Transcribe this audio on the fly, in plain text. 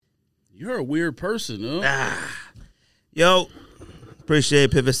You're a weird person, huh? Yo,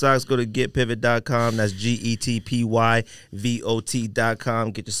 appreciate Pivot Socks. Go to getpivot.com. That's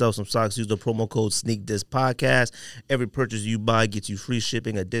GETPYVOT.com. Get yourself some socks. Use the promo code SneakThisPodcast. Every purchase you buy gets you free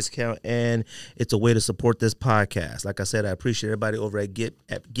shipping, a discount, and it's a way to support this podcast. Like I said, I appreciate everybody over at Get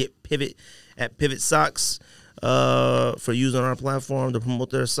Pivot at Pivot Socks for using our platform to promote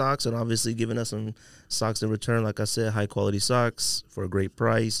their socks and obviously giving us some socks in return. Like I said, high quality socks for a great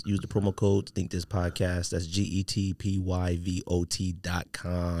price. Use the promo code SneakThisPodcast. That's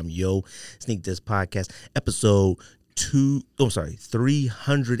GETPYVOT.com. Yo, Sneak This Podcast, episode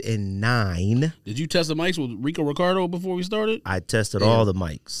 309. Did you test the mics with Rico Ricardo before we started? I tested all the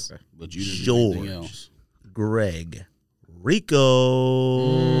mics. Okay. But you didn't do anything else. Greg,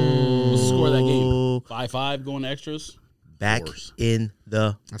 Rico. What's the score of that game? 5-5 going to extras? Back in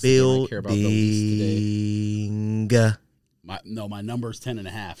the building. My number's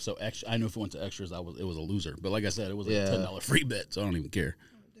 10.5. So I knew if it went to extras, it was a loser. But like I said, it was a $10 free bet, so I don't even care.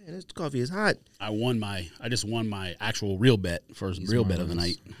 Man, this coffee is hot. I just won my actual real bet, first real bet of the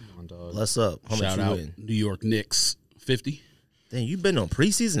night. Bless up. How much you win? New York Knicks 50. Dang, you been on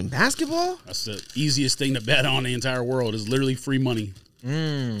preseason basketball? That's the easiest thing to bet on the entire world. Is literally free money.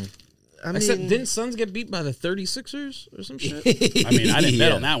 I mean, didn't Suns get beat by the 36ers or some shit? I mean, I didn't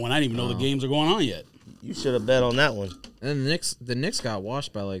bet on that one. I didn't even know the games are going on yet. You should have bet on that one. And the Knicks got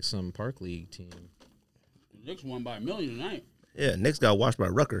washed by like some Park League team. The Knicks won by $1 million tonight. Yeah, Knicks got washed by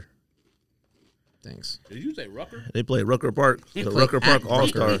Rucker. Thanks. Did you say Rucker? They played Rucker Park. The Rucker Park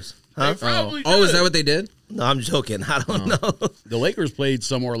All-Stars. Huh? Oh, is that what they did? No, I'm joking. I don't know. The Lakers played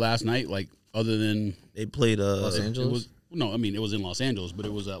somewhere last night, like other than they played Los Angeles. It was in Los Angeles, but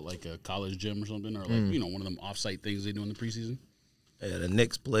it was at like a college gym or something, or like one of them off-site things they do in the preseason. Yeah, the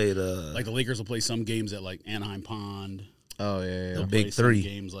Knicks played. Like the Lakers will play some games at like Anaheim Pond. Oh yeah. The Big Three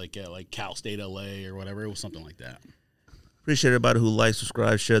games like at like Cal State LA or whatever. It was something like that. Appreciate everybody who likes,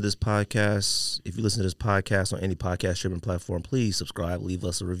 subscribe, share this podcast. If you listen to this podcast on any podcast streaming platform, please subscribe, leave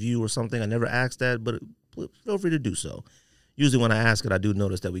us a review or something. I never asked that, but feel free to do so. Usually when I ask it, I do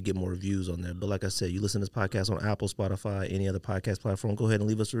notice that we get more reviews on there. But like I said, you listen to this podcast on Apple, Spotify, any other podcast platform, go ahead and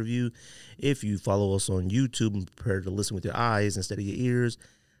leave us a review. If you follow us on YouTube and prepare to listen with your eyes instead of your ears,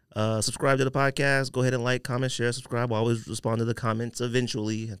 subscribe to the podcast. Go ahead and like, comment, share, subscribe. I'll always respond to the comments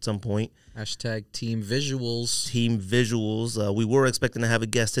eventually at some point. Hashtag Team Visuals. Team Visuals. We were expecting to have a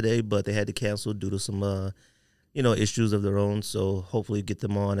guest today, but they had to cancel due to some, issues of their own. So hopefully get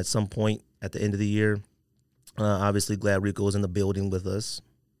them on at some point at the end of the year. Obviously, glad Rico is in the building with us.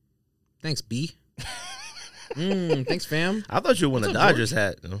 Thanks, B. Thanks, fam. I thought you were wearing a Dodgers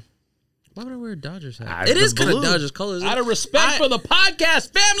hat. No? Why would I wear a Dodgers hat? It is kind of Dodgers colors. Out of respect for the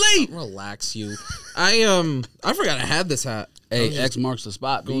podcast family. Relax, you. I forgot I had this hat. Hey, X marks the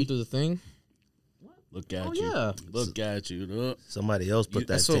spot. Going through the thing. Look at you. Yeah. Look at you. Look. Somebody else put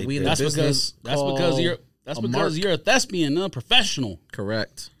that tape there. That's because you're a thespian, not a professional.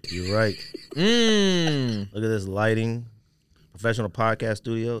 Correct. You're right. Look at this lighting. Professional podcast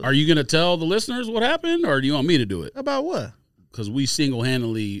studio. Are you going to tell the listeners what happened, or do you want me to do it? About what? Because we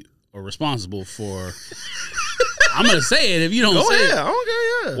single-handedly are responsible for... I'm going to say it if you don't say it.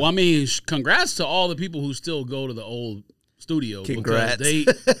 Okay, yeah. Well, I mean, congrats to all the people who still go to the old studio. Congrats.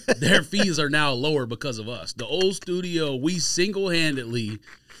 Because their fees are now lower because of us. The old studio, we single-handedly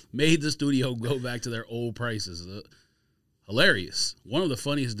made the studio go back to their old prices. Hilarious. One of the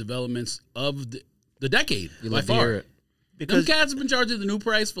funniest developments of the decade. You by love far. to hear it. Because them cats have been charging the new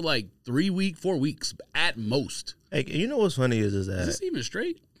price for like 4 weeks at most. Hey, you know what's funny is that... Is this even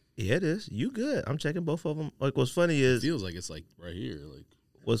straight? Yeah, it is. You good. I'm checking both of them. Like, what's funny is... It feels like it's like right here. Like,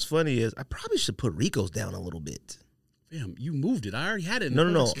 what's funny is I probably should put Rico's down a little bit. Fam, you moved it. I already had it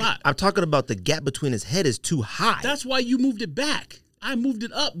in the spot. I'm talking about the gap between his head is too high. That's why you moved it back. I moved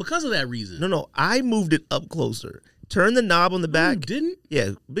it up because of that reason. No, I moved it up closer. Turn the knob on the back. You didn't?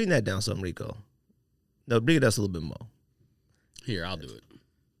 Yeah, bring that down some, Rico. No, bring it down a little bit more. Here, I'll do it.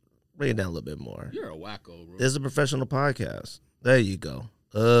 Bring it down a little bit more. You're a wacko, bro. This is a professional podcast. There you go.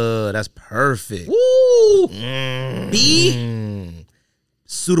 That's perfect. Woo! B.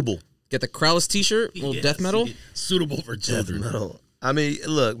 Suitable. Get the Krauss t-shirt, little death metal. Suitable for children. Death metal. I mean,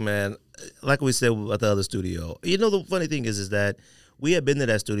 look, man, like we said at the other studio, the funny thing is that we have been to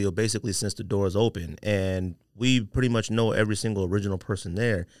that studio basically since the doors open, and we pretty much know every single original person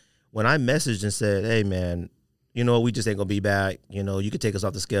there. When I messaged and said, hey, man, we just ain't going to be back. You could take us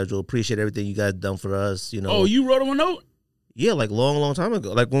off the schedule. Appreciate everything you guys done for us. Oh, you wrote him a note? Yeah, like long time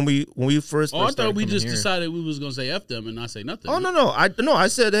ago. Like when we first. I thought we just decided we was gonna say F them and not say nothing. Oh no! I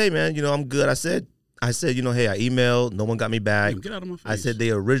said, hey man, I'm good. I said I said, hey, I emailed. No one got me back. Get out of my face. I said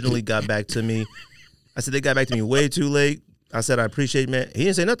they originally got back to me. I said they got back to me way too late. I said, I appreciate it, man. He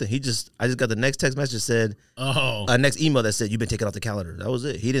didn't say nothing. I just got the next text message that said, next email that said, you've been taken off the calendar. That was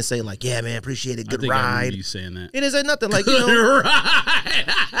it. He didn't say like, yeah, man, appreciate it. Good ride. I remember you saying that. He didn't say nothing. Like, Good ride.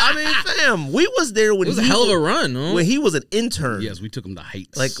 I mean, fam, we was there when it was a hell of a run. Huh? When he was an intern. Yes, we took him to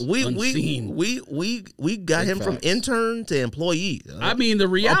heights. Like we got him from intern to employee. I mean, the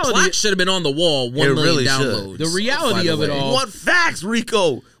reality. A plaque should have been on the wall. 1 million downloads. The reality of it all. What facts,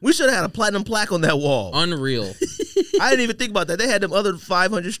 Rico? We should have had a platinum plaque on that wall. Unreal. I didn't even think about that. They had them other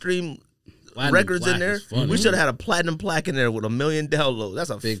 500 stream records in there. We should have had a platinum plaque in there with 1 million downloads.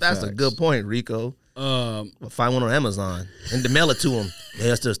 That's a good point, Rico. Find one on Amazon and to mail it to them.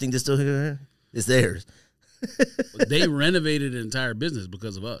 They still think this still here. It's theirs. They renovated an entire business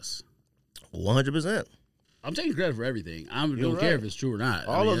because of us. 100%. I'm taking credit for everything. I don't care if it's true or not.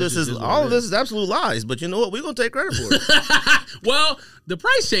 All of this is absolute lies. But you know what? We're gonna take credit for it. Well, the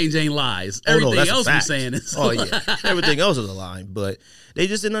price change ain't lies. Everything else we're saying is. Oh yeah, everything else is a lie. But they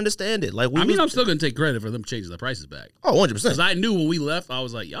just didn't understand it. Like I'm still gonna take credit for them changing the prices back. Oh, 100%. Because I knew when we left, I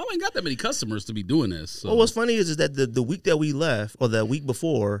was like, y'all ain't got that many customers to be doing this. So. Well, what's funny is that the week that we left, or the week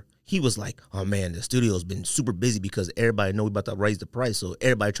before, he was like, oh man, the studio's been super busy because everybody know we about to raise the price, so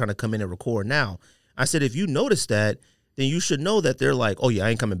everybody trying to come in and record now. I said, if you notice that, then you should know that they're like, oh yeah, I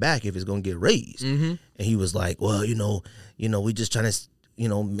ain't coming back if it's gonna get raised. Mm-hmm. And he was like, well, we just trying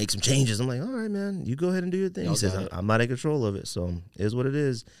to, make some changes. I'm like, all right, man, you go ahead and do your thing. He says, I'm not in control of it, so it is what it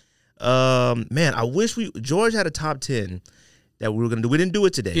is. Man, I wish George had a top 10 that we were gonna do. We didn't do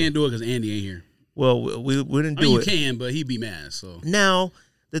it today. Can't do it because Andy ain't here. Well, we didn't do it. You can, but he'd be mad. So now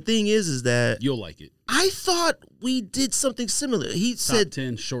the thing is that you'll like it. I thought we did something similar. He said top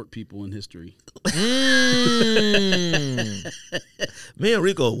 10 short people in history. Me and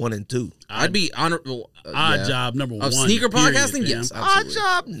Rico 1 and 2. I'd be honorable. Odd Job number 1 of sneaker podcasting. Yes, Odd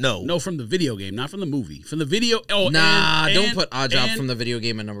Job. No, from the video game, not from the movie. From the video. Oh, don't put Odd Job from the video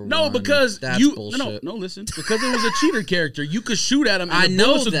game at number 1. No, because that's bullshit. No, listen, because it was a cheater character. You could shoot at him. And I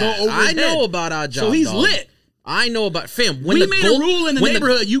know that. Go over I know about Odd Job. So he's lit. I know about fam. When we made a rule in the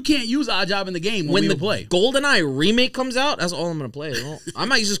neighborhood, you can't use Odd Job in the game when we play. GoldenEye remake comes out, that's all I'm gonna play. I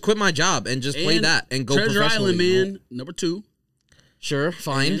might just quit my job and just play that and go Treasure professionally. Island, man, number 2. Sure,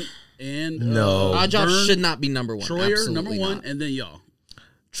 fine. And no, Odd Job should not be number 1. Troyer Absolutely number 1, not. and then y'all.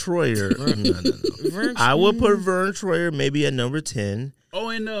 Troyer. No. I would put Vern Troyer maybe at number 10. Oh,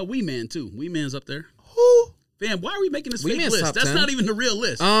 and Wee Man too. Wee Man's up there. Who? Fam, why are we making this fake Man's list? That's 10. not even the real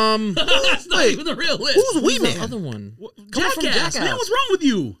list. That's not even the real list. Who's Wee Man? The other one. Jackass. Man, what's wrong with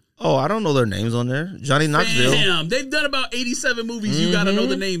you? Oh, I don't know their names on there. Johnny Knoxville. Damn, they've done about 87 movies. You got to know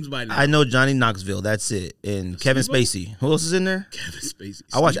the names by now. I know Johnny Knoxville. That's it. And Kevin Spacey. Who else is in there? Kevin Spacey.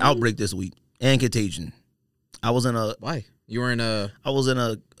 I watched Outbreak this week and Contagion. I was in a. Why? You were in a. I was in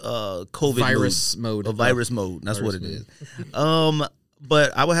a COVID virus mode. A virus mode. That's what it is.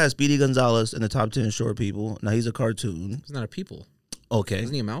 But I would have Speedy Gonzalez in the top 10 short people. Now he's a cartoon. He's not a people. Okay.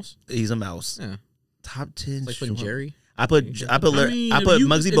 Isn't he a mouse? He's a mouse. Yeah. Top 10 like putting Jerry. I put Muggsy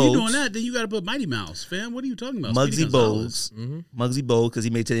Bogues. If you're doing that, then you got to put Mighty Mouse, fam. What are you talking about? Muggsy Bogues. Muggsy Bogues because he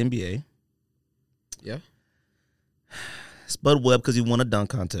made it to the NBA. Yeah. Spud Webb because he won a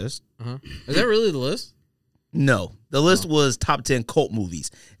dunk contest. Is that really the list? No. The list was top 10 cult movies.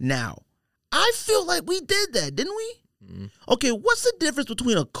 Now, I feel like we did that, didn't we? Okay, what's the difference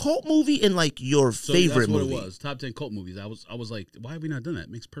between a cult movie and like your favorite movie? That's what it was. Top 10 cult movies. I was like, why have we not done that? It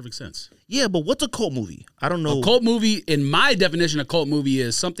makes perfect sense. Yeah, but what's a cult movie? I don't know. A cult movie, in my definition of cult movie,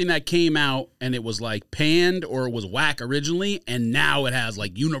 is something that came out and it was like panned or it was whack originally, and now it has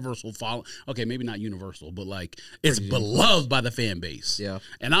like universal follow. Okay, maybe not universal, but like it's beloved by the fan base. Yeah.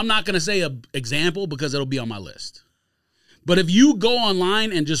 And I'm not gonna say an example because it'll be on my list. But if you go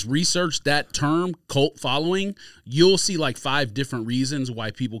online and just research that term, cult following, you'll see like 5 different reasons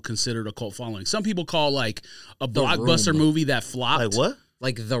why people consider it a cult following. Some people call like a blockbuster movie that flopped. Like what?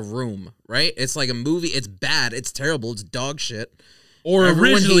 Like The Room, right? It's like a movie. It's bad. It's terrible. It's dog shit. Or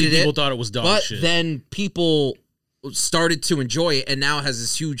originally people thought it was dog shit. But then people started to enjoy it, and now it has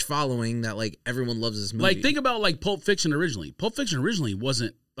this huge following that like everyone loves this movie. Like think about like Pulp Fiction originally. Pulp Fiction originally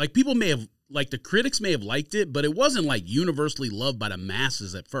wasn't like people may have. Like the critics may have liked it, but it wasn't like universally loved by the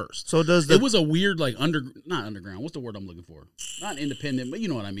masses at first. So it was a weird like not underground. What's the word I'm looking for? Not independent, but you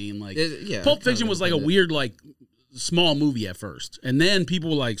know what I mean. Like Pulp Fiction was like a weird like small movie at first, and then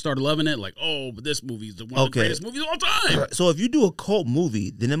people like started loving it. Like, oh, but this movie's one of the greatest movies of all time. So if you do a cult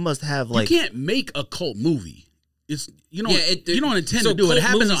movie, then it must have like you can't make a cult movie. It's you don't intend to do it. It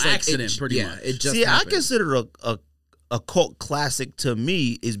happens on accident, pretty much. It just I consider a cult classic to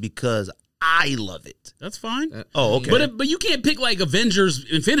me is because I love it. That's fine. Oh, okay. But you can't pick like Avengers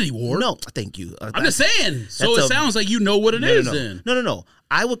Infinity War. No, thank you. I'm just saying. So it sounds like you know what it is then. No.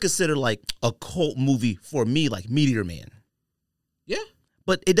 I would consider like a cult movie for me, like Meteor Man. Yeah.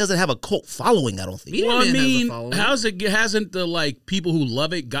 But it doesn't have a cult following, I don't think. Meteor Man has a following. Hasn't the like people who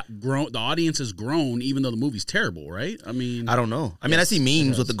love it got grown? The audience has grown, even though the movie's terrible, right? I mean, I don't know. I mean, I see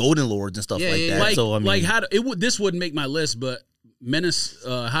memes with the Golden Lords and stuff like that. Like, so I mean, like this wouldn't make my list, but Menace,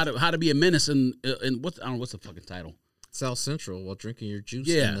 how to be a menace in what I don't know what's the fucking title. South Central while drinking your juice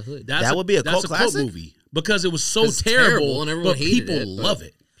in the hood. That would be a cult classic? movie because it was so terrible, and everyone hated people it, love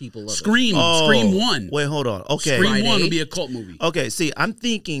it. People love Scream, it. Scream 1. Wait, hold on. Okay, Scream 1 would be a cult movie. Okay, see, I'm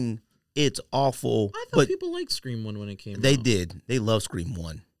thinking it's awful. I thought but people liked Scream 1 when it came out. They did. They love Scream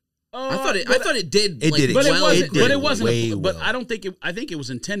 1. I thought it did. It did. But it wasn't. way But well. I don't think it. I think it was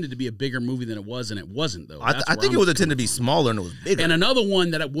intended to be a bigger movie than it was, and it wasn't though. I think it was intended to be smaller and it was bigger. And another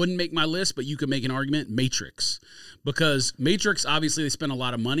one that wouldn't make my list, but you could make an argument: Matrix, because Matrix obviously they spent a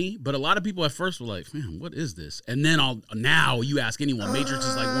lot of money, but a lot of people at first were like, "Man, what is this?" And then now you ask anyone, Matrix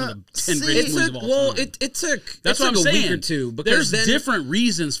is like one of the 10 greatest movies of all time. It took That's what I'm a saying. week or two because there's different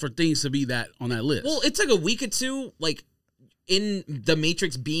reasons for things to be that on that list. Well, it took a week or two, like in the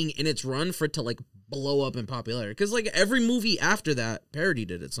Matrix being in its run for it to like blow up in popularity. Because like every movie after that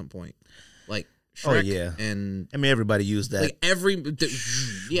parodied it at some point, like Shrek and I mean everybody used that. Like every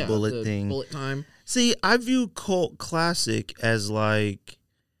bullet thing, bullet time. See, I view cult classic as like.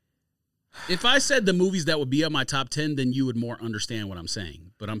 If I said the movies that would be on my top 10, then you would more understand what I'm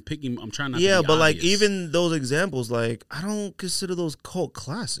saying. But I'm trying not to be but obvious. like even those examples, like I don't consider those cult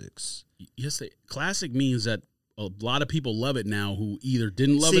classics. Classic means that a lot of people love it now who either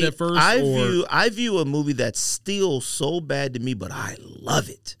didn't love it at first I view a movie that's still so bad to me, but I love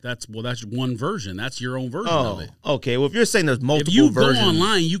it. That's one version. That's your own version of it. Okay. Well, if you're saying there's multiple if you versions. go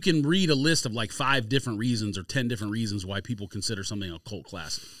online, you can read a list of like 5 different reasons or 10 different reasons why people consider something a cult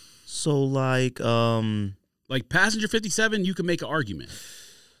classic. So like Passenger 57, you can make an argument.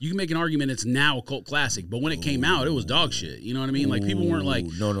 You can make an argument it's now a cult classic, but when it came out, it was dog shit. You know what I mean? Like people weren't like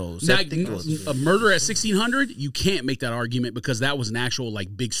no. Like, a Murder at 1600, you can't make that argument because that was an actual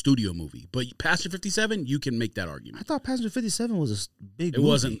like big studio movie. But Passenger 57, you can make that argument. I thought Passenger 57 was a big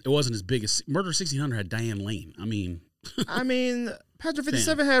movie. It wasn't as big as Murder 1600 had Diane Lane. I mean Passenger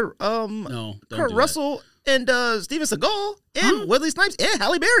 57 had Kurt Russell and Steven Seagal and Wesley Snipes and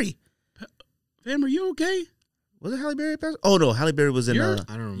Halle Berry. Fam, are you okay? Was it Halle Berry? Oh no, Halle Berry was in. I don't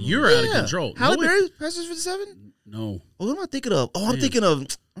remember. You're out of control. Halle Berry, Passenger 57. No. Oh, what am I thinking of? Oh, I'm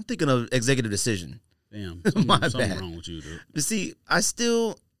thinking of Executive Decision. Damn, something wrong with you, dude. But see,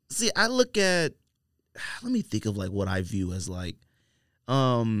 I look at. Let me think of like what I view as like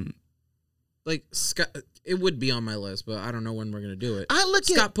Scott. It would be on my list, but I don't know when we're gonna do it. I look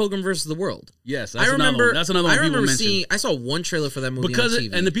at Scott Pilgrim versus the World. Yes, I remember. That's another one. I remember seeing. I saw one trailer for that movie because on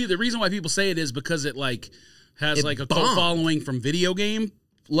TV. and the reason why people say it is because it like has It like a bombed. cult following from video game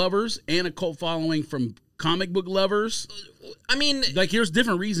lovers and a cult following from comic book lovers. I mean, like here's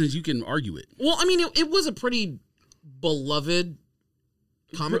different reasons you can argue it. Well, I mean, it was a pretty beloved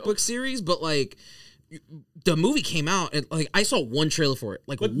comic book series, but like the movie came out and like I saw one trailer for it,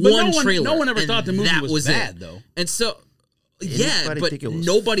 like one trailer. No one ever thought the movie was bad it. though, and so. But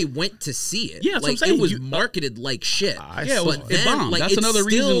nobody went to see it. Yeah, like it was marketed like shit. It bombed. That's another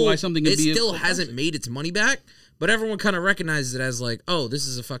reason why something could be. It still hasn't made its money back, but everyone kind of recognizes it as like, oh, this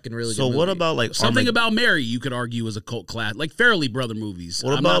is a fucking really good movie. So what about like something about Mary? You could argue is a cult class, like Fairly Brother movies.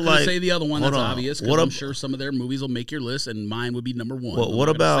 What I'm about not going to like say the other one that's obvious because I'm sure some of their movies will make your list, and mine would be number one. Well, what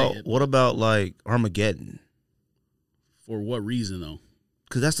about like Armageddon? For what reason though?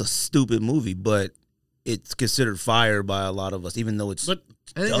 Because that's a stupid movie, but it's considered fire by a lot of us, even though it's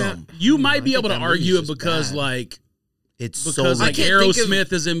dumb. You might be able to argue it because bad. like it's because so like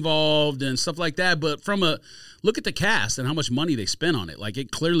Aerosmith is involved and stuff like that. But from a look at the cast and how much money they spent on it, like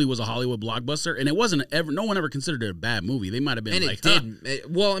it clearly was a Hollywood blockbuster, and it wasn't ever. No one ever considered it a bad movie. They might have been and like, it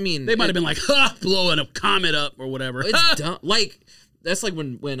did. Well, I mean, they might have been like, blowing a comet up or whatever. It's dumb. Like that's like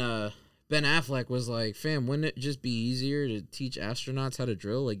when Ben Affleck was like, "Fam, wouldn't it just be easier to teach astronauts how to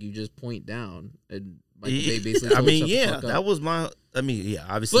drill? Like you just point down and." Like they basically that was my.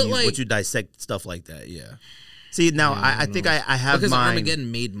 Obviously, once you dissect stuff like that, See, now I think I have because mine.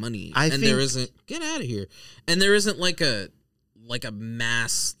 Armageddon made money, there isn't get out of here, and there isn't like a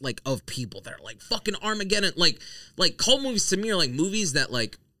mass like of people that are like fucking Armageddon, like cult movies to me are like movies that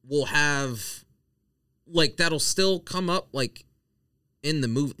like will have like that'll still come up like in the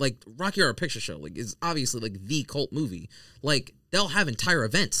movie, like Rocky Horror Picture Show, like is obviously like the cult movie, like. They'll have entire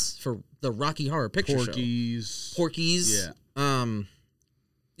events for the Rocky Horror Picture Show. Porky's. Yeah.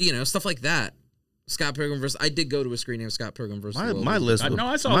 stuff like that. Scott Pilgrim versus. I did go to a screening of Scott Pilgrim versus. My list.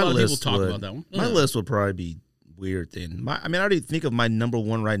 I saw a lot of people talk about that one. My list would probably be weird. Then I already think of my number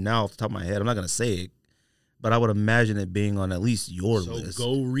one right now off the top of my head. I'm not gonna say it, but I would imagine it being on at least your list.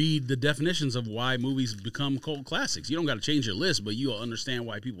 So go read the definitions of why movies become cult classics. You don't got to change your list, but you'll understand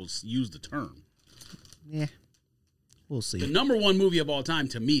why people use the term. Yeah, we'll see. The number one movie of all time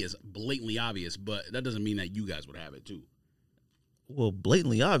to me is blatantly obvious, but that doesn't mean that you guys would have it too. Well,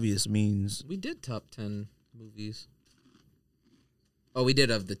 blatantly obvious means we did top 10 movies. Oh, we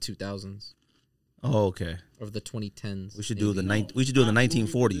did of the 2000s. Oh, okay. Of the 2010s. We should do the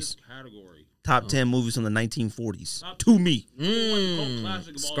 1940s. Category. Top 10 movies from the 1940s. To me.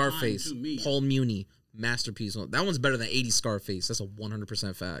 Scarface. Paul Muni. Masterpiece. That one's better than 80 Scarface. That's a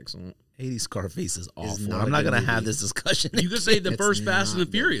 100% fact. 80 Scarface is awful. I'm not going to have this discussion. You could say the first Fast and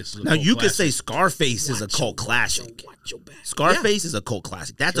the Furious. Now, you could say Scarface is a cult classic. Scarface is a cult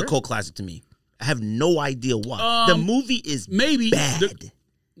classic. That's a cult classic to me. I have no idea why. The movie is bad.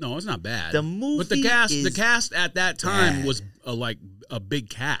 No, it's not bad. The movie but the cast at that time was a big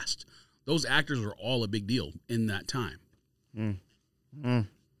cast. Those actors were all a big deal in that time.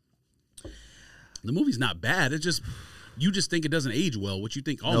 The movie's not bad. It's just you just think it doesn't age well. What you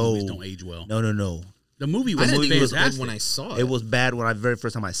think all movies don't age well. No. The movie was fantastic. It was good when I saw it. It was bad when very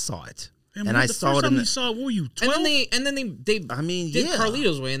first time I saw it. And I saw it. You saw it, what were you 12? And then they did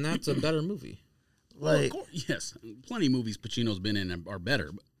Carlito's Way, and that's a better movie. Like, yes, plenty of movies Pacino's been in are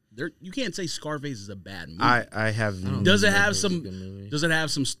better. But you can't say Scarface is a bad movie. I have. Does it have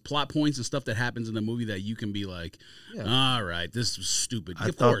some plot points and stuff that happens in the movie that you can be like, all right, this was stupid?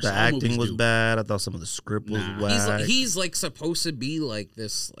 I thought the acting was bad. I thought some of the script was whack. He's supposed to be like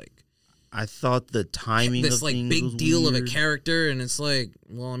this I thought the timing this of things big was deal weird. of a character, and it's like,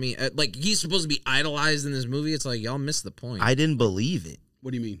 well, I mean, he's supposed to be idolized in this movie. It's like y'all missed the point. I didn't believe it.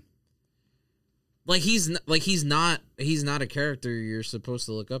 What do you mean? He's not a character you're supposed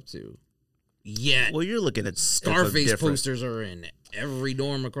to look up to. Yet, well, you're looking at Scarface posters are in every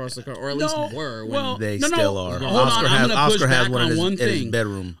dorm across the country, or at least were. They still are. Hold on, I'm going to push back on one thing. In his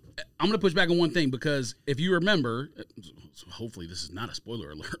bedroom. I'm going to push back on one thing because if you remember, hopefully this is not a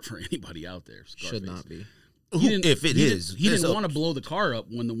spoiler alert for anybody out there. Scarface. Should not be. He didn't want to blow the car up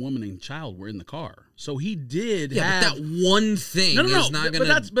when the woman and child were in the car. So he did have... but that one thing is not going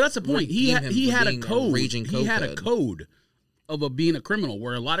to... But that's the point. He had a code. He had a code of being a criminal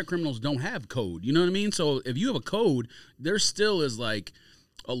where a lot of criminals don't have code. You know what I mean? So if you have a code, there still is like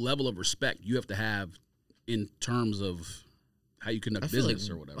a level of respect you have to have in terms of how you conduct business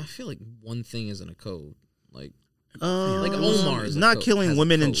or whatever. I feel like one thing isn't a code. Like Omar is not killing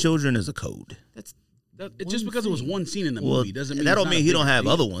women and children is a code. Just because it was one scene in the movie doesn't mean that don't mean he don't have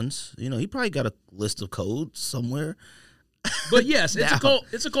other ones. He probably got a list of codes somewhere. But yes,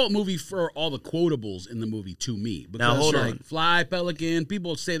 it's a cult movie for all the quotables in the movie to me. Because now hold on, Fly Pelican,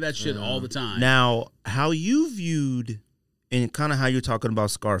 people say that shit all the time. Now, how you viewed and kind of how you're talking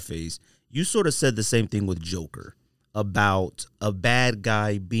about Scarface, you sort of said the same thing with Joker about a bad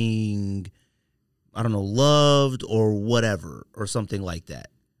guy being, I don't know, loved or whatever or something like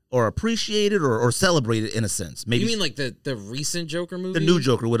that. Or appreciated or celebrated in a sense. Maybe you mean like the recent Joker movie? The new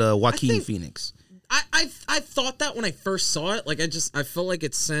Joker with Joaquin Phoenix. I thought that when I first saw it. Like I felt like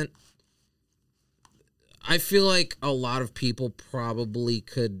it sent. I feel like a lot of people probably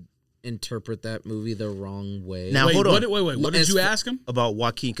could interpret that movie the wrong way. Now hold on. Wait. What did you ask him about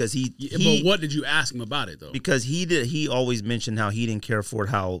Joaquin? Because but what did you ask him about it though? Because he always mentioned how he didn't care for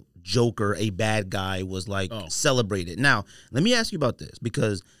it. How Joker, a bad guy, was celebrated. Now let me ask you about this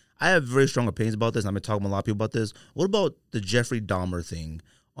because I have very strong opinions about this. I've been talking to a lot of people about this. What about the Jeffrey Dahmer thing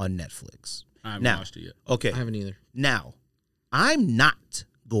on Netflix? I haven't watched it yet. Okay. I haven't either. Now, I'm not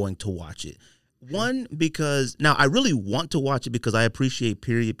going to watch it. One, because now I really want to watch it because I appreciate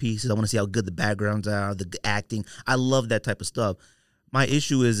period pieces. I want to see how good the backgrounds are, the acting. I love that type of stuff. My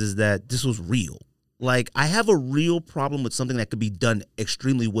issue is that this was real. Like, I have a real problem with something that could be done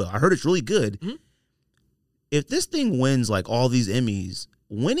extremely well. I heard it's really good. Mm-hmm. If this thing wins like all these Emmys,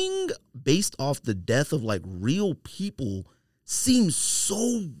 winning based off the death of like real people seems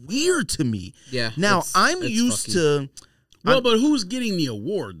so weird to me. Yeah. Now I'm used to. But who's getting the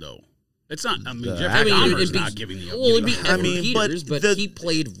award though? It's not. I mean, Jeffrey Dahmer's not giving the award. But he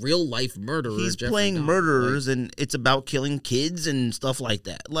played real life murderers. He's playing murderers, and it's about killing kids and stuff like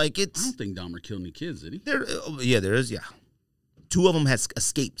that. Like I don't think Dahmer killed any kids, did he? There is. Yeah, 2 of them had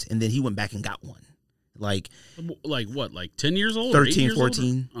escaped, and then he went back and got one. Like what? Like 10 years old? 13,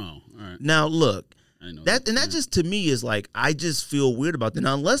 14. Oh, all right. Now look, that just to me is like I just feel weird about that.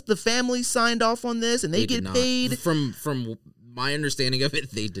 Now, unless the family signed off on this and they get paid from my understanding of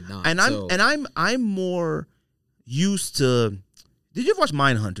it, they did not. And I'm more used to. Did you ever watch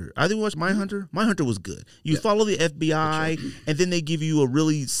Mindhunter? I think watch Mindhunter. Mindhunter was good. You follow the FBI, and then they give you a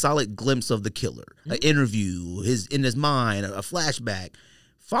really solid glimpse of the killer, an interview, in his mind, a flashback.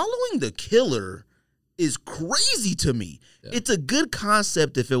 Following the killer is crazy to me. Yeah. It's a good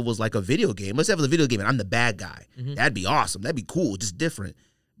concept if it was like a video game. Let's have a video game and I'm the bad guy. That'd be awesome. That'd be cool. Just different.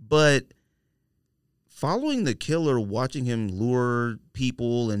 But following the killer, watching him lure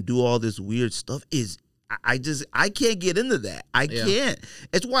people and do all this weird stuff is, I can't get into that. I can't.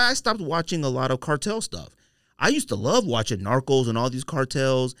 It's why I stopped watching a lot of cartel stuff. I used to love watching Narcos and all these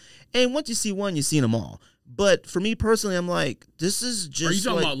cartels. And once you see one, you've seen them all. But for me personally, I'm like, this is just. Are you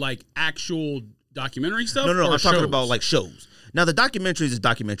talking about like actual documentary stuff? No. I'm talking about like shows. Now the documentaries is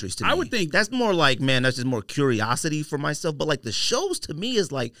documentaries to me. I would think that's more like, man, that's just more curiosity for myself. But like the shows to me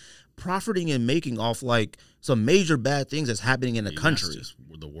is like profiting and making off like some major bad things that's happening in the country. That's just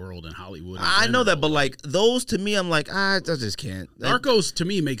the world and Hollywood. I know that, but like those to me, I'm like, I just can't. Narcos to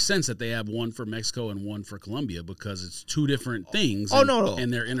me makes sense that they have one for Mexico and one for Colombia because it's two different things. No.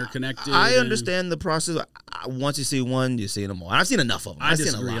 And they're interconnected. I understand the process. Once you see one, you see them all. I've seen enough of them. I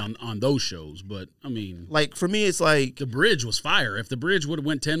disagree on those shows, but I mean, like for me, it's like The Bridge was fire. If The Bridge would have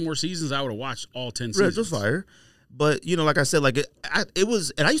went 10 more seasons, I would have watched all 10 seasons. Bridge was fire. But, you know, like I said, like it was,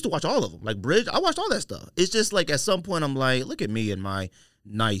 and I used to watch all of them. Like Bridge, I watched all that stuff. It's just like at some point I'm like, look at me in my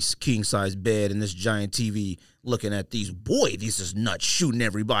nice king-size bed and this giant TV looking at these is nuts shooting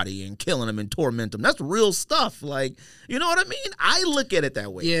everybody and killing them and torment them. That's real stuff. Like, you know what I mean? I look at it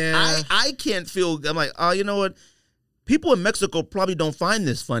that way. Yeah. I can't feel, I'm like, oh, you know what? People in Mexico probably don't find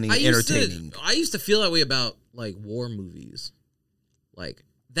this funny and entertaining. I used to feel that way about, like, war movies. Like,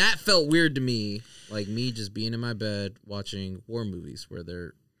 that felt weird to me, like me just being in my bed watching war movies where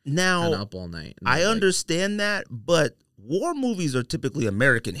they're kind of up all night. I understand that, but war movies are typically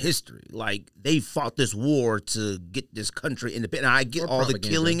American history. Like, they fought this war to get this country independent. I get all the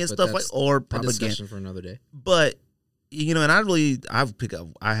killing and stuff, like, or propaganda. Discussion for another day. But, you know, and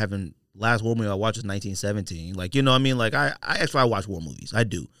I haven't, last war movie I watched was 1917. Like, you know what I mean? Like, I watch war movies. I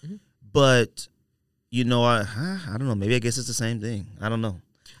do. But, you know, I don't know. Maybe I guess it's the same thing. I don't know.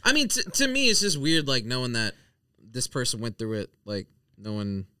 I mean, to me, it's just weird, like, knowing that this person went through it, like, no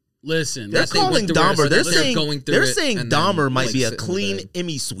one... Listen, they're calling Dahmer. They're saying Dahmer might be a clean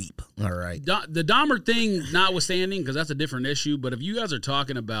Emmy sweep. All right. The Dahmer thing notwithstanding, because that's a different issue, but if you guys are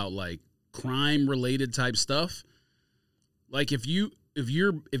talking about, like, crime-related type stuff, like, if you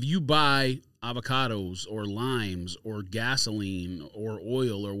buy avocados or limes or gasoline or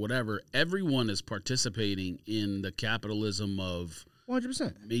oil or whatever, everyone is participating in the capitalism of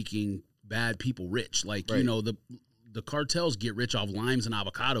 100% making bad people rich. Like, you know, the cartels get rich off limes and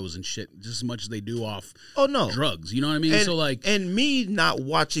avocados and shit just as much as they do off drugs. You know what I mean? And, so like, and me not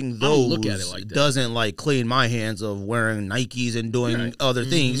watching those look at it like that. Doesn't like clean my hands of wearing Nikes and doing other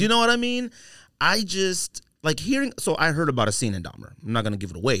things. You know what I mean? I just like hearing. So I heard about a scene in Dahmer. I'm not going to give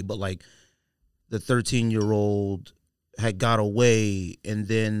it away, but like the 13-year-old had got away and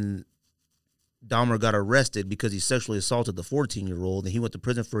then Dahmer got arrested because he sexually assaulted the 14-year-old, and he went to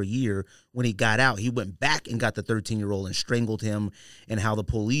prison for a year. When he got out, he went back and got the 13-year-old and strangled him, and how the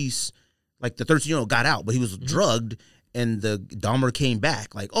police, like the 13-year-old got out, but he was drugged, and the Dahmer came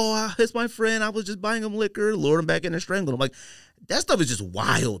back. Like, oh, it's my friend. I was just buying him liquor, lured him back in and strangled him. Like, that stuff is just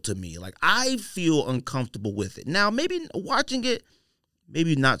wild to me. Like, I feel uncomfortable with it. Now, maybe watching it,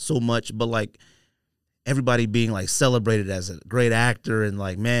 maybe not so much, but like, everybody being like celebrated as a great actor and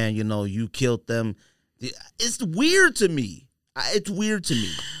like, man, you know, you killed them. It's weird to me. It's weird to me.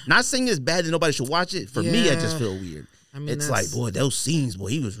 Not saying it's bad that nobody should watch it. For me, I just feel weird. I mean, it's like, boy, those scenes, boy,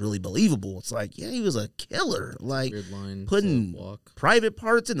 he was really believable. It's like, yeah, he was a killer. Like putting private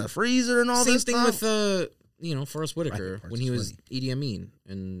parts in the freezer and all this stuff. Same thing with, you know, Forrest Whitaker when he was Idi Amin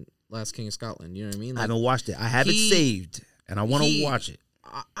in Last King of Scotland. You know what I mean? Like, I haven't watched it. I have it saved, and I want to watch it.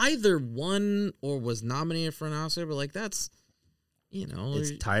 Either won or was nominated for an Oscar, but like that's, you know,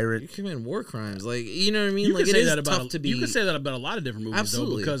 it's tyrant. You commit war crimes, like, you know what I mean. Like, it is tough to be. You can say that about a lot of different movies,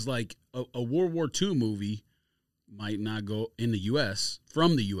 though, because like a World War II movie might not go in the U.S.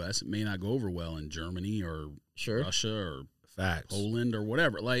 from the U.S. It may not go over well in Germany or Russia or Poland or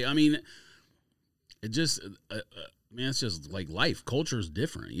whatever. Like, I mean, it just. Man, it's just like life. Culture is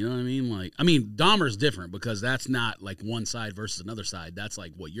different. You know what I mean? Like, I mean, Dahmer's different because that's not like one side versus another side. That's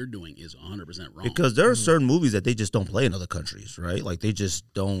like what you're doing is 100% wrong. Because there are certain movies that they just don't play in other countries, right? Like, they just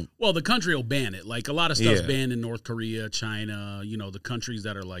don't. Well, the country will ban it. Like, a lot of stuff's banned in North Korea, China, you know, the countries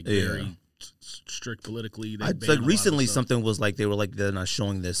that are like very strict politically. It's like recently something was like they were like they're not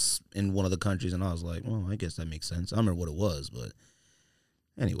showing this in one of the countries, and I was like, well, I guess that makes sense. I don't remember what it was, but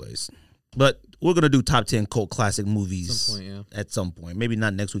anyways. But we're gonna do top 10 cult classic movies at some point. Maybe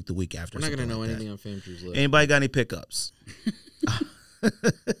not next week, the week after. We're not gonna know anything on Fam Drew's list. Anybody got any pickups?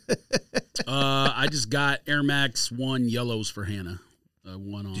 I just got Air Max 1 yellows for Hannah.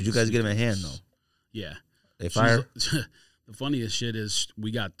 One on. Did you guys get them in hand though? Yeah. They fire. The funniest shit is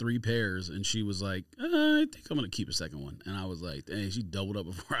we got 3 pairs, and she was like, I think I'm going to keep a second one. And I was like, dang, she doubled up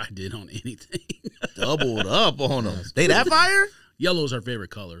before I did on anything. Doubled up on them. They that fire? Yellow's our favorite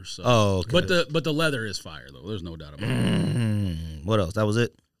color. So. Oh, okay. But the leather is fire, though. There's no doubt about it. What else? That was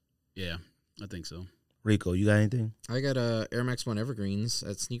it? Yeah, I think so. Rico, you got anything? I got Air Max 1 Evergreens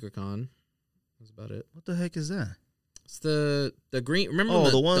at SneakerCon. That's about it. What the heck is that? It's the green. Remember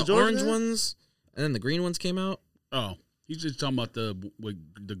the orange ones? And then the green ones came out? Oh. He's just talking about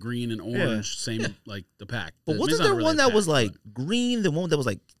the green and orange, same like the pack. But wasn't there one that was like green, the one that was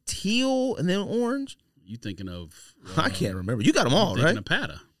like teal, and then orange? You thinking of? I can't remember. You got them all, right? Thinking of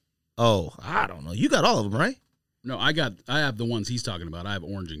Pata. Oh, I don't know. You got all of them, right? No, I have the ones he's talking about. I have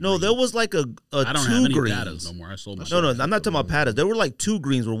orange and green. No, there was like a I don't two have any greens. Patas no more. I sold my. No, I'm not talking about Patas. There were like 2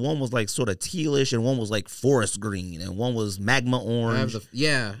 greens where one was like sort of tealish and one was like forest green and one was magma orange.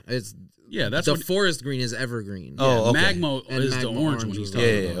 That's the forest green is evergreen. Oh, okay. Magma is the orange one he's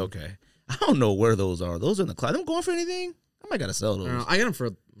talking about. Okay. I don't know where those are. Those are in the cloud. I'm going for anything. I might gotta sell those. I got them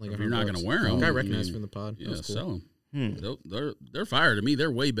for like. If you're not gonna wear them, I recognize from the pod. Yeah, cool. sell them. They're fire to me.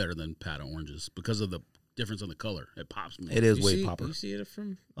 They're way better than Pata oranges because of the difference in the color. It pops more. It is way popper. You see it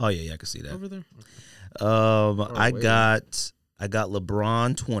from? Oh yeah, I can see that over there. Okay. I got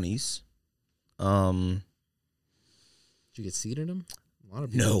LeBron 20s. Did you get seated them? A lot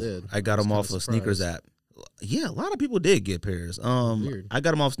of people did. I got them off of Snkrs app. Yeah, a lot of people did get pairs. Weird. I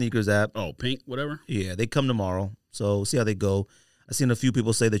got them off Snkrs app. Oh, pink, whatever. Yeah, they come tomorrow, so see how they go. I seen a few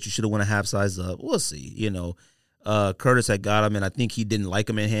people say that you should have went a half size up. We'll see. You know, Curtis had got them, and I think he didn't like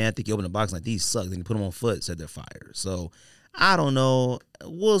them in hand. I think he opened the box like these suck. Then he put them on foot, said they're fire. So I don't know.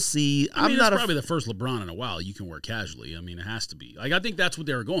 We'll see. I mean, that's probably the first LeBron in a while you can wear casually. I mean, it has to be. Like, I think that's what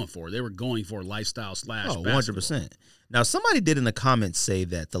they were going for. They were going for lifestyle / basketball. 100%. Now, somebody did in the comments say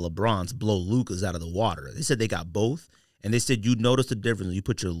that the LeBrons blow Lukas out of the water. They said they got both, and they said you notice the difference when you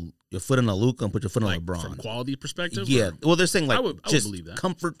put your foot in a Luka and put your foot on LeBron. From quality perspective? Yeah. Well, they're saying like I would believe that.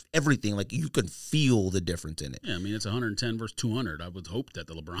 Comfort, everything. Like you can feel the difference in it. Yeah, I mean, it's 110 versus 200. I would hope that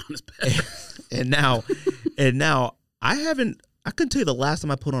the LeBron is better. and now I couldn't tell you the last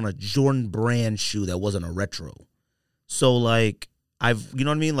time I put on a Jordan brand shoe that wasn't a retro. So like you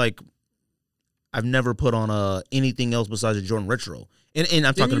know what I mean? Like I've never put on anything else besides a Jordan retro. And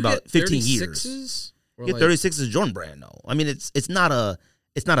I'm talking about 15 years. Yeah, 36 is Jordan brand though. I mean it's not a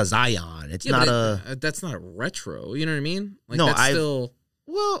Zion. It's not that's not a retro. You know what I mean? Like no, that's still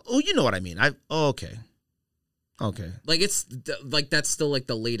well, you know what I mean. Okay. Like it's like that's still like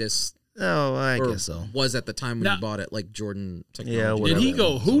the latest. Oh, I guess so. Was at the time when you bought it, like Jordan technology. Yeah, whatever. Did he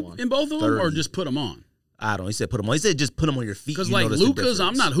go hoop in both of them or just put them on? I don't know. He said put them on. He said just put them on your feet. Because like Lukas,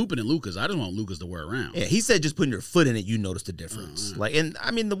 I'm not hooping in Lukas. I just want Lukas to wear around. Yeah, he said just putting your foot in it, you notice the difference. Like, and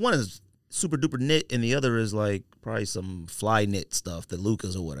I mean, the one is super duper knit, and the other is like probably some fly knit stuff, the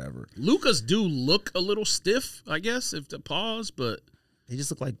Lukas or whatever. Lukas do look a little stiff, I guess, if the paws, but they just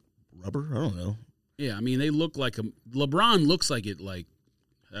look like rubber. I don't know. Yeah, I mean, they look like LeBron looks like it like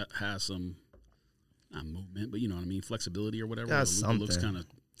has some not movement, but you know what I mean, flexibility or whatever. Luka looks kind of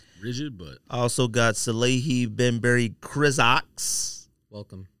rigid, but I also got Salehi Benberry Krizox.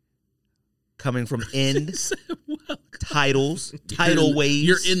 Welcome. Coming from End Titles, Tidal Waves.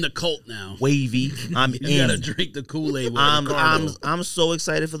 You're in the cult now. Wavy. I'm in. You gotta drink the Kool-Aid. I'm so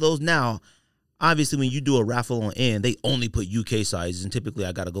excited for those now. Obviously, when you do a raffle on End, they only put UK sizes, and typically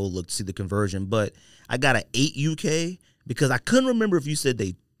I gotta go look to see the conversion. But I got an 8 UK because I couldn't remember if you said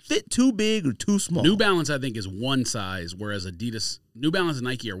they fit too big or too small. New Balance, I think, is one size, whereas Adidas, New Balance and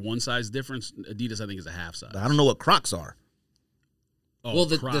Nike are one size difference. Adidas, I think, is a half size. But I don't know what Crocs are. Oh, well,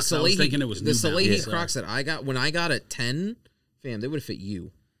 the Salehi Crocs that I got, when I got at 10, fam, they would have fit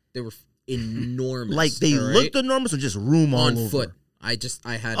you. They were enormous. Like, they looked enormous or just room all on over? Foot.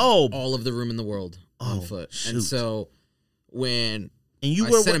 I had all of the room in the world on foot. Shoot. And so when I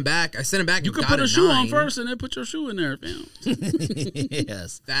sent him back. You could put a shoe on first and then put your shoe in there, fam.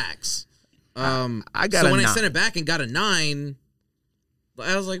 Yes. Facts. I got so when I sent it back and got a 9,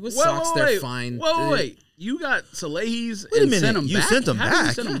 I was like, with socks, they're fine. Wait. You got Salehi's and sent them back? You sent them back? How did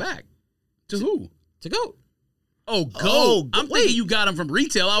you send them back? To who? To Goat. Oh, Goat. I'm thinking you got them from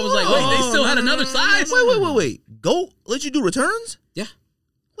retail. I was like, wait, they still had another size? Wait. Goat let you do returns? Yeah.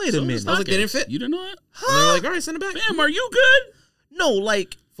 Wait a minute. I was like, they didn't fit. You didn't know that? And they were like, all right, send it back. Fam, are you good? No,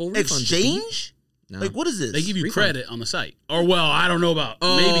 like Full refund. exchange. No. Like what is this? They give you Refund. credit on the site. Or well, I don't know about.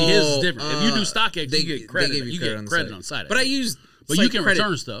 Maybe his is different. If you do StockX, you get credit. They give you get on the credit site. on site. But I used But you can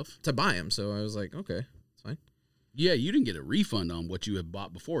return stuff to buy them, so I was like, okay, it's fine. Yeah, you didn't get a refund on what you had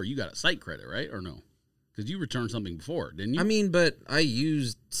bought before. You got a site credit, right? Or no? Because you returned something before, didn't you? I mean, but I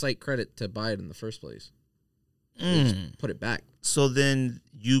used site credit to buy it in the first place. Just put it back. So then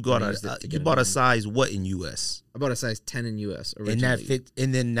you got you bought a size what in US? I bought a size 10 in US originally. And that fit.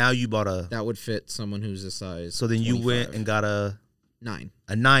 And then now you bought a. That would fit someone who's a size. So then 25. you went and got a 9.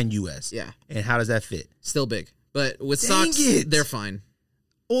 A 9 US. Yeah. And how does that fit? Still big, but with Dang socks, it. they're fine.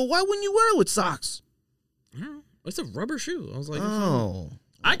 Well, why wouldn't you wear it with socks? I don't know. It's a rubber shoe. I was like, Oh.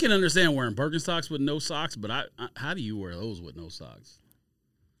 I can understand wearing Birkenstocks with no socks, but I how do you wear those with no socks?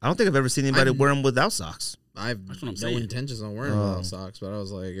 I don't think I've ever seen anybody wear them without socks. I've That's what I'm no saying. intentions on wearing without socks, but I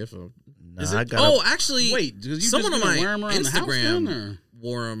was like, if a, Is it- actually, Wait, you someone on just my wear 'em around the house Instagram then, or?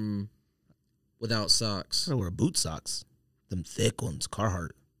 wore them without socks. I wear boot socks. Them thick ones,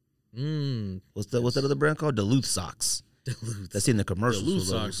 Carhartt. What's that other brand called? Duluth socks. Duluth. That's in the commercials. Duluth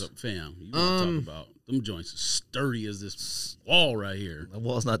for those. socks up, fam. You want to talk about them joints as sturdy as this wall right here. The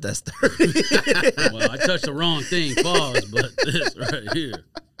wall's not that sturdy. Well, I touched the wrong thing, pause, but this right here.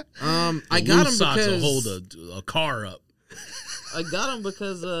 I got them socks because will hold a car up. I got them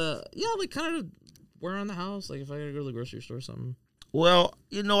because like kind of wear around the house. Like if I gotta go to the grocery store or something. Well,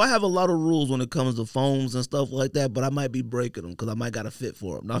 I have a lot of rules when it comes to foams and stuff like that, but I might be breaking them because I might got a fit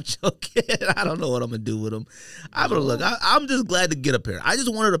for them. No, I'm joking. I don't know what I'm going to do with them. I'm just glad to get a pair. I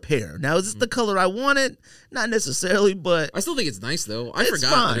just wanted a pair. Now, is this the color I wanted? Not necessarily, but I still think it's nice, though. I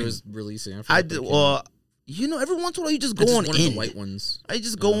forgot fine. that it was releasing. I did. Well, every once in a while you just go on in. The white ones. I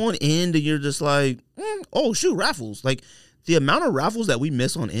just go on in and you're just like, oh, shoot, raffles. Like, the amount of raffles that we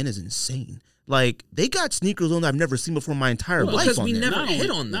miss on in is insane. Like, they got sneakers on that I've never seen before in my entire life. Because we there. never hit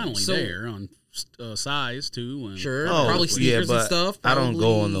on them. Not only there, on size, too. And sure, probably sneakers and stuff. I don't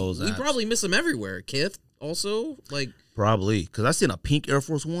go on those apps. We probably miss them everywhere. Kith, also. Probably. Because I seen a pink Air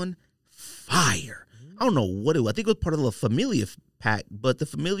Force One. Fire. I don't know what it was. I think it was part of the Familia pack, but the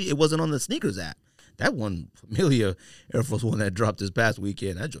Familia, it wasn't on the sneakers app. That one Familia Air Force One that dropped this past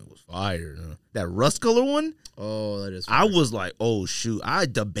weekend, that joint was fire. That rust color one. Oh, that is fire. I was like, oh, shoot. I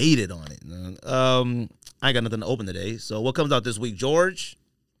debated on it. I ain't got nothing to open today. So what comes out this week, George?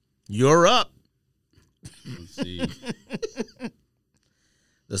 You're up. Let's see.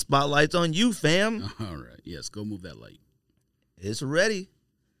 The spotlight's on you, fam. All right. Yes, go move that light. It's ready.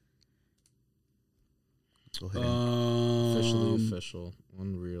 Go ahead. Officially official.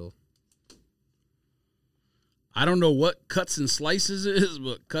 Unreal. I don't know what Cuts and Slices is,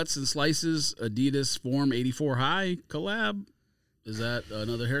 but Cuts and Slices Adidas Form 84 High collab. Is that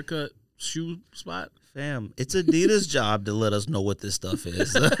another haircut shoe spot? Fam, it's Adidas' job to let us know what this stuff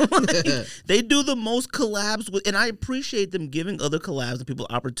is. They do the most collabs with, and I appreciate them giving other collabs and people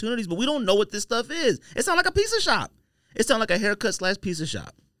opportunities, but we don't know what this stuff is. It sounds like a pizza shop. It sounds like a haircut / pizza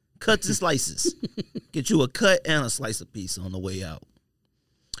shop. Cuts and slices. Get you a cut and a slice of pizza on the way out.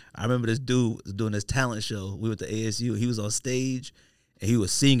 I remember this dude was doing this talent show. We went to ASU. He was on stage, and he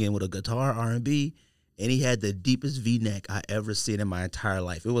was singing with a guitar, R&B, and he had the deepest V-neck I ever seen in my entire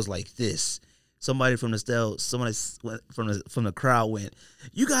life. It was like this. Somebody from the stage, somebody from the crowd went,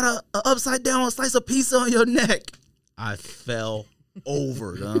 "You got a upside down slice of pizza on your neck." I fell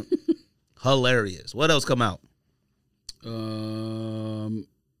over. Dunk. Hilarious. What else come out?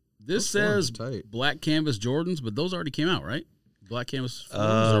 This says Black Canvas Jordans, but those already came out, right? Black Canvas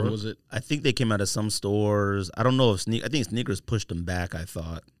or was it? I think they came out of some stores. I don't know if I think Snkrs pushed them back. I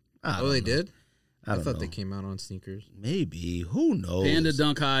thought. They did. I thought they came out on Snkrs. Maybe. Who knows? Panda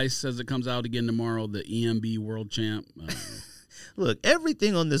Dunk High says it comes out again tomorrow. The EMB World Champ. Look,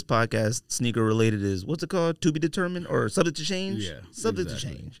 everything on this podcast sneaker related is what's it called? To be determined or subject to change? Yeah, subject to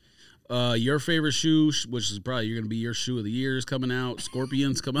change. Your favorite shoe, which is probably going to be your shoe of the year, is coming out.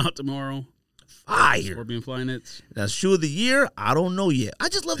 Scorpions come out tomorrow. Fire. Scorpion Flyknits. Now, shoe of the year, I don't know yet. I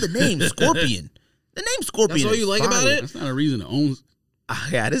just love the name Scorpion. The name Scorpion. That's all you like about it? That's not a reason to own.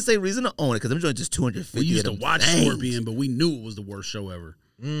 Yeah, I didn't say reason to own it because I'm doing just 250. We used to watch Scorpion, but we knew it was the worst show ever.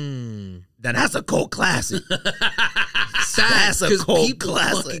 That's a cult classic. That's a cult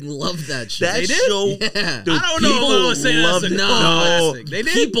classic. Fucking love that show. That show, yeah. dude, I don't know if I would say that's a classic. They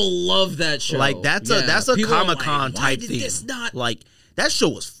did. People love that show. Like that's a Comic-Con type thing. This not? Like that show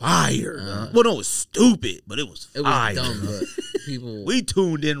was fire. Well, no, it was stupid, but it was fire. It was dumb. people. We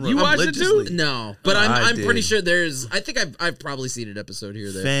tuned in. You watched it too? No, but I'm pretty sure there's. I think I've probably seen an episode here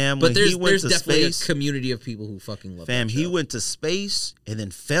or there. Fam, but there's definitely space, a community of people who fucking love. Fam, that he show. went to space and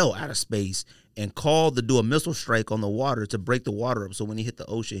then fell out of space and called to do a missile strike on the water to break the water up. So when he hit the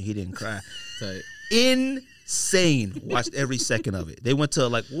ocean, he didn't cry. Tight. Insane. Watched every second of it. They went to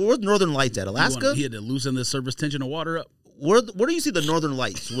where's Northern Lights at? Alaska? He had to loosen the surface tension of water up. Where do you see the Northern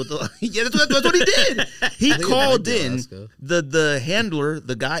Lights? With the, yeah, that's what he did. He called in the handler,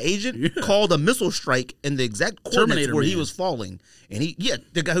 the guy agent, called a missile strike in the exact coordinates where he was falling, and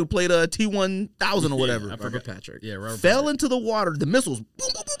the guy who played T-1000 or whatever, I forgot Patrick. Yeah, Robert fell Patrick. into the water. The missiles boom,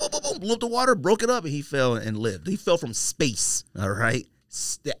 boom, boom, boom, boom, blew up the water, broke it up, and he fell and lived. He fell from space. All right.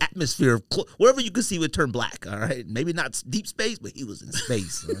 The atmosphere of wherever you could see would turn black. All right, maybe not deep space, but he was in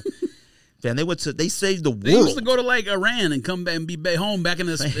space. Fam, they saved the world. They used to go to Iran and come back and be home back in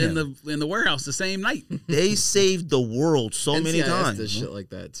the warehouse the same night. They saved the world so many times. Does shit like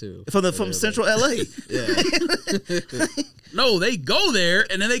that too. From Central LA. Yeah. No, they go there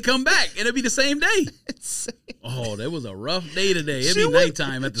and then they come back and it'd be the same day. Oh, that was a rough day today. It'd be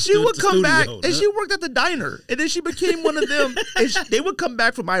nighttime at the studio. She would come back and she worked at the diner, and then she became one of them. And they would come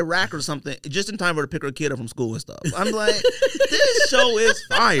back from Iraq or something just in time for her to pick her kid up from school and stuff. I'm like, this show is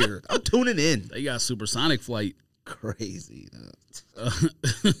fire. I'm tuning in. They got supersonic flight. Crazy.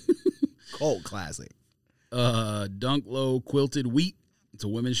 Cold classic. Dunk Low quilted wheat. It's a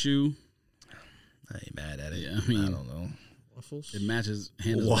women's shoe. I ain't mad at it. Yeah, I don't know. Waffles? It matches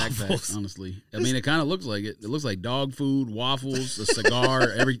Hannah's backpack, honestly. I mean, it kind of looks like it. It looks like dog food, waffles, a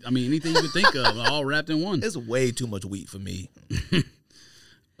cigar, anything you could think of, all wrapped in one. It's way too much wheat for me.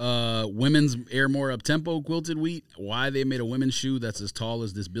 Women's Airmore Up-Tempo quilted wheat. Why they made a women's shoe that's as tall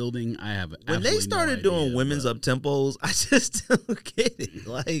as this building, I have when they started doing women's up-tempos, I just don't get it.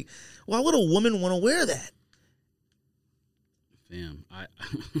 Like, why would a woman want to wear that? Fam,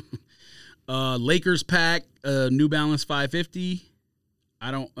 Lakers pack, New Balance 550.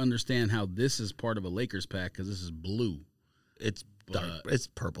 I don't understand how this is part of a Lakers pack because this is blue. It's dark. It's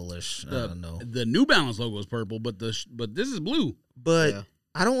purplish. I don't know. The New Balance logo is purple, but this is blue. But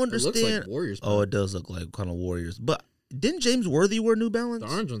I don't understand. It looks like Warriors. Oh, it does look like kind of Warriors. But didn't James Worthy wear New Balance? The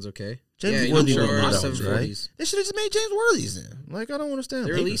orange one's okay. James Worthy wore New Balance, right? They should have just made James Worthy's then. Like, I don't understand.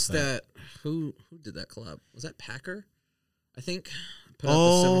 They released that. Who did that collab? Was that Packer? I think.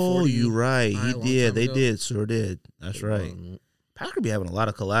 Oh, you're right. He did. They did. Sure did. That's right. Packer be having a lot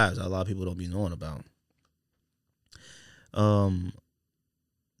of collabs that a lot of people don't be knowing about.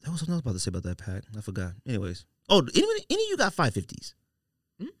 There was something else about to say about that pack. I forgot. Anyways. Oh, any of you got 550s?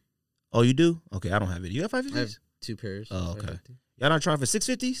 Oh, you do? Okay, I don't have it. You got 550s? I have 2 pairs. Oh, okay. Y'all not trying for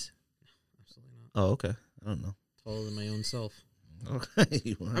 650s? Absolutely not. Oh, okay. I don't know. Taller than my own self.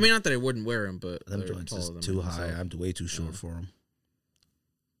 Okay. I mean, not that I wouldn't wear them, but them joints is too high. I'm way too short for them.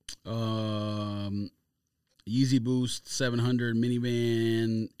 Yeezy Boost 700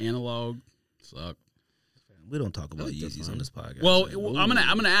 minivan analog. Suck. We don't talk about Yeezys on this podcast. Well, I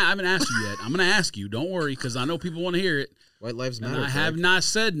haven't asked you yet. I'm gonna ask you. Don't worry, because I know people want to hear it. White Lives Matter. And I have not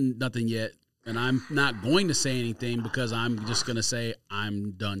said nothing yet, and I'm not going to say anything because I'm just gonna say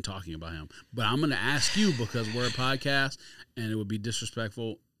I'm done talking about him. But I'm gonna ask you because we're a podcast, and it would be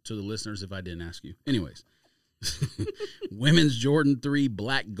disrespectful to the listeners if I didn't ask you. Anyways, women's Jordan 3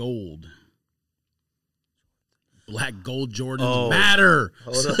 black gold. Black gold Jordans matter.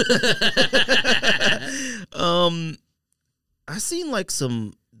 Hold up. I seen like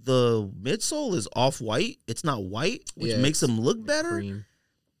the midsole is off white. It's not white, which makes them look better. Cream.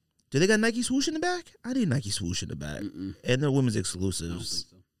 Do they got Nike swoosh in the back? I need Nike swoosh in the back. And they're women's exclusives.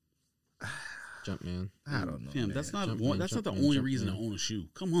 Jumpman. I don't know. Damn, that's not the only reason to own a shoe.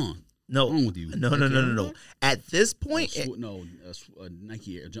 Come on. No, what's wrong with you? No. At this point,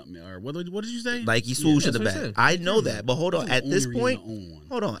 Nike Air Jumpman. Or what did you say? Nike swoosh in the back. I know that, but hold on. At this point,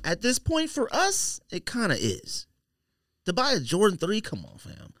 At this point, for us, it kind of is. To buy a Jordan 3, come on,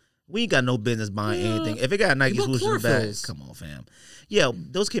 fam. We ain't got no business buying anything. If it got Nike swoosh in the back, come on, fam. Yeah,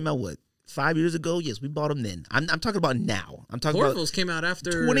 those came out 5 years ago? Yes, we bought them then. I'm talking about now. I'm talking about came out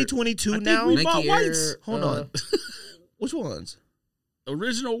after 2022 now. We bought whites. Hold on. Which ones?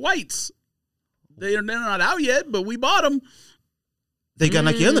 Original whites. They're not out yet, but we bought them. They got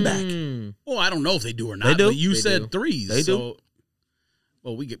Nike on the back. Well, I don't know if they do or not. They do. But you said 3s. They do.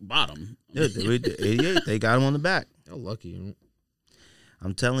 Well, we get bottom. Yeah, they got them on the back. How lucky.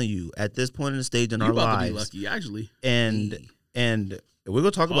 I'm telling you, at this point in the stage in You're our about lives, to be lucky, actually. And we're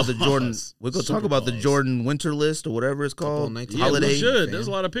gonna talk about the Jordan. We're gonna talk about the Jordan winter list or whatever it's called. Yeah, holiday. we should. There's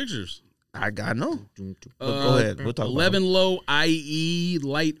a lot of pictures. I know. Go ahead. We'll talk 11 low IE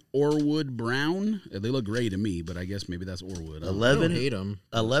light Orwood brown. They look gray to me, but I guess maybe that's Orwood. 11. I don't hate them.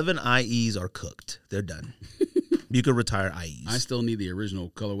 11 IEs are cooked. They're done. You can retire IEs. I still need the original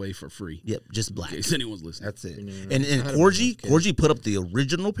colorway for free. Yep, just black. In case anyone's listening. That's it. And Corgi put up the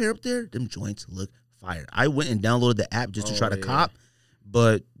original pair up there. Them joints look fire. I went and downloaded the app just to try to cop,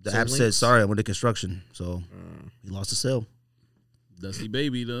 but the app said, sorry, I went to construction. So he lost the sale. Dusty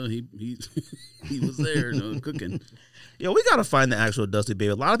Baby, though, he was there cooking. Yo, we got to find the actual Dusty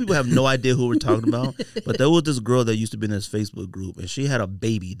Baby. A lot of people have no idea who we're talking about, but there was this girl that used to be in this Facebook group, and she had a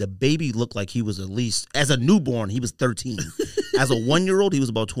baby. The baby looked like he was at least, as a newborn, he was 13. As a 1-year-old, he was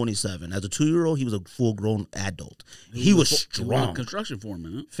about 27. As a 2-year-old, he was a full-grown adult. He was strong. Construction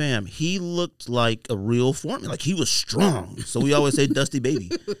foreman, huh? Fam, he looked like a real foreman. Like, he was strong. So we always say Dusty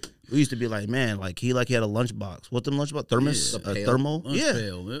Baby. We used to be like, man, like he had a lunchbox. What them lunchbox? Thermos? Thermo? Yeah.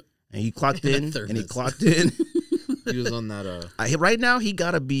 Pail, And he clocked in. And he clocked in. He was on that. Right now, he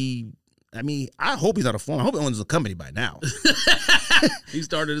got to be. I mean, I hope he's not a foreman. I hope he owns a company by now. He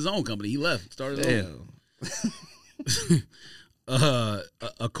started his own company. He left. Started his own.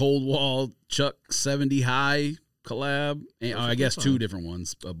 A Cold Wall Chuck 70 High collab. And, I guess two different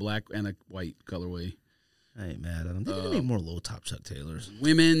ones, a black and a white colorway. I ain't mad at him. They need more low top Chuck Taylors.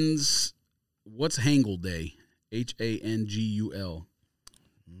 Women's, what's Hangul Day? HANGUL.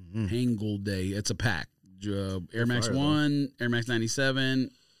 Mm-hmm. Hangul Day. It's a pack. Air Max 1, Air Max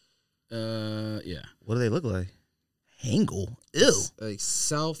 97. Yeah. What do they look like? Hangul. Ew. It's a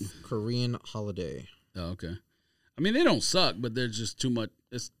South Korean holiday. Oh, okay. I mean, they don't suck, but they're just too much.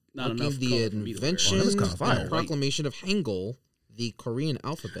 It's not enough. The invention and proclamation of Hangul, the Korean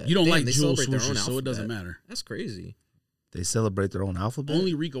alphabet. You don't like jewel swooshes, so it doesn't matter. That's crazy. They celebrate their own alphabet?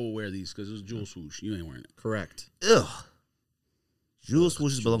 Only Rico will wear these because it's jewel swoosh. You ain't wearing it. Correct. Ugh. Jewel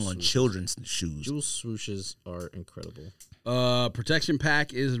swooshes belong on children's shoes. Jewel swooshes are incredible. Protection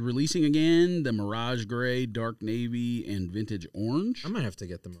pack is releasing again. The Mirage Gray, Dark Navy, and Vintage Orange. I might have to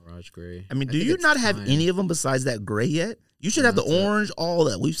get the Mirage Gray. I mean, do you not have any of them besides that gray yet? You should have the orange, all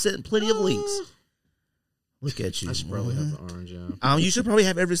that. We've sent plenty of links. Look at you. I should probably have the orange, yeah. You should probably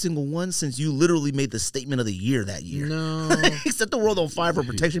have every single one since you literally made the statement of the year that year. No. Set the world on fire for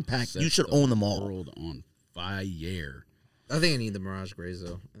protection pack. You should own them all. World on fire. I think I need the Mirage Grays,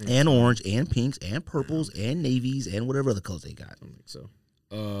 though. And orange, and pinks, and purples, and navies, and whatever other colors they got. I don't think so.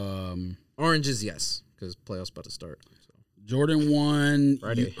 Oranges, yes, because playoffs about to start. So. Jordan 1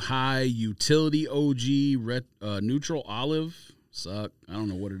 high utility OG neutral olive. Suck. I don't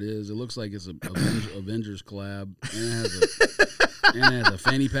know what it is. It looks like it's a Avengers collab, and it has a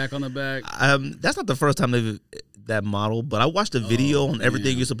fanny pack on the back. That's not the first time they've that model, but I watched a video on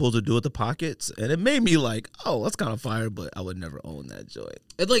everything you're supposed to do with the pockets, and it made me like, oh, that's kind of fire, but I would never own that joint.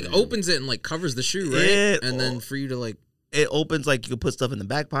 It opens it and covers the shoe, right? And then for you to it opens you can put stuff in the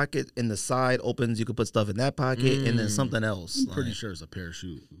back pocket, in the side opens, you can put stuff in that pocket, and then something else. I'm pretty sure it's a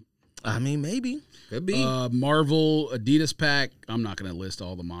parachute. I mean, maybe. Could be. Marvel Adidas pack. I'm not going to list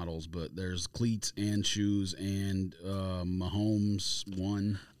all the models, but there's cleats and shoes and Mahomes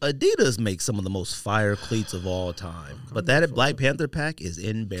one. Adidas makes some of the most fire cleats of all time. But that Black Panther pack is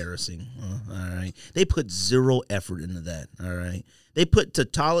embarrassing. All right. They put zero effort into that. All right. They put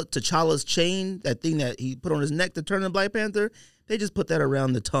T'Challa's chain, that thing that he put on his neck to turn into Black Panther. They just put that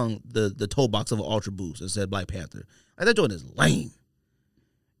around the tongue, the toe box of an Ultra Boost and said Black Panther. That joint is lame.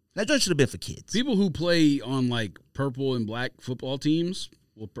 That joint should have been for kids. People who play on purple and black football teams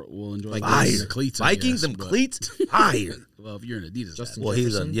will enjoy the cleats. Vikings, them cleats, fire. Well, if you're an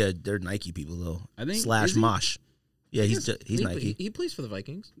Adidas, they're Nike people though. I think / Mosh. Yeah, he's Nike. He plays for the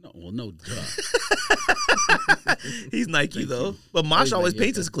Vikings. No duh. He's Nike though, but Mosh always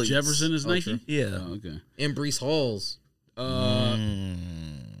paints his cleats. Jefferson is Nike. Yeah. Oh, okay. And Breece Halls.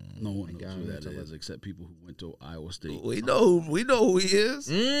 No one knows who that is except people who went to Iowa State. We know who he is.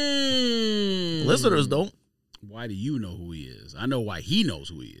 Listeners don't. Why do you know who he is? I know why he knows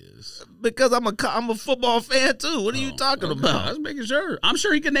who he is. Because I'm a football fan too. What are you talking about? I was making sure. I'm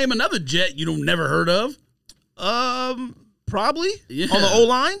sure he can name another Jet you don't never heard of. Probably on the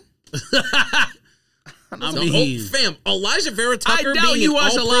O-line. Fam, Elijah Vera Tucker. I doubt being you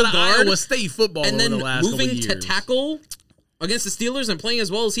watch a lot of guard, Iowa State football and then over the last moving couple years. to tackle against the Steelers and playing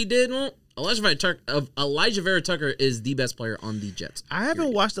as well as he did. Well, Elijah Vera Tucker is the best player on the Jets. I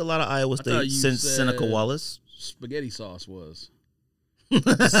haven't watched a lot of Iowa State since Seneca Wallace. Spaghetti sauce was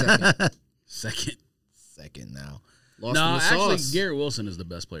second now. Actually, Garrett Wilson is the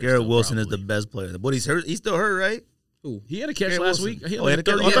best player. Garrett Wilson is the best player. But he's hurt. He's still hurt, right? Ooh. He had a catch last week. He had a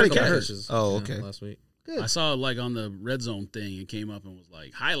catch. Oh, okay. Last week. Good. I saw on the red zone thing. It came up and was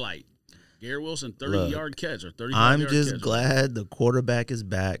like highlight. Garrett Wilson, 30-yard catch or 35-yard catch. I'm just glad the quarterback is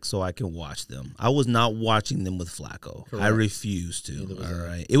back so I can watch them. I was not watching them with Flacco. Correct. I refuse to. All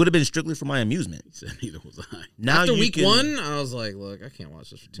right. It would have been strictly for my amusement. He said neither was I. Now After week 1, I was like, look, I can't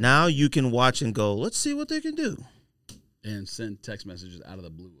watch this for 2 Now you can watch and go, let's see what they can do. And send text messages out of the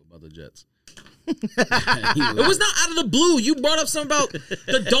blue about the Jets. It was not out of the blue. You brought up something about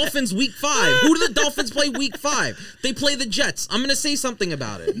the Dolphins week 5. Who do the Dolphins play week 5? They play the Jets. I'm going to say something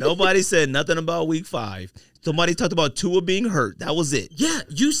about it. Nobody said nothing about week 5. Somebody talked about Tua being hurt. That was it. Yeah,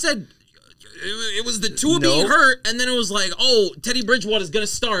 you said it was the Tua being hurt, and then it was like, oh, Teddy Bridgewater is going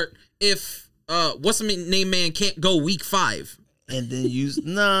to start if what's the name man can't go week 5. And then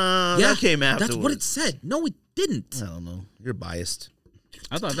that came afterwards. That's what it said. No, it didn't. I don't know. You're biased.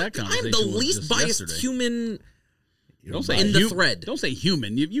 I thought that conversation I'm the was least just biased yesterday. human Don't say in the thread. Don't say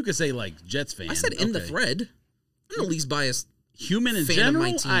human. You could say like Jets fan. I said in the thread. I'm the least biased. Human in fan general,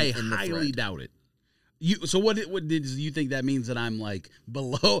 of my team I in the highly thread. doubt it. So what did you think that means that I'm like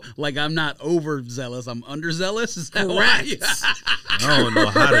below? Like I'm not overzealous. I'm underzealous. Is that Correct. I don't know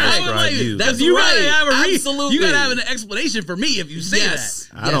how to describe you. That's you right. gotta have a Absolutely. You gotta have an explanation for me if you say that.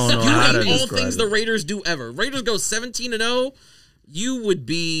 I don't know how to all describe things it. the Raiders do ever. Raiders go 17-0. You would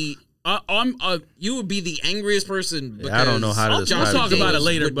be. You would be the angriest person. Because I don't know how to describe I'll talk about it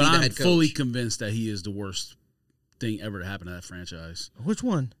later, would but be the I'm head coach. fully convinced that he is the worst thing ever to happen to that franchise. Which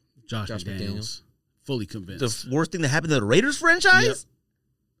one? Josh McDaniels. Fully convinced. The worst thing that happened to the Raiders franchise?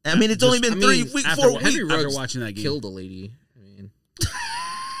 Yep. I mean, it's only been 4 weeks. After watching that game. Killed a lady. I mean.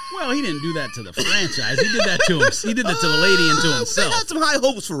 Well, he didn't do that to the franchise. He did that to him. He did that to the lady and to himself. They had some high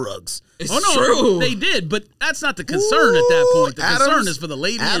hopes for Ruggs. It's true. They did, but that's not the concern at that point. The concern is for the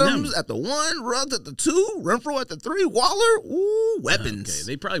lady and him. Adams at the 1, Ruggs at the 2, Renfro at the 3, Waller. Ooh, weapons. Okay,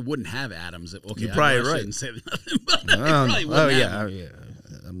 they probably wouldn't have Adams. Okay, You're probably right. Shouldn't say nothing, but they probably wouldn't have him.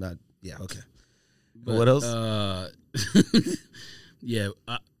 I'm not. Yeah, okay. But what else?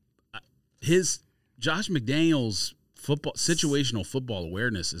 His Josh McDaniels situational football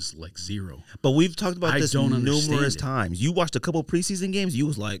awareness is like zero. But we've talked about this numerous it. times. You watched a couple preseason games. You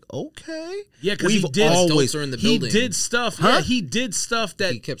was like, okay, yeah, because he did stuff. Huh? Yeah, he did stuff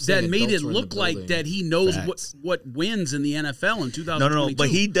that made it look like that he knows what wins in the NFL in 2022. No, but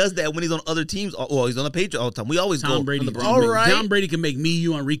he does that when he's on other teams. Well, he's on the Patriots all the time. We always Tom Brady. Tom Brady can make me,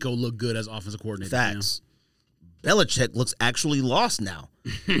 you, and Rico look good as offensive coordinator. Facts. Belichick looks actually lost now.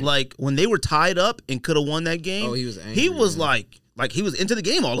 Like when they were tied up and could have won that game, he was angry. He was like he was into the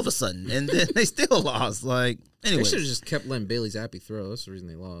game all of a sudden, and then they still lost. Like anyway, they should have just kept letting Bailey Zappi throw. That's the reason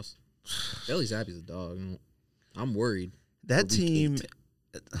they lost. Bailey Zappi's a dog. I'm worried. That team.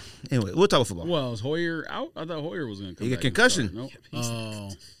 Anyway, we'll talk about football. Well, is Hoyer out? I thought Hoyer was going to come back. He got concussion. Nope.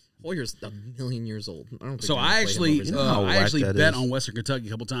 Hoyer's a million years old. I don't think so I actually bet is. on Western Kentucky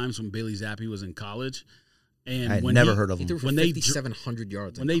a couple times when Bailey Zappi was in college. And I had never heard of him. He threw for 5,700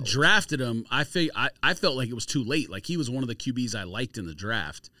 yards. When they drafted him, I felt like it was too late. Like he was one of the QBs I liked in the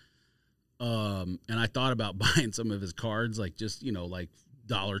draft. And I thought about buying some of his cards, like just, like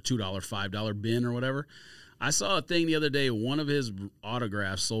 $1, $2, $5 bin or whatever. I saw a thing the other day. One of his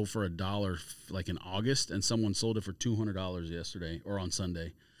autographs sold for $1 like in August, and someone sold it for $200 yesterday or on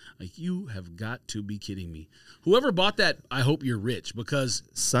Sunday. Like, you have got to be kidding me. Whoever bought that, I hope you're rich because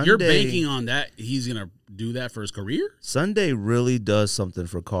you're banking on that he's going to do that for his career. Sunday really does something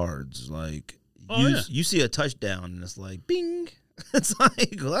for cards. Like, you see a touchdown, and it's like, bing. It's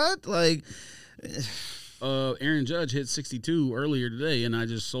like, what? Like, Aaron Judge hit 62 earlier today, and I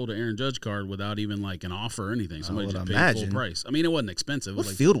just sold an Aaron Judge card without even like an offer or anything. Somebody just paid full price. I mean, it wasn't expensive. What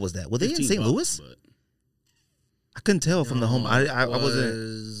field was that? Were they in St. Louis? But I couldn't tell from the home. I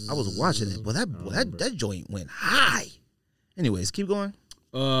was watching it, but that joint went high. Anyways, keep going.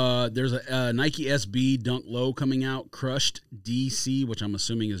 There's a Nike SB Dunk Low coming out. Crushed DC, which I'm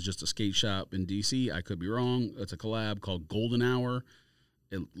assuming is just a skate shop in DC. I could be wrong. It's a collab called Golden Hour.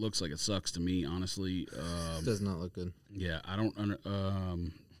 It looks like it sucks to me, honestly. It does not look good. Yeah, I don't.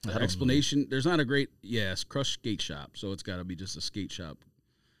 Explanation. There's not a great. Yes, Crushed Skate Shop. So it's got to be just a skate shop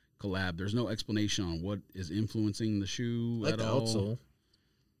collab. There's no explanation on what is influencing the shoe at all. Outsole.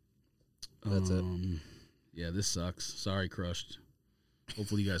 That's it. Yeah, this sucks. Sorry, Crushed.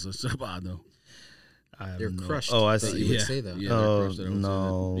 Hopefully you guys listen to the pod, though. They're crushed. Oh, I see. You would say that. Yeah, they're crushed.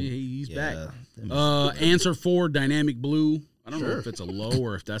 No. He's back. Answer 4 Dynamic Blue. I don't know if it's a low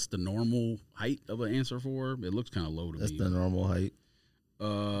or if that's the normal height of an Answer 4. It looks kind of low to me. That's the normal height.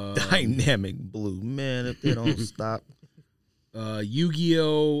 Dynamic Blue. Man, if they don't stop.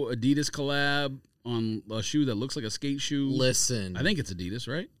 Yu-Gi-Oh! Adidas collab on a shoe that looks like a skate shoe. Listen. I think it's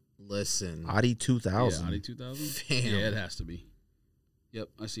Adidas, right? Listen. Adi 2000. Yeah, Adi 2000. Fam. Yeah, it has to be. Yep,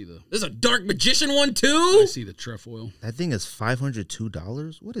 I see the. There's a Dark Magician one too. I see the trefoil. That thing is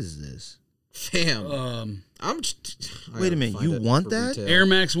 $502. What is this? Fam, Wait a minute, you want that? Retail. Air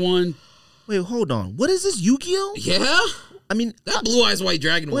Max 1. Wait, hold on. What is this, Yu-Gi-Oh? Yeah, I mean, that Blue Eyes White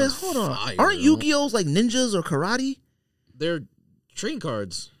Dragon wait, was hold on. fire, Aren't Yu-Gi-Ohs like ninjas or karate? They're trading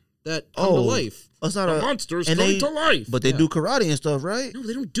cards that come to life. It's not a monsters and come to life. But they do karate and stuff, right? No,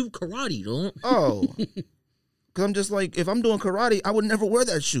 they don't do karate. Don't. Oh. Because I'm just like, if I'm doing karate, I would never wear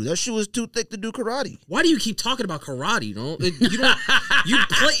that shoe. That shoe is too thick to do karate. Why do you keep talking about karate? No, you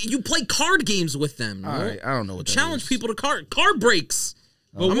don't. You play card games with them. No? All right, I don't know what that Challenge is. people to card breaks.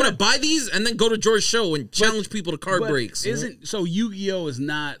 But I'm gonna buy these and then go to George's show and challenge people to card breaks. Isn't so? Yu-Gi-Oh is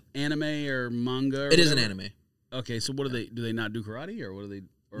not anime or manga. Or it is an whatever? anime. Okay, so what do they? Do they not do karate or what do they?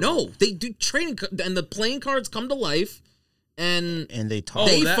 Or, No, they do training, and the playing cards come to life, and And they talk.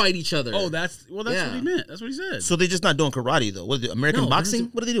 they fight each other. Oh, that's what he meant. That's what he said. So they're just not doing karate, though. What is it, American No, boxing?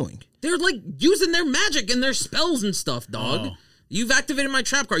 What are they doing? They're like using their magic and their spells and stuff, dog. Oh. You've activated my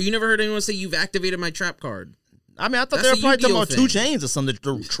trap card. You never heard anyone say you've activated my trap card. I mean, I thought That's they were a probably talking Yu-Gi-Oh about thing. 2 Chainz or something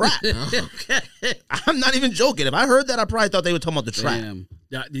to trap. Okay. I'm not even joking. If I heard that, I probably thought they were talking about the trap. Damn.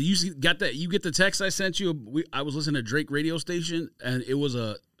 Yeah, did you got that? You get the text I sent you? I was listening to Drake radio station, and it was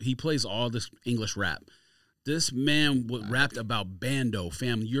he plays all this English rap. This man rapped about bando,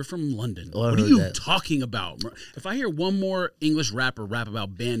 fam. You're from London. Oh, I what are heard you that. talking about? If I hear one more English rapper rap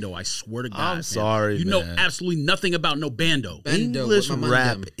about bando, I swear to God, I'm fam, sorry, you man. know absolutely nothing about no bando. Bando English with my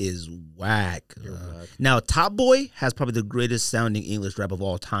rap mandem. is whack. whack. Now, Top Boy has probably the greatest sounding English rap of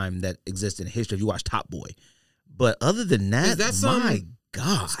all time that exists in history. If you watch Top Boy, but other than that, Is that my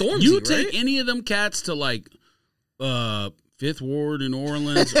God, Stormzy, You right? take any of them cats to like Fifth Ward in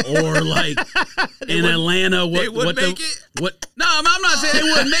Orleans or like in Atlanta, they wouldn't make it? What? No, I'm not saying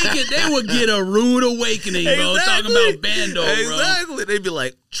they wouldn't make it. They would get a rude awakening, bro. Talking about bando, bro. Exactly. They'd be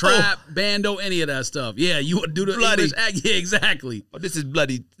like, Trap, bando, any of that stuff. Yeah, you would do the Bloody. English act. Yeah, exactly. oh, this is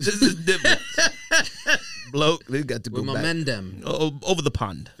bloody. This is different. Bloke, they got to go With my back. mandem. Over the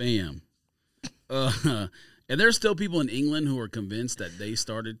pond. Fam. And there's still people in England who are convinced that they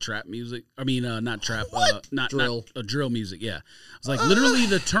started trap music. I mean, not trap, not Drill. not, drill music. Yeah, it's like literally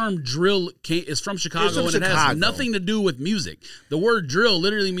the term drill is from Chicago, from and it has Chicago. nothing to do with music. The word drill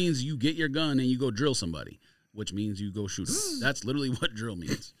literally means you get your gun and you go drill somebody, which means you go shoot them. That's literally what drill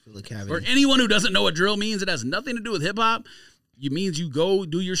means. For anyone who doesn't know what drill means, it has nothing to do with hip hop. It means you go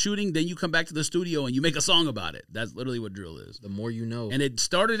do your shooting, then you come back to the studio and you make a song about it. That's literally what drill is. The more you know. And it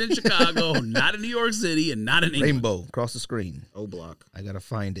started in Chicago, not in New York City, and not in England. Rainbow across the screen. O Block. I gotta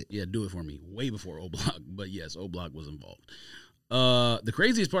find it. Yeah, do it for me. Way before O Block, but yes, O Block was involved. The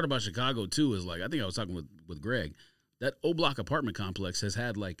craziest part about Chicago too is like I think I was talking with Greg. That O Block apartment complex has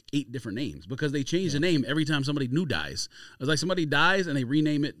had like 8 different names because they change the name every time somebody new dies. It's like somebody dies and they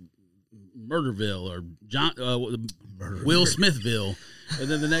rename it Murderville or Will Smithville, and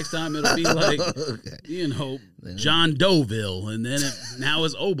then the next time it'll be like John Doeville, and then now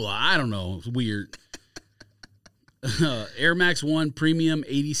it's O Block. I don't know. It's weird. Air Max 1 Premium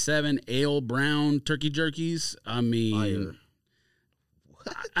 87 Ale Brown Turkey Jerkies. I mean, Fire.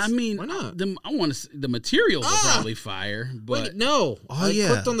 why not? I want to. The materials are probably fire, but Wait, no. Oh, I yeah.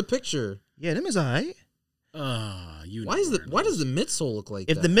 clicked on the picture. Yeah, them is alright. Why does the midsole look like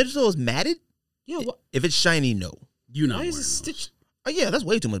If that? the midsole is matted, Yeah, what? if it's shiny, no. Why is it stitched? Oh yeah, that's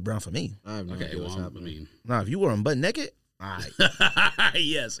way too much brown for me. I have no Okay, idea what's well, I happening. mean, Nah, if you wear them butt naked, all right.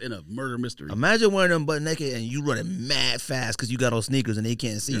 yes, in a murder mystery. Imagine wearing them butt naked and you running mad fast because you got on sneakers and they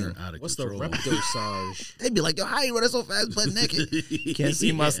can't see They're you. out of What's control. the repdosage? They'd be like, yo, how you running so fast butt naked? Can't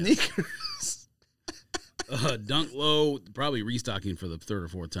see my Yeah. sneakers. Dunk Low, probably restocking for the 3rd or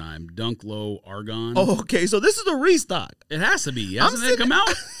 4th time. Dunk Low Argon. Oh, okay, so this is a restock. It has to be. Hasn't it come out?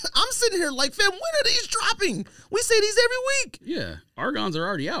 I'm sitting here like, fam, when are these dropping? We say these every week. Yeah. Argons are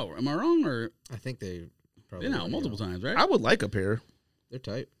already out. Am I wrong? Or I think they probably been out multiple times, right? I would like a pair. They're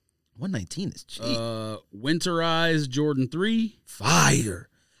tight. 119 is cheap. Winterized Jordan 3. Fire.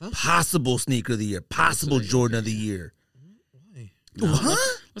 Huh? Possible sneaker of the year. Possible Jordan of the year. Why? No,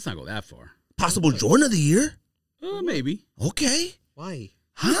 Huh? let's not go that far. Possible Jordan of the year? Maybe. Okay. Why?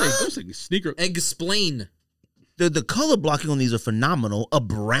 Don't say sneaker. Explain. The color blocking on these are phenomenal. A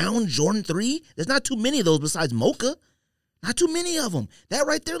brown Jordan 3? There's not too many of those besides Mocha. Not too many of them. That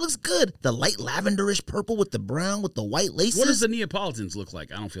right there looks good. The light lavenderish purple with the brown with the white laces. What does the Neapolitans look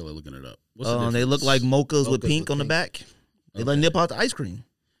like? I don't feel like looking it up. What's the They difference? look like mochas with Mochas pink with on the pink. back. They like Neapolitan ice cream.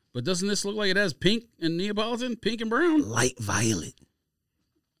 But doesn't this look like it has pink and Neapolitan? Pink and brown? Light violet.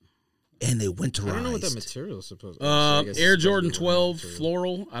 and they winterized. I don't know what that material is supposed to be. Air Jordan 12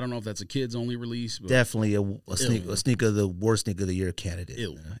 floral. I don't know if that's a kids only release. But definitely a sneaker, the worst sneaker of the year candidate.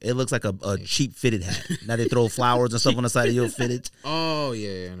 It looks like a cheap fitted hat. Now they throw flowers and stuff on the side of your fitted. Oh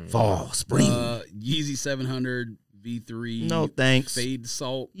yeah. Fall, spring. Yeezy 700 V3. No thanks. Fade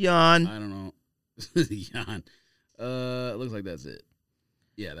salt. Yawn. I don't know. Yawn. Looks like that's it.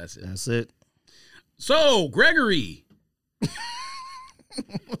 Yeah, that's it. That's it. So Gregory.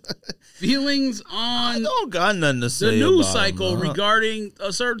 Feelings on I don't got nothing to say the news about cycle him, regarding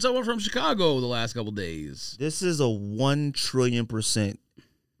a certain someone from Chicago the last couple days. This is a 1 trillion%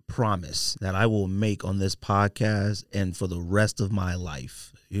 promise that I will make on this podcast and for the rest of my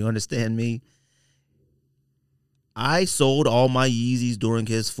life. You understand me? I sold all my Yeezys during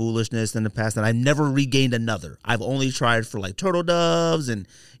his foolishness in the past, and I never regained another. I've only tried for like Turtle Doves and,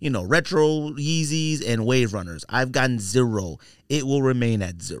 retro Yeezys and Wave Runners. I've gotten 0. It will remain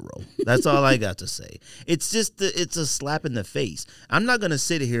at 0. That's all I got to say. It's just, it's a slap in the face. I'm not going to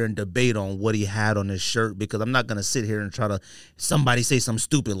sit here and debate on what he had on his shirt because I'm not going to sit here and try to, somebody say something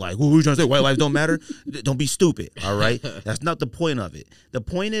stupid like, who are you trying to say, white lives don't matter? Don't be stupid, all right? That's not the point of it. The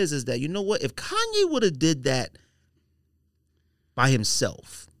point is that, you know what? If Kanye would have did that by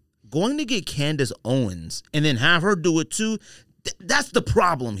himself, going to get Candace Owens and then have her do it too, that's the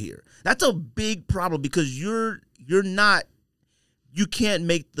problem here. That's a big problem because you can't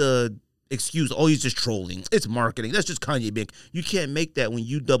make the excuse, oh, he's just trolling. It's marketing. That's just Kanye being. You can't make that when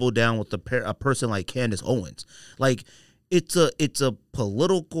you double down with a person like Candace Owens. Like, it's a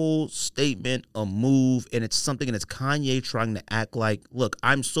political statement, a move, and it's something, and it's Kanye trying to act like, look,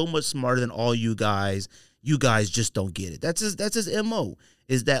 I'm so much smarter than all you guys. You guys just don't get it. That's his MO.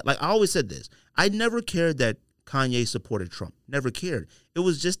 Is that, like, I always said this. I never cared that Kanye supported Trump. Never cared. It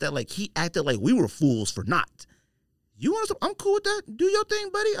was just that, like, he acted like we were fools for not. You want to? I'm cool with that. Do your thing,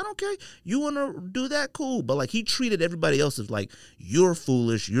 buddy. I don't care. You want to do that? Cool. But, like, he treated everybody else as like, you're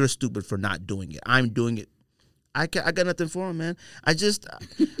foolish. You're stupid for not doing it. I'm doing it. I got nothing for him, man. I just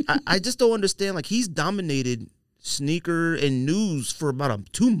don't understand. Like, he's dominated sneaker and news for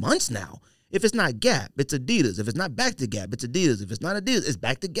about 2 months now. If it's not Gap, it's Adidas. If it's not back to Gap, it's Adidas. If it's not Adidas, it's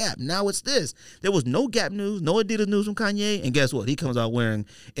back to Gap. Now it's this. There was no Gap news, no Adidas news from Kanye, and guess what? He comes out wearing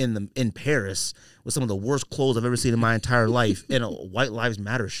in Paris with some of the worst clothes I've ever seen in my entire life in a White Lives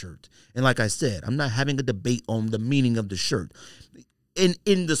Matter shirt. And like I said, I'm not having a debate on the meaning of the shirt. In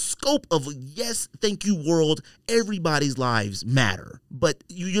the scope of, yes, thank you, world, everybody's lives matter. But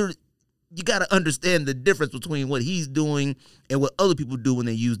you got to understand the difference between what he's doing and what other people do when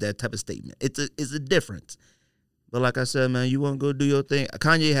they use that type of statement. It's a difference. But like I said, man, you want to go do your thing.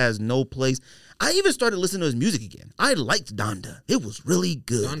 Kanye has no place. I even started listening to his music again. I liked Donda. It was really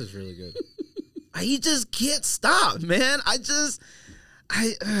good. Donda's really good. He just can't stop, man.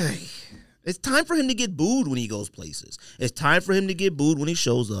 It's time for him to get booed when he goes places. It's time for him to get booed when he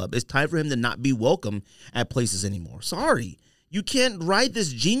shows up. It's time for him to not be welcome at places anymore. Sorry. You can't ride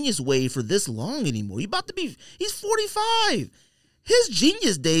this genius wave for this long anymore. He's 45. His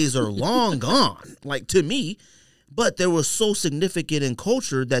genius days are long gone, like, to me. But they were so significant in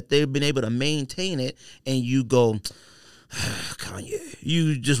culture that they've been able to maintain it. And you go, Kanye,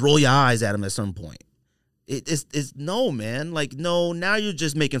 you just roll your eyes at him at some point. It's no, man. Like, no, now you're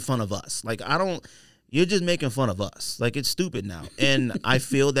just making fun of us. Like, you're just making fun of us. Like, it's stupid now. And I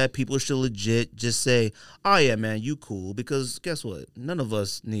feel that people should legit just say, oh, yeah, man, you cool. Because guess what? None of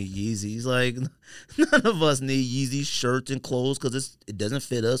us need Yeezys. Like, none of us need Yeezy shirts and clothes because it doesn't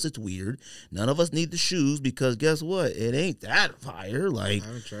fit us. It's weird. None of us need the shoes because guess what? It ain't that fire. Like, I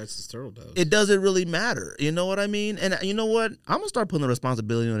haven't tried since Turtle Doves. It doesn't really matter. You know what I mean? And you know what? I'm going to start putting the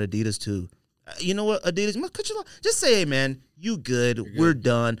responsibility on Adidas, too. You know what, Adidas, just say, hey, man, you good. We're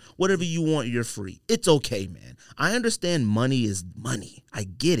done. Whatever you want, you're free. It's okay, man. I understand money is money. I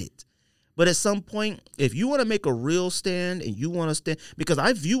get it. But at some point, if you want to make a real stand and you want to stand, because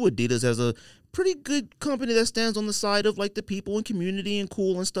I view Adidas as a pretty good company that stands on the side of, like, the people and community and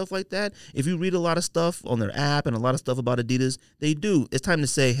cool and stuff like that. If you read a lot of stuff on their app and a lot of stuff about Adidas, they do. It's time to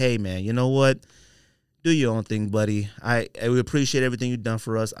say, hey, man, you know what? Do your own thing, buddy. We appreciate everything you've done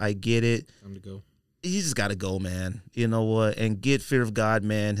for us. I get it. Time to go. You just got to go, man. You know what? And get Fear of God,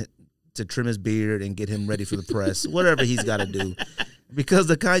 man, to trim his beard and get him ready for the press. Whatever he's got to do. Because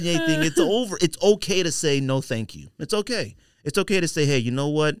the Kanye thing, it's over. It's okay to say no thank you. It's okay. It's okay to say, hey, you know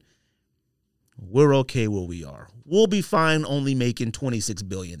what? We're okay where we are. We'll be fine only making $26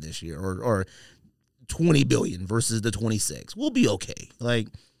 billion this year or $20 billion versus the 26. We'll be okay. Like,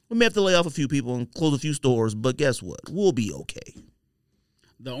 we may have to lay off a few people and close a few stores, but guess what? We'll be okay.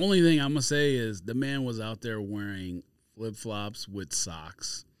 The only thing I'm going to say is the man was out there wearing flip-flops with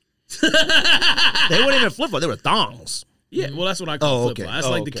socks. They weren't even flip flops; they were thongs. Yeah, well, that's what I call flip flop. That's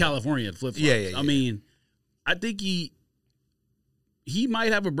like the okay. California flip flop. Yeah. I mean, I think he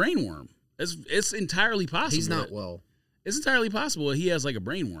might have a brain worm. It's entirely possible. He's not well. It's entirely possible that he has like a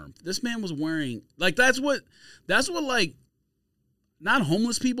brain worm. This man was wearing like that's what like not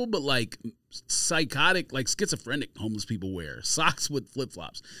homeless people, but like psychotic, like schizophrenic homeless people wear socks with flip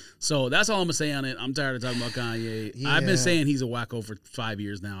flops. So that's all I'm gonna say on it. I'm tired of talking about Kanye. Yeah. I've been saying he's a wacko for 5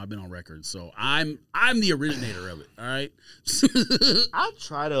 years now. I've been on record, so I'm the originator of it. All right. I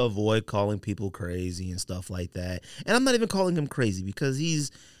try to avoid calling people crazy and stuff like that, and I'm not even calling him crazy because he's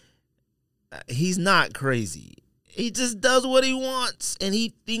not crazy. He just does what he wants, and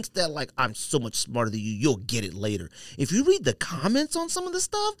he thinks that, like, I'm so much smarter than you. You'll get it later. If you read the comments on some of the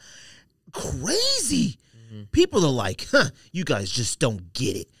stuff, crazy. Mm-hmm. People are like, you guys just don't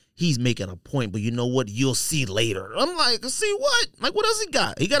get it. He's making a point, but you know what? You'll see later. I'm like, see what? Like, what else he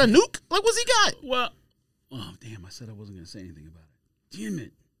got? He got a nuke? Like, what's he got? Well, oh, damn, I said I wasn't going to say anything about it. Damn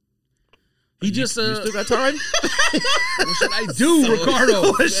it. You still got time? What should I do, Ricardo?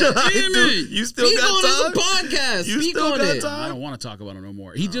 What should I do? You still Speak got on time? his podcast. You Speak still on got it. time? I don't want to talk about it no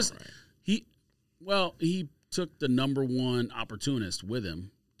more. He took the number one opportunist with him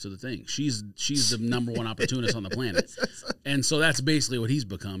to the thing. She's the number one opportunist on the planet. And so that's basically what he's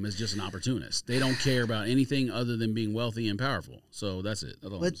become, is just an opportunist. They don't care about anything other than being wealthy and powerful. So that's it.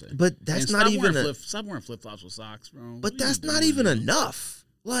 That's all I'm saying. But that's not even stop wearing flip-flops with socks, bro. But that's not even enough.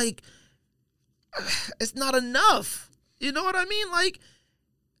 Like, it's not enough. You know what I mean? Like,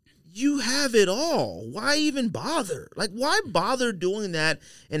 you have it all. Why even bother? Like, why bother doing that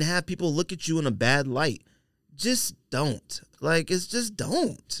and have people look at you in a bad light? Just don't. Like, it's just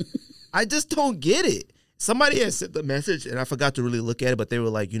don't. I just don't get it. Somebody had sent the message, and I forgot to really look at it, but they were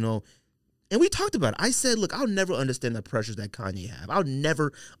like, and we talked about it. I said, look, I'll never understand the pressures that Kanye have. I'll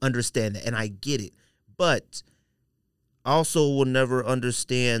never understand that, and I get it. But I also will never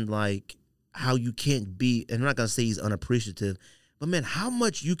understand, like, how you can't be, and I'm not going to say he's unappreciative, but man, how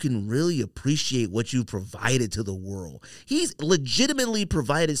much you can really appreciate what you provided to the world. He's legitimately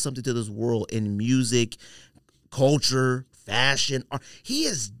provided something to this world in music, culture, fashion, art. He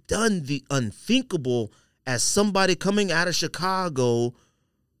has done the unthinkable as somebody coming out of Chicago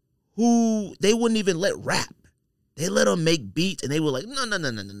who they wouldn't even let rap. They let him make beats, and they were like,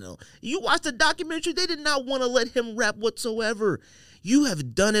 no. You watch the documentary, they did not want to let him rap whatsoever. You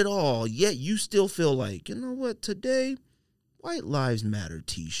have done it all, yet you still feel like, you know what, today, White Lives Matter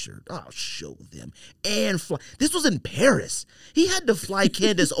t-shirt. I'll show them. And fly. This was in Paris. He had to fly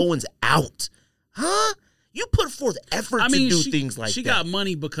Candace Owens out. Huh? You put forth effort to do things like that. She got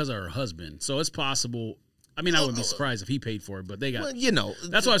money because of her husband, so it's possible. I mean, I wouldn't be surprised if he paid for it, but they got. Well,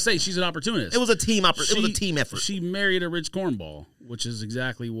 that's why I say she's an opportunist. It was a team it was a team effort. She married a rich cornball, which is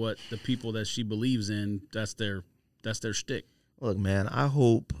exactly what the people that she believes in. That's their shtick. Look, man, I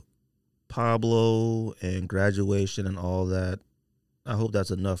hope Pablo and graduation and all that, I hope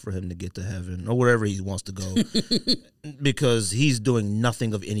that's enough for him to get to heaven or wherever he wants to go, because he's doing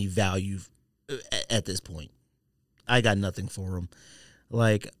nothing of any value at this point. I got nothing for him.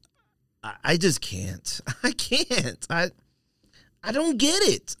 Like, I just can't. I can't. I don't get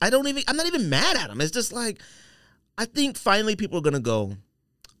it. I'm not even mad at him. It's just like, I think finally people are going to go,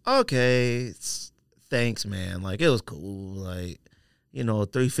 okay, thanks, man. Like, it was cool. Like,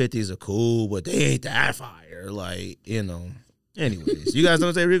 350s are cool, but they ain't that fire. Like, Anyways, you guys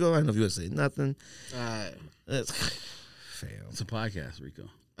don't say Rico? I don't know if you would say nothing. It's a podcast, Rico.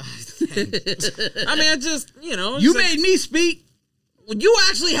 I mean, I just, You made me speak. You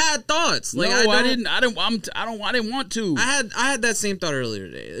actually had thoughts. Like, no, I didn't. I didn't want to. I had that same thought earlier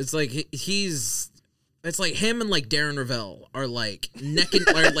today. It's like it's like him and like Darren Ravel are like in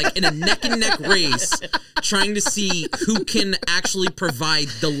a neck and neck race, trying to see who can actually provide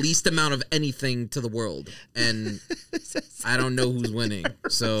the least amount of anything to the world, and I don't know who's winning.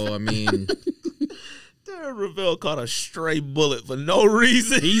 So I mean, Darren Ravel caught a stray bullet for no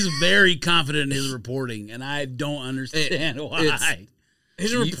reason. He's very confident in his reporting, and I don't understand why.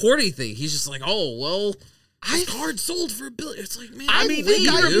 His reporting thing, he's just like, oh well. This card sold for $1 billion. It's like, man. I mean, he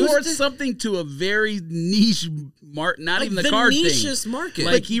reports something to a very niche market, not even the card thing. The nichest market.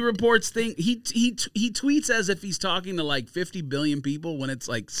 Like, he reports things. He tweets as if he's talking to like 50 billion people when it's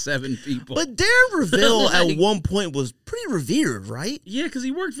like 7 people. But Darren Ravel at one point was pretty revered, right? Yeah, because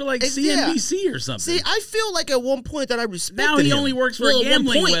he worked for like CNBC or something. See, I feel like at one point that I respected him. Now he only works for a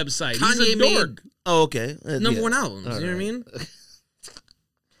gambling website. Kanye he's a dork. Oh, okay. Number one albums. You know what I mean?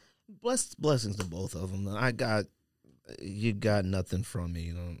 Blessings to both of them. You got nothing from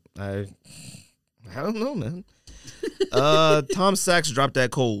me. I don't know, man. Tom Sachs dropped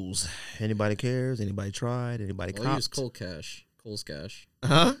that Kohls. Anybody cares? Anybody tried? Anybody copped? I used Kohl's cash.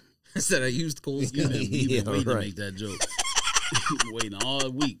 Huh? I said I used Kohl's cash. You've been waiting to make that joke. Waiting all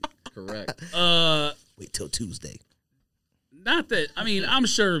week. Correct. Wait till Tuesday. Not that, I mean, I'm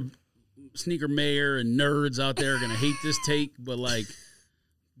sure sneaker mayor and nerds out there are going to hate this take, but, like,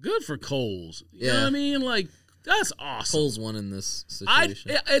 good for Kohls. You know what I mean? Like, that's awesome. Kohls won in this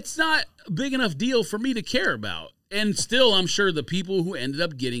situation. It's not a big enough deal for me to care about. And still, I'm sure the people who ended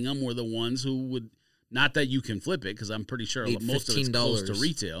up getting them were the ones who would, not that you can flip it, because I'm pretty sure most of it's close to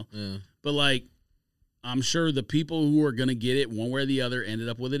retail. Yeah. But, like, I'm sure the people who are going to get it one way or the other ended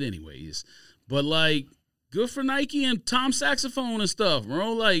up with it anyways. But, like, good for Nike and Tom Saxophone and stuff,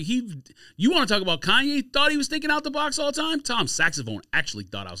 bro. Like, you want to talk about Kanye thought he was thinking out the box all the time? Tom Saxophone actually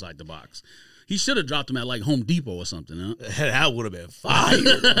thought outside the box. He should have dropped him at, like, Home Depot or something, huh? That would have been fire.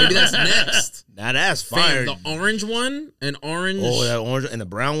 Maybe that's next. Now that's fire. The orange one, and orange. Oh, that orange and the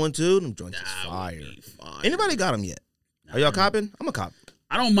brown one, too? Them joints is fire. Anybody got them yet? Are y'all copping? I'm a cop.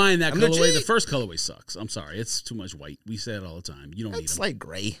 I don't mind that colorway. The first colorway sucks. I'm sorry. It's too much white. We say it all the time. You don't need it. It's like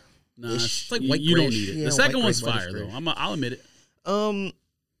gray. Nah, it's like white. You don't need it. The second one's fire, though. I'll admit it.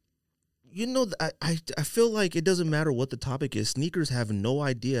 You know, I feel like it doesn't matter what the topic is. Sneakers have no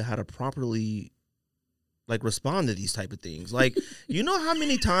idea how to properly, like, respond to these type of things. Like, you know how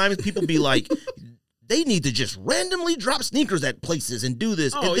many times people be like, they need to just randomly drop sneakers at places and do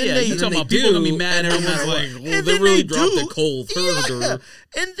this. Oh, and then yeah. You're talking about people going to be mad. And everyone's like, well, they really dropped it cold further. Yeah.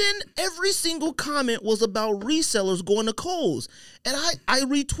 And then every single comment was about resellers going to Kohls. And I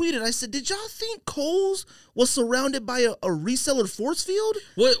retweeted. I said, did y'all think Kohls was surrounded by a reseller force field?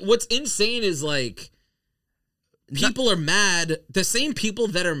 What's insane is, like, people are mad. The same people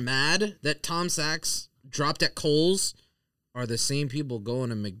that are mad that Tom Sachs dropped at Kohls are the same people going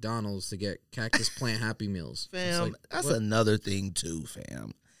to McDonald's to get Cactus Plant Happy Meals. Fam, like, that's another thing too,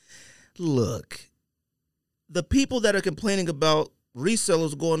 fam. Look, the people that are complaining about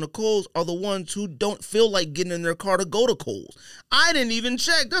resellers going to Kohls are the ones who don't feel like getting in their car to go to Kohls. I didn't even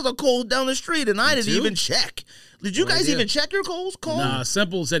check. There's a Kohls down the street, and I didn't even check. Did you guys even check your Kohls? Nah,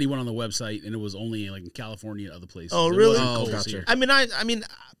 Simple said he went on the website, and it was only like in California and other places. Oh, really? Oh, gotcha. I mean,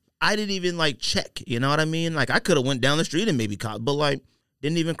 I didn't even, like, check, you know what I mean? Like, I could have went down the street and maybe caught, but, like,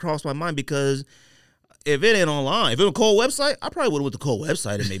 didn't even cross my mind because if it ain't online, if it was a Kohls website, I probably would have went to Kohls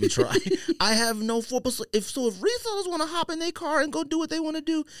website and maybe try. I have no foreplay. If resellers want to hop in their car and go do what they want to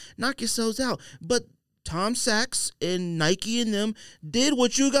do, knock yourselves out. But Tom Sachs and Nike and them did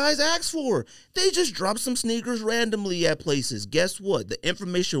what you guys asked for. They just dropped some sneakers randomly at places. Guess what? The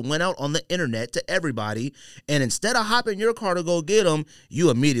information went out on the internet to everybody, and instead of hopping your car to go get them, you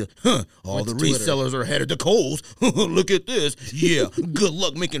immediately, all the resellers are headed to Kohls. Look at this. Yeah, good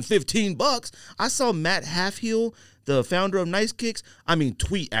luck making $15. I saw Matt Halfhill, the founder of Nice Kicks,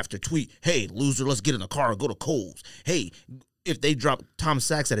 tweet after tweet. Hey, loser, let's get in the car and go to Kohls. Hey, if they drop Tom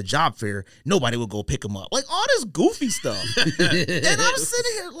Sachs at a job fair, nobody would go pick him up. Like, all this goofy stuff. And I'm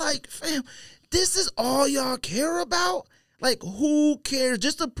sitting here like, fam, this is all y'all care about? Like, who cares?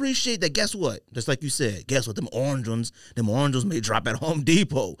 Just appreciate that. Guess what? Just like you said, guess what? Them orange ones may drop at Home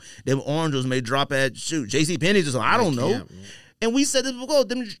Depot. Them orange ones may drop at, JCPenney's or something. I don't know. And we said this before,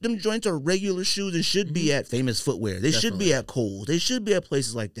 them joints are regular shoes and should be at Famous Footwear. They should be at Kohls. They should be at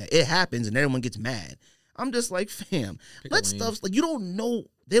places like that. It happens and everyone gets mad. I'm just like, fam, let stuff, like, you don't know,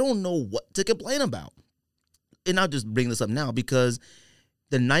 they don't know what to complain about. And I'll just bring this up now because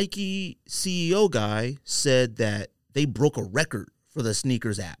the Nike CEO guy said that they broke a record for the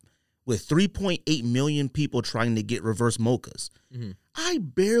sneakers app with 3.8 million people trying to get reverse mochas. Mm-hmm. I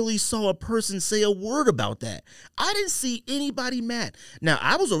barely saw a person say a word about that. I didn't see anybody mad. Now,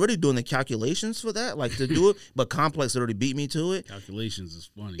 I was already doing the calculations for that, like to do it, but Complex already beat me to it. Calculations is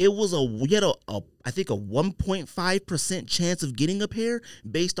funny. It was I think a 1.5% chance of getting a pair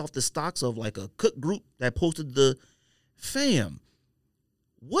based off the stocks of like a cook group that posted the fam.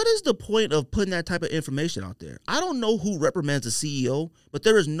 What is the point of putting that type of information out there? I don't know who reprimands the CEO, but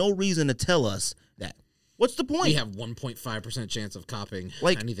there is no reason to tell us that. What's the point? We have 1.5% chance of copying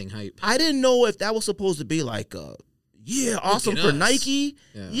anything hype. I didn't know if that was supposed to be like, awesome for Nike,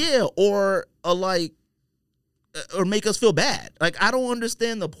 or or make us feel bad. Like, I don't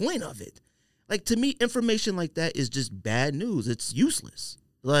understand the point of it. Like, to me, information like that is just bad news. It's useless.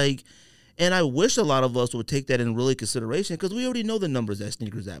 Like, and I wish a lot of us would take that in really consideration because we already know the numbers that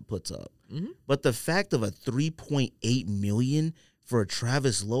Sneakers app puts up. Mm-hmm. But the fact of a 3.8 million for a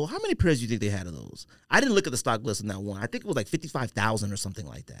Travis Lowe, how many pairs do you think they had of those? I didn't look at the stock list on that one. I think it was like 55,000 or something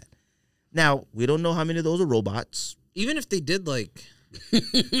like that. Now, we don't know how many of those are robots. Even if they did, like,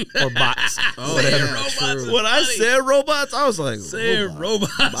 or bots. Oh, Saying yeah, robots true. is When I funny. said robots, I was like, Saying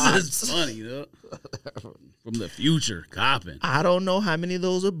robots bots. is funny, though. From the future, copping. I don't know how many of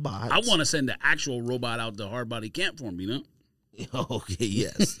those are bots. I want to send the actual robot out to hard body camp for him, you know? Okay,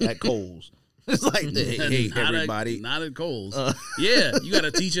 yes, at Kohls. It's like, hey, Not everybody. not at Kohls. Yeah, you got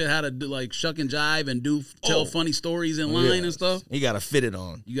to teach it how to do like shuck and jive and tell funny stories in line and stuff. You got to fit it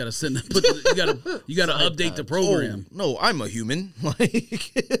on. You got to send. You got to update the program. No, I'm a human.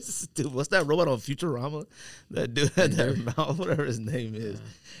 Like, dude, what's that robot on Futurama? That dude had that mouth, whatever his name is.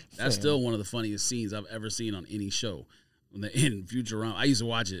 That's still one of the funniest scenes I've ever seen on any show. In Futurama, I used to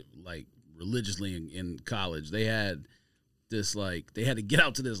watch it like religiously in college. They had this they had to get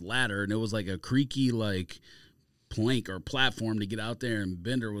out to this ladder, and it was like a creaky like plank or platform to get out there, and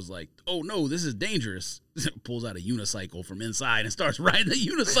Bender was like, "Oh no, this is dangerous." Pulls out a unicycle from inside and starts riding the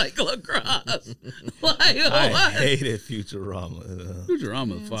unicycle across. I hated Futurama.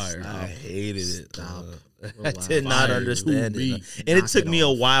 Futurama's fire. I hated it. I Relax. did not Fire understand to it. be. And it Knock took it me a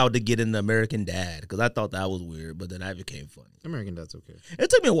off. while to get into American Dad because I thought that was weird, but then that became funny. American Dad's okay. It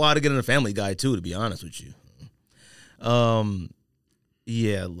took me a while to get into Family Guy too, to be honest with you.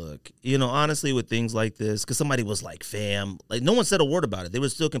 Yeah, look, honestly, with things like this, because somebody was like, fam, like no one said a word about it. They were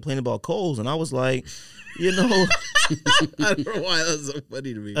still complaining about Kohls, and I was like, I don't know why that's so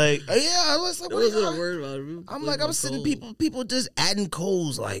funny to me. like, yeah, I was like, There wasn't a word about it. I'm like, I'm sitting people just adding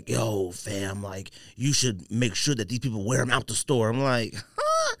Kohls, like, yo, fam, like, you should make sure that these people wear them out the store. I'm like,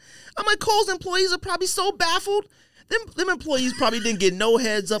 huh? I'm like, Kohls employees are probably so baffled. Them employees probably didn't get no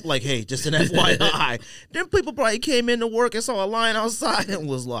heads up, like, hey, just an FYI. Them people probably came into work and saw a line outside and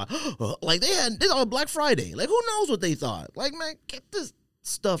was like, like this on Black Friday. Like, who knows what they thought? Like, man, get this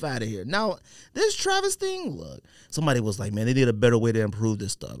stuff out of here. Now, this Travis thing, look, somebody was like, man, they need a better way to improve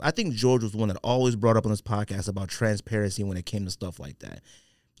this stuff. I think George was the one that always brought up on this podcast about transparency when it came to stuff like that.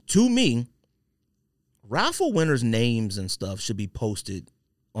 To me, raffle winners' names and stuff should be posted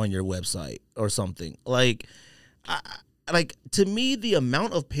on your website or something. Like, to me, the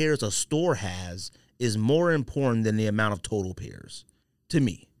amount of pairs a store has is more important than the amount of total pairs. To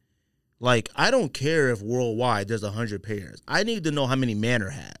me, like, I don't care if worldwide there's 100 pairs. I need to know how many Manor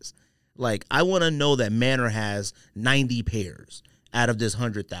has. Like, I want to know that Manor has 90 pairs out of this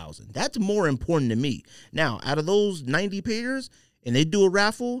 100,000. That's more important to me. Now, out of those 90 pairs, and they do a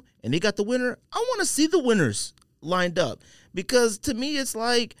raffle and they got the winner, I want to see the winners lined up, because to me, it's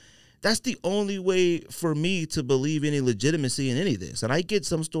like, that's the only way for me to believe any legitimacy in any of this. And I get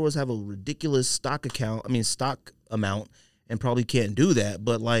some stores have a ridiculous stock amount and probably can't do that.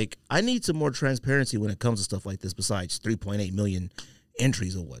 But, like, I need some more transparency when it comes to stuff like this besides 3.8 million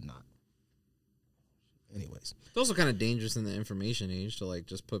entries or whatnot. Anyways. It's also kind of dangerous in the information age to, like,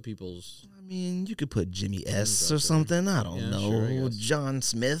 just put people's... I mean, you could put Jimmy S. or something. I don't know. Sure, I guess. John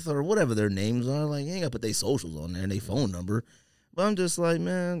Smith or whatever their names are. Like, you ain't got to put their socials on there and their phone number. But I'm just like,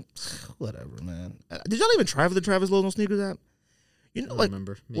 man, whatever, man. Did y'all even try for the Travis Lowe's on Sneakers app? You know, I like,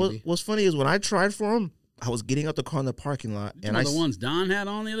 remember. Maybe. what's funny is when I tried for them, I was getting out the car in the parking lot, and The ones Don had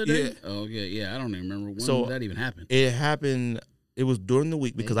on the other day. Yeah. Oh yeah. I don't even remember when that even happened. It happened. It was during the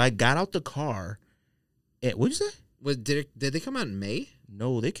week because I got out the car. And what'd you say? Did they come out in May?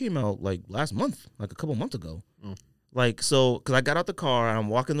 No, they came out like last month, like a couple months ago. Oh. Like, so, because I got out the car and I'm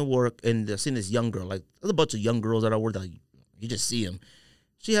walking to work, and I seen this young girl. Like, there's a bunch of young girls that I work. Like, you just see them.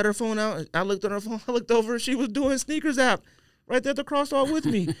 She had her phone out. I looked at her phone. I looked over. She was doing Snkrs app right there at the crosswalk with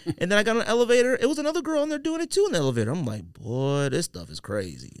me. And then I got on the elevator. It was another girl in there doing it too in the elevator. I'm like, boy, this stuff is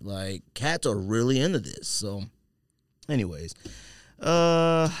crazy. Like, cats are really into this. So, anyways,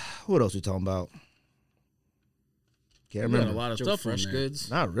 what else we talking about? Can't You got remember. a lot of Joe stuff on there.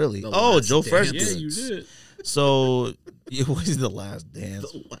 Freshgoods. Not really. The Oh, Last Joe Dance. Freshgoods. Yeah, you did. So, it was the last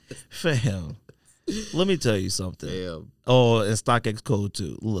dance. Fam, let me tell you something. Damn. Oh, and StockX code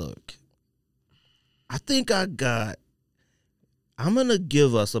too. Look, I think I'm going to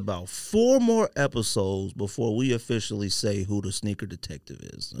give us about 4 more episodes before we officially say who the sneaker detective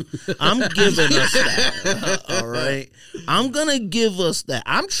is. I'm giving us that. All right? I'm going to give us that.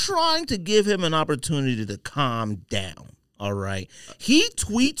 I'm trying to give him an opportunity to calm down. All right? He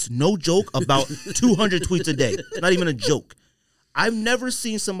tweets, no joke, about 200 tweets a day. Not even a joke. I've never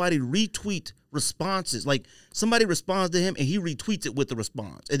seen somebody retweet responses. Like, somebody responds to him and he retweets it with the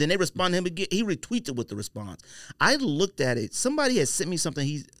response. And then they respond to him again. He retweets it with the response. I looked at it. Somebody had sent me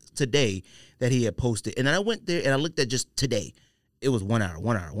something today that he had posted. And then I went there and I looked at just today. It was 1 hour,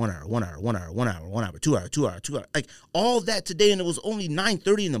 1 hour, 1 hour, 1 hour, 1 hour, 1 hour, 1 hour, 2 hour, 2 hour, 2 hour. Like, all that today, and it was only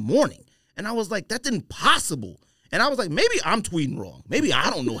 9:30 in the morning. And I was like, that's impossible. And I was like, maybe I'm tweeting wrong. Maybe I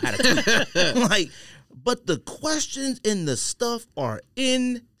don't know how to tweet. But the questions and the stuff are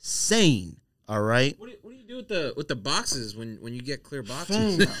insane. All right. What do you do with the boxes when you get clear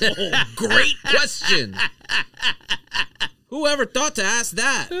boxes? Great question. Whoever thought to ask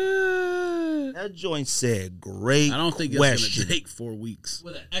that? That joint said, great. I don't think question. it's going to take 4 weeks.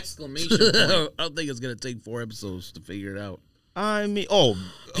 With an exclamation point. I don't think it's going to take 4 episodes to figure it out. I mean,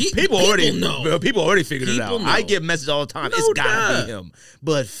 people already know. People already figured it out. Know. I get messages all the time. No It's gotta doubt. be him.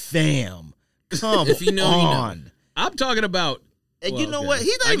 But fam, come if you know, on. you know. I'm talking about. And you know what?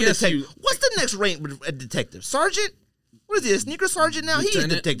 He's not even a detective. What's the next rank with a detective? Sergeant? What is he, a sneaker sergeant now? He's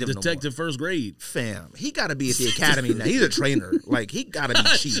detective. Detective first grade. Fam, he got to be at the academy now. He's a trainer. Like, he got to be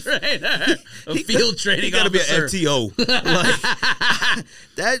chief. A field training He got to be an officer. FTO. Like,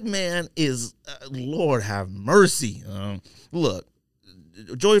 that man is, Lord have mercy. Look,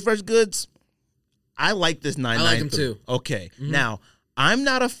 Joey Freshgoods, I like this 993. I like him too. Okay. Mm-hmm. Now, I'm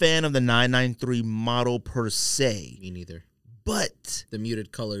not a fan of the 993 model per se. Me neither. But the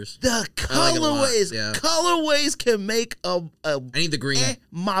muted colors, the colorways, colorways can make a I need the green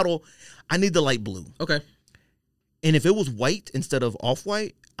model. I need the light blue. Okay. And if it was white instead of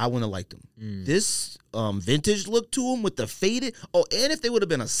off-white, I wouldn't have liked them. This vintage look to them with the faded. Oh, and if they would have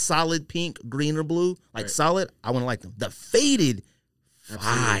been a solid pink, green, or blue, like solid, I wouldn't like them. The faded,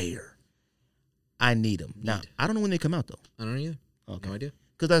 fire. I need them. Now, I don't know when they come out, though. I don't either. Okay. No idea.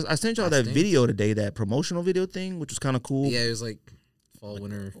 Because I sent y'all that video today, that promotional video thing, which was kind of cool. Yeah, it was like fall,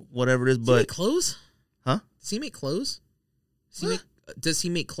 winter. Whatever it is. Does he make clothes? Huh? Does he make clothes? Does he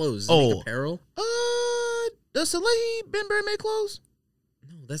make clothes? Does he make apparel? Does Salehi Benberry make clothes?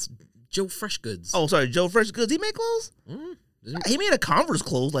 No, that's Joe Freshgoods. Oh, sorry, Joe Freshgoods. He make clothes? He made a Converse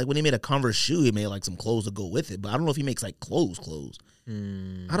clothes. Like when he made a Converse shoe, he made like some clothes to go with it. But I don't know if he makes like clothes.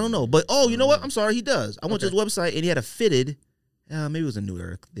 I don't know. But you know what? I'm sorry, he does. I went to his website and he had a fitted. Maybe it was a New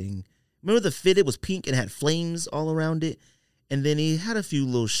Era thing. Remember the fitted was pink and had flames all around it? And then he had a few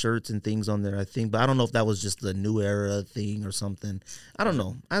little shirts and things on there, I think. But I don't know if that was just the New Era thing or something. I don't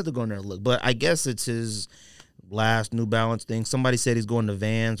know. I have to go in there and look. But I guess it's his last New Balance thing. Somebody said he's going to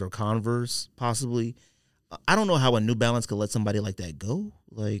Vans or Converse, possibly. I don't know how a New Balance could let somebody like that go.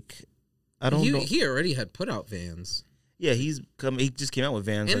 Like, I don't know. He already had put out Vans. Yeah, he just came out with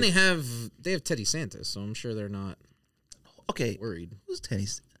Vans. And they have Teddy Santis, so I'm sure they're not worried. Who's Teddy?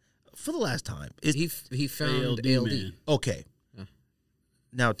 For the last time. He found ALD. Okay.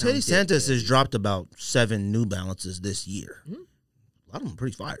 Now, Teddy Santis has dropped about 7 New Balances this year. A lot of them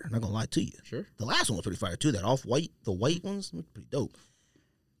pretty fire. Not going to lie to you. Sure. The last one was pretty fire, too. That off-white, the white ones, look pretty dope.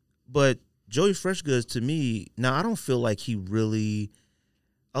 But Joey Freshgoods, to me, now I don't feel like he really...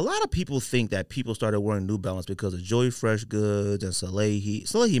 A lot of people think that people started wearing New Balance because of Joey Freshgoods and Salehi.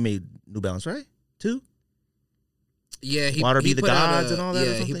 Salehi made New Balance, right? 2? Yeah, he Water Be the Gods and all that.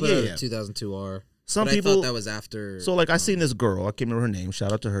 Yeah, he put out a 2002R. Some people I thought that was after. So, like, I seen this girl. I can't remember her name.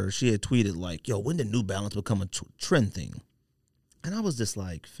 Shout out to her. She had tweeted like, "Yo, when did New Balance become a trend thing?" And I was just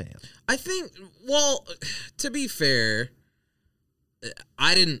like, "Fam." I think. Well, to be fair,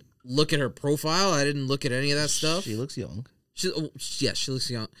 I didn't look at her profile. I didn't look at any of that stuff. She looks young. She looks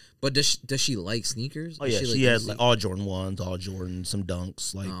young. But does she like sneakers? Oh, yeah. She had like all Jordan 1s, all Jordan, some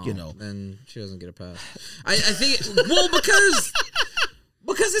dunks, like, Then she doesn't get a pass. I think,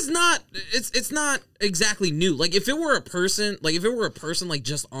 because it's not exactly new. Like, if it were a person like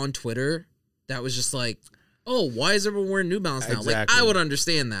just on Twitter that was just like, oh, why is everyone wearing New Balance now? Exactly. Like, I would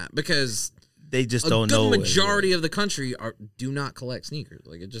understand that because they just don't know. The majority of the country do not collect sneakers.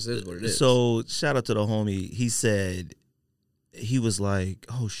 Like, it just is what it is. So, shout out to the homie. He said... He was like,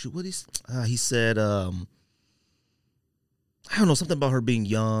 oh, shoot, what he said, I don't know, something about her being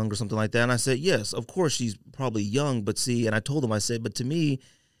young or something like that. And I said, yes, of course she's probably young. But see, and I told him, I said, but to me,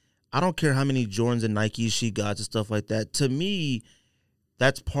 I don't care how many Jordans and Nikes she got and stuff like that. To me,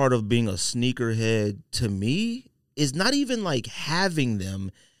 that's part of being a sneakerhead. To me, is not even like having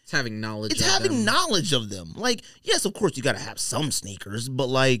them. It's having knowledge It's having knowledge of them. Like, yes, of course you got to have some sneakers, but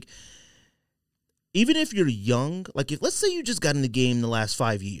like, even if you're young, like if let's say you just got in the game in the last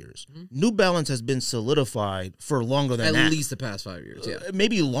 5 years, New Balance has been solidified for longer than that. At least the past 5 years, yeah.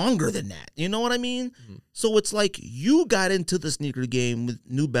 Maybe longer than that. You know what I mean? Mm-hmm. So it's like you got into the sneaker game with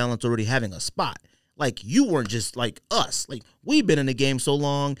New Balance already having a spot. Like you weren't just like us. Like we've been in the game so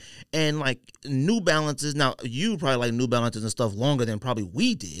long, and like New Balances, now you probably like New Balances and stuff longer than probably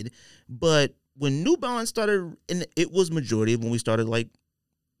we did, but when New Balance started, and it was majority of when we started like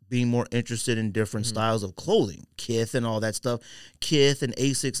being more interested in different styles of clothing, Kith and all that stuff, Kith and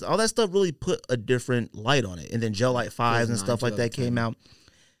Asics, all that stuff really put a different light on it. And then Gel Light 5s and stuff like that came out,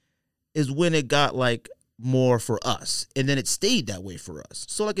 is when it got like more for us, and then it stayed that way for us.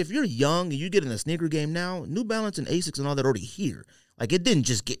 So like if you're young and you get in a sneaker game now, New Balance and Asics and all that already here. Like it didn't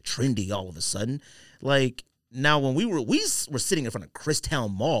just get trendy all of a sudden. Like now when we were sitting in front of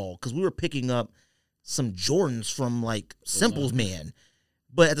Christown Mall because we were picking up some Jordans from like Simples Man.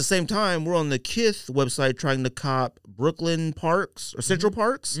 But at the same time, we're on the Kith website trying to cop Brooklyn Parks or Central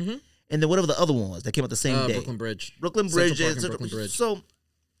Parks. Mm-hmm. And then whatever the other one was that came out the same day. Brooklyn Bridge. Brooklyn Bridge. Brooklyn Bridge. So,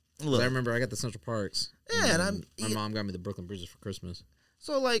 look. I remember I got the Central Parks. Yeah, and my mom got me the Brooklyn Bridges for Christmas.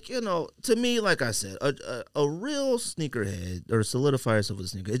 So, like, you know, to me, like I said, a real sneakerhead or solidify yourself with a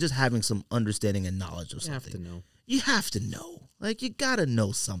sneaker is just having some understanding and knowledge of something. You have to know. You have to know. Like, you got to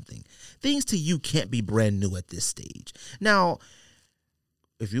know something. Things to you can't be brand new at this stage. Now,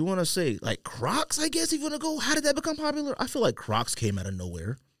 if you want to say, like, Crocs, I guess, if you want to go, how did that become popular? I feel like Crocs came out of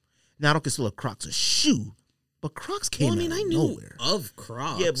nowhere. Now, I don't consider Crocs a shoe, but Crocs came out of nowhere. I knew of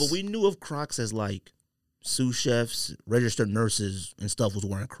Crocs. Yeah, but we knew of Crocs as, like, sous chefs, registered nurses, and stuff was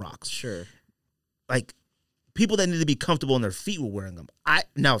wearing Crocs. Sure. Like, people that need to be comfortable in their feet were wearing them. I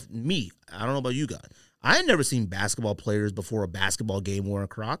don't know about you guys. I had never seen basketball players before a basketball game wearing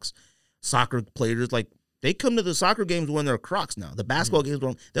Crocs. Soccer players, like, they come to the soccer games wearing their Crocs now. The basketball games,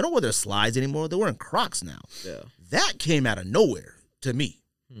 they don't wear their slides anymore. They're wearing Crocs now. Yeah. That came out of nowhere to me.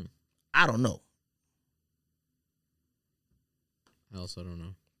 I don't know. I also don't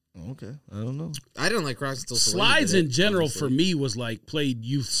know. Okay, I don't know. I didn't like Crocs until slides in general for me was like played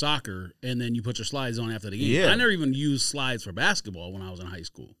youth soccer and then you put your slides on after the game. Yeah. I never even used slides for basketball when I was in high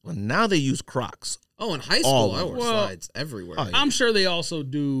school. Well, now they use Crocs. Oh, in high school I wore slides everywhere. Oh, yeah. I'm sure they also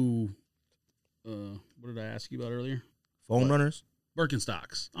do. What did I ask you about earlier? Foam runners?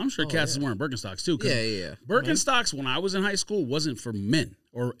 Birkenstocks. I'm sure cats is wearing Birkenstocks too. Yeah. Birkenstocks when I was in high school wasn't for men,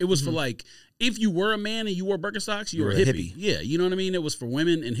 or it was for like if you were a man and you wore Birkenstocks, you were a hippie. Yeah, you know what I mean. It was for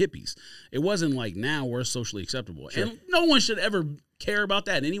women and hippies. It wasn't like now where it's socially acceptable, and no one should ever care about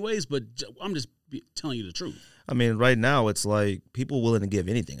that, anyways. But I'm just telling you the truth. I mean, right now it's like people willing to give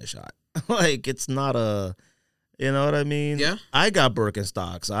anything a shot. Like it's not a. You know what I mean? Yeah. I got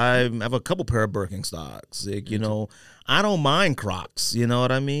Birkenstocks. I have a couple pair of Birkenstocks. Like, you know, I don't mind Crocs. You know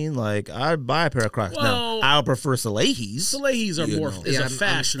what I mean? Like, I'd buy a pair of Crocs. Now, I would prefer Salehi's. Salehi's are more is a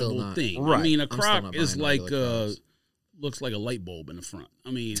fashionable thing. Right. I mean, a Croc is like looks like a light bulb in the front.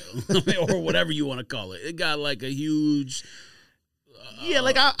 I mean, or whatever you want to call it. It got like a huge.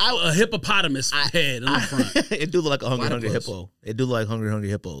 Like a hippopotamus head in the front. It do look like a hungry hippo. It do look like hungry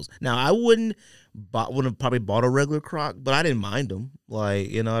hippos. Now I wouldn't have probably bought a regular Croc, but I didn't mind them. Like,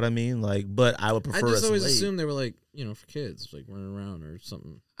 you know what I mean? Like, but I would prefer. I just always assumed they were like, you know, for kids, like running around or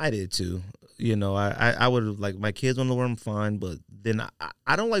something. I did too. You know, I would like my kids want to wear them fine, but then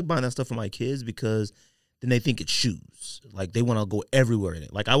I don't like buying that stuff for my kids because then they think it's shoes. Like they want to go everywhere in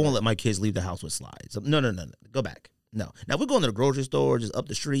it. Like I won't let my kids leave the house with slides. No. Go back. No. Now, if we're going to the grocery store, just up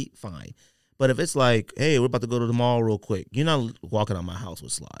the street, fine. But if it's like, hey, we're about to go to the mall real quick, you're not walking out my house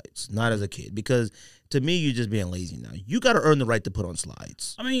with slides. Not as a kid. Because to me, you're just being lazy now. You got to earn the right to put on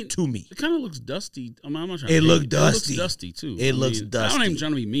slides. I mean, to me. It kind of looks dusty. I'm not trying it looks dusty. It looks dusty, too. It looks dusty. I'm not even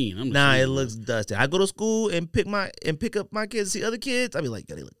trying to be mean. It looks dusty. I go to school and pick up my kids, see other kids. I be like,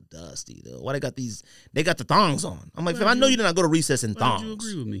 they look dusty, though. Why they got the thongs on? I'm like, fam, I know you did not go to recess in thongs. Why you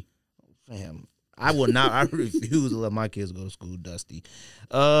agree with me? Fam. I will not. I refuse to let my kids go to school dusty.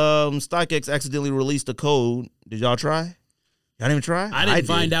 StockX accidentally released a code. Did y'all try? Y'all didn't even try? I didn't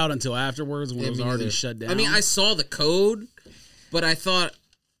find out until afterwards when it was already shut down. I mean, I saw the code, but I thought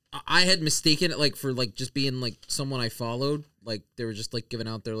I had mistaken it like for like just being like someone I followed. Like they were just like giving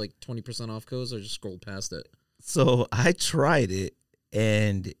out their like 20% off codes. I just scrolled past it. So I tried it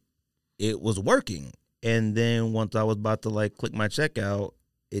and it was working. And then once I was about to like click my checkout,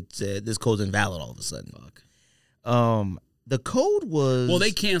 it said this code's invalid all of a sudden. Fuck. The code was... Well,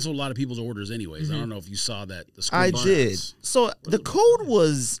 they canceled a lot of people's orders anyways. Mm-hmm. I don't know if you saw that. I did. So the code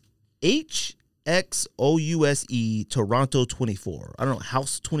was HXOUSE Toronto 24. I don't know,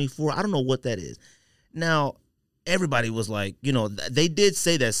 House 24. I don't know what that is. Now, everybody was like, you know, they did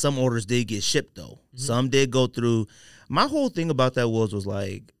say that some orders did get shipped, though. Mm-hmm. Some did go through. My whole thing about that was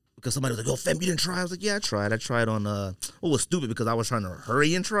like... Because somebody was like, "Oh, fam, you didn't try?" I was like, "Yeah, I tried. I tried on." It was stupid because I was trying to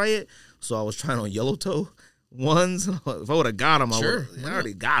hurry and try it, so I was trying on yellow toe ones. If I would have got them, I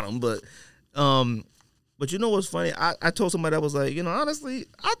already got them. But you know what's funny? I told somebody, I was like, you know, honestly,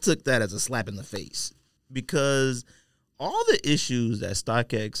 I took that as a slap in the face because all the issues that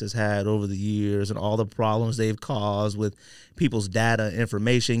StockX has had over the years and all the problems they've caused with people's data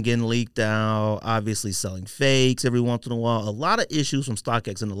information getting leaked out, obviously selling fakes every once in a while, a lot of issues from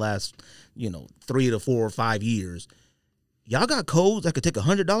StockX in the last, 3 to 4 or 5 years. Y'all got codes that could take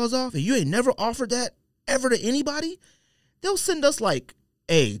 $100 off and you ain't never offered that ever to anybody, they'll send us like,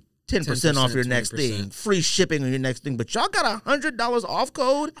 hey, 10% off your next 20%. thing, free shipping on your next thing, but y'all got $100 off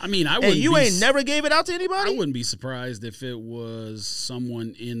code. I mean, and you ain't never gave it out to anybody. I wouldn't be surprised if it was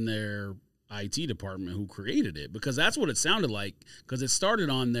someone in their IT department who created it, because that's what it sounded like. Because it started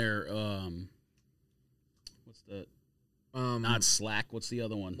on their what's the not Slack? What's the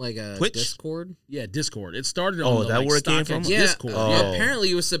other one? Like a Twitch? Discord. Yeah, Discord. It started on is that where it came from? Yeah, Discord. yeah,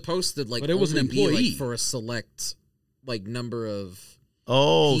 apparently it was supposed to But it was an only be, employee. like, for a select number of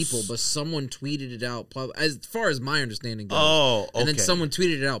people, but someone tweeted it out as far as my understanding goes. Oh, okay. And then someone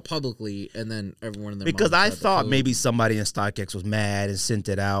tweeted it out publicly, and then everyone in their Because mind I tried to thought code. maybe somebody in StockX was mad and sent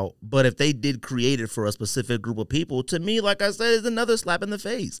it out. But if they did create it for a specific group of people, to me, like I said, it's another slap in the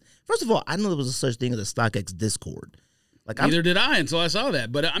face. First of all, I know there was a such thing as a StockX Discord. Neither did I until I saw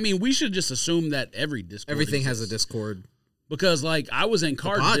that. But I mean, we should just assume that everything has a Discord. Because I was in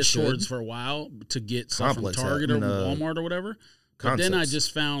card bot Discords should. for a while to get stuff Complex, from Target or and, Walmart or whatever. But then I Concepts.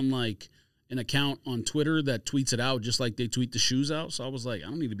 just found an account on Twitter that tweets it out just like they tweet the shoes out. So I was like, I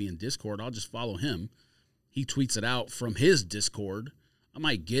don't need to be in Discord. I'll just follow him. He tweets it out from his Discord. I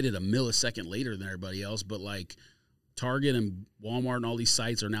might get it a millisecond later than everybody else, but Target and Walmart and all these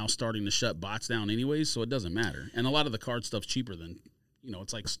sites are now starting to shut bots down anyways, so it doesn't matter. And a lot of the card stuff's cheaper than,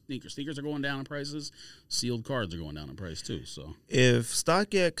 it's like sneakers. Sneakers are going down in prices. Sealed cards are going down in price too. So if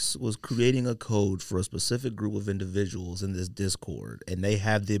StockX was creating a code for a specific group of individuals in this Discord, and they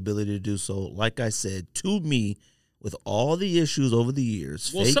have the ability to do so, like I said, to me, with all the issues over the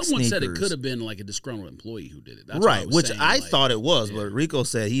years, well, fake someone said it sneakers- could have been like a disgruntled employee who did it. That's what I right, was which saying, I thought it was, yeah. but Rico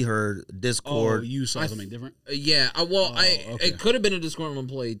said he heard Oh, Discord. you saw something different? Yeah, okay. it could have been a disgruntled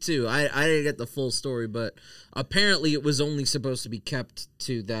employee too. I didn't get the full story, but apparently it was only supposed to be kept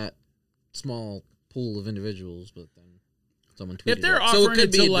to that small pool of individuals. But then someone tweeted If they're it. offering so it could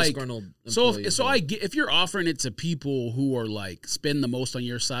it be to a disgruntled employee. if you're offering it to people who are spend the most on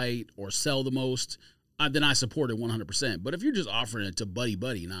your site or sell the most, then I support it 100%. But if you're just offering it to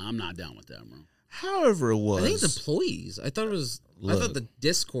buddy, nah, I'm not down with that, bro. However it was. I think it's employees. I thought Look. the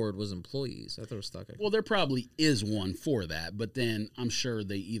Discord was employees. I thought it was StockX. Well, there probably is one for that, but then I'm sure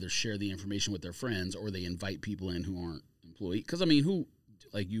they either share the information with their friends or they invite people in who aren't employees. Because, I mean,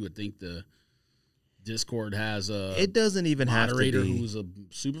 you would think the Discord has a it doesn't even have to moderator be. who's a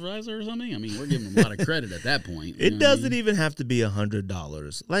supervisor or something. I mean, we're giving them a lot of credit at that point. It doesn't even have to be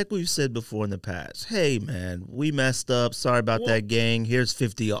 $100. Like we've said before in the past. Hey, man, we messed up. Sorry about that, gang. Here's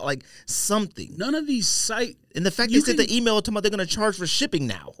 $50. Like something. None of these sites. And the fact they sent the email talking about they're going to charge for shipping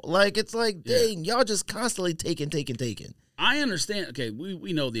now. Like, it's like, dang, y'all just constantly taking. I understand. Okay,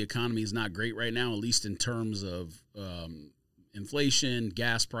 we know the economy is not great right now, at least in terms of inflation,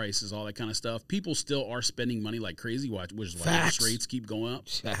 gas prices, all that kind of stuff. People still are spending money like crazy, which is why interest rates keep going up.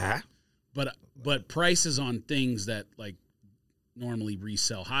 Uh-huh. But prices on things that normally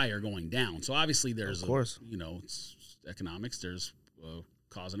resell high are going down. So obviously there's of course. It's economics. There's a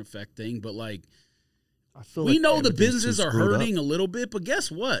cause and effect thing. But I feel we like know the everything's businesses too are screwed hurting up. a little bit. But guess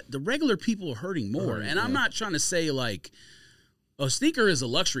what? The regular people are hurting more. And I'm not trying to say a sneaker is a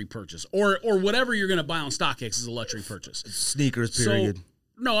luxury purchase or whatever you're going to buy on StockX is a luxury purchase. Sneakers, period. So,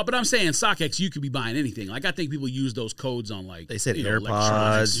 no, but I'm saying StockX, you could be buying anything. I think people use those codes on They said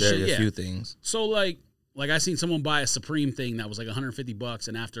electronics AirPods, and shit. a few things. So I seen someone buy a Supreme thing that was $150,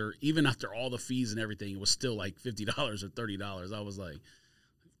 and even after all the fees and everything, it was still $50 or $30. I was like,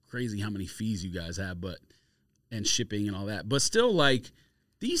 crazy how many fees you guys have, and shipping and all that. But still,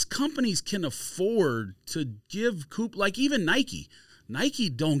 these companies can afford to give even Nike. Nike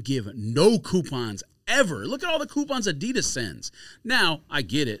don't give no coupons ever. Look at all the coupons Adidas sends. Now, I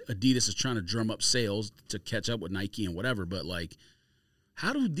get it. Adidas is trying to drum up sales to catch up with Nike and whatever, but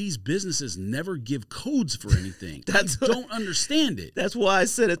how do these businesses never give codes for anything? I don't understand it. That's why I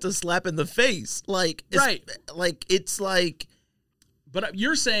said it's a slap in the face. But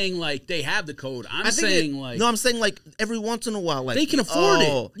you're saying I'm saying I'm saying every once in a while, they can afford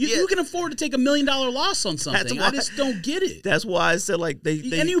it. You can afford to take $1 million loss on something. I just don't get it. That's why I said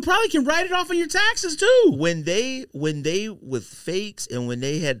they and you probably can write it off on your taxes too. When they with fakes and when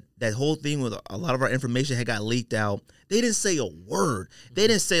they had that whole thing with a lot of our information had got leaked out, they didn't say a word. They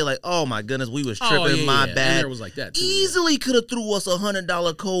didn't say oh my goodness, we was tripping, my bad. And there was that too. Easily could have threw us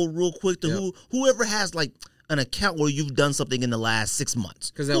 $100 code real quick to whoever has an account where you've done something in the last 6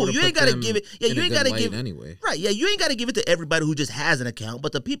 months. Because you ain't got to give it. Yeah, you ain't got to give anyway. Right. Yeah, you ain't got to give it to everybody who just has an account.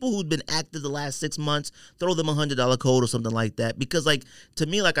 But the people who've been active the last 6 months, throw them $100 code or something like that. Because to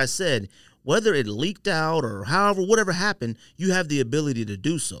me, like I said, whether it leaked out or however, whatever happened, you have the ability to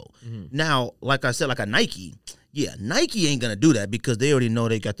do so. Mm-hmm. Now, like I said, like a Nike, Yeah, Nike ain't going to do that because they already know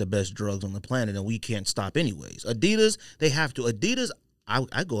they got the best drugs on the planet and we can't stop anyways. Adidas, they have to. Adidas,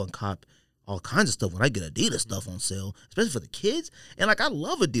 I go and cop all kinds of stuff when I get Adidas stuff on sale, especially for the kids. And, like, I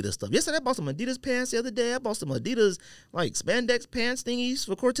love Adidas stuff. Yesterday, I bought some Adidas pants the other day. I bought some Adidas, like, spandex pants thingies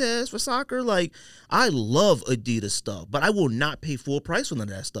for Cortez, for soccer. Like, I love Adidas stuff, but I will not pay full price for none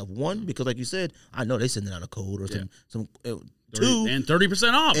of that stuff. One, because, like you said, I know they sending out a code or some 2. And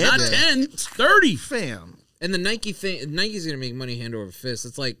 30% off, not 10, 30. Fam. And the Nike thing, Nike's gonna make money hand over fist.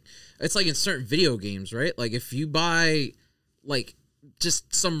 It's like in certain video games, right? Like if you buy like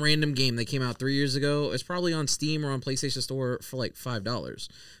just some random game that came out 3 years ago, it's probably on Steam or on PlayStation Store for like $5.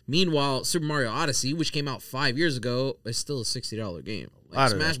 Meanwhile, Super Mario Odyssey, which came out 5 years ago, is still a $60 game.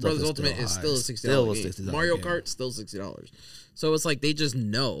 Like Smash Bros. Ultimate is still a $60 game. Mario Kart still $60. So it's like they just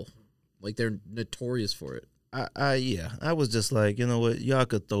know, like they're notorious for it. I was just like, you know what, y'all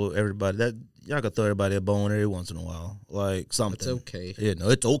could throw everybody a bone every once in a while, like something. It's okay. Yeah, no,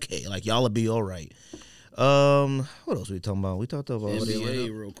 it's okay. Like y'all will be all right. What else were we talking about? We talked about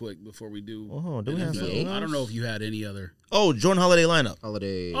NBA real quick before we do. Oh, do we have something else? I don't know if you had any other. Oh, Jordan Holiday lineup.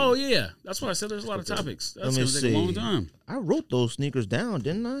 Oh yeah, that's why I said there's a lot of topics. That's gonna take a long time. I wrote those sneakers down,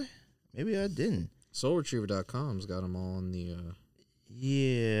 didn't I? Maybe I didn't. SoulRetriever.com's got them all in the.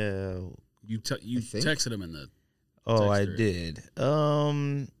 Yeah. You texted him in the. Oh, I did.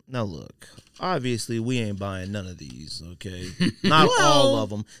 Now look, obviously we ain't buying none of these. Okay, not all of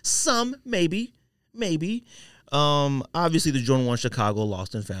them. Some, maybe. Obviously the Jordan 1 Chicago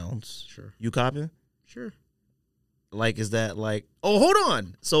Lost and Founds. Sure. You copying? Sure. Like, is that like? Oh, hold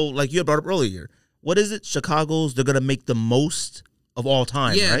on. So, like you had brought up earlier, what is it? Chicago's they're gonna make the most of all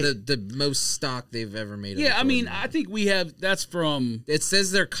time. Yeah, right? the most stock they've ever made. Yeah, I mean, I think we have. That's from. It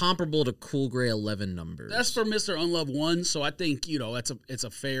says they're comparable to Cool Gray 11 numbers. That's from Mr. Unloved 1, so I think it's a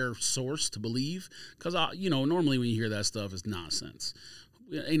fair source to believe because normally when you hear that stuff, it's nonsense.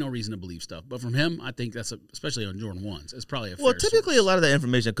 Ain't no reason to believe stuff, but from him, I think that's especially on Jordan 1s, it's probably a fair typically source. A lot of that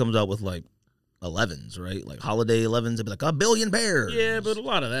information comes out with like 11s, right? Like holiday 11s, it'd be like a billion pairs. Yeah, but a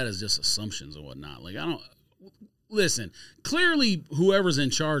lot of that is just assumptions and whatnot. Like listen, clearly whoever's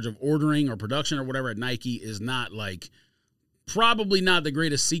in charge of ordering or production or whatever at Nike is not like probably not the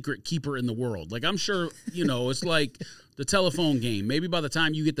greatest secret keeper in the world. Like I'm sure, it's like the telephone game. Maybe by the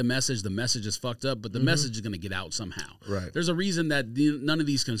time you get the message is fucked up, but the message is going to get out somehow. Right. There's a reason that none of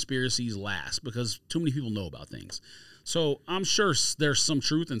these conspiracies last because too many people know about things. So I'm sure there's some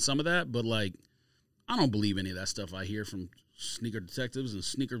truth in some of that, but like I don't believe any of that stuff I hear from sneaker detectives and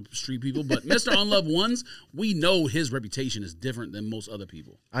sneaker street people, but Mr. Unloved 1s, we know his reputation is different than most other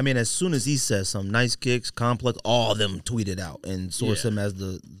people. I mean, as soon as he says some nice kicks, complex, all of them tweet it out and source him as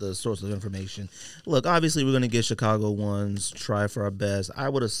the source of information. Look, obviously we're going to get Chicago 1s, try for our best. I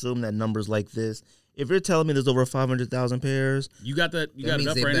would assume that numbers like this, if you're telling me there's over 500,000 pairs. You got that? You got it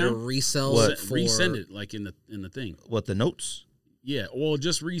up right now? Resend it like in the thing. What, the notes? Yeah, well,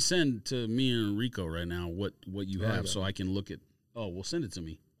 just resend to me and Rico right now what you have so I can look at. Oh, well, send it to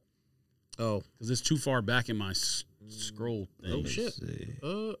me. Oh. Because it's too far back in my scroll thing. Oh, shit.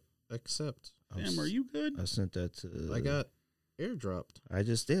 Accept. Damn, are you good? I sent that to... I got airdropped. I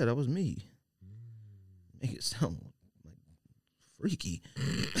just did. That was me. Make it sound like freaky.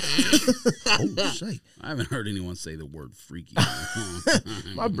 Oh, shit. I haven't heard anyone say the word freaky.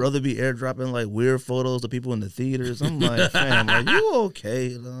 My brother be airdropping like weird photos of people in the theaters. I'm like, fam, like, you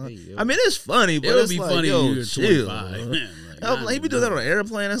okay? I mean, it's funny, but it'll it's be like, funny yo, when you're chill. 25. He be doing that on an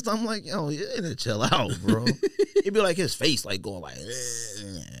airplane and stuff. I'm like, yo, you need to chill out, bro. He'd be like his face like going like,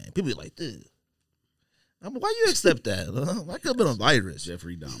 people be like, dude. Why you accept that? I could have been a virus.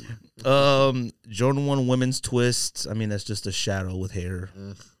 Jeffrey Dahmer. Jordan 1 women's twist. I mean, that's just a shadow with hair.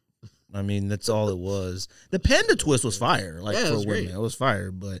 I mean, that's all it was. The panda twist was fire. Like for women, great. It was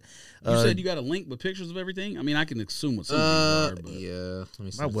fire. But you said you got a link with pictures of everything. I mean, I can assume what some of these are. But yeah,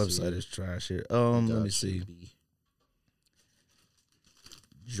 my website is trash here. Let me see.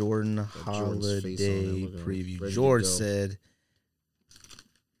 Jordan Holiday preview. George said,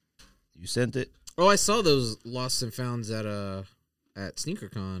 "You sent it." Oh, I saw those Lost and Founds at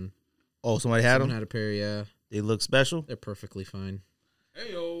SneakerCon. Oh, somebody had them? Someone had a pair, yeah. They look special? They're perfectly fine.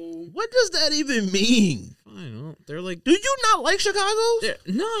 Heyo. What does that even mean? Fine. They're like... Do you not like Chicago's?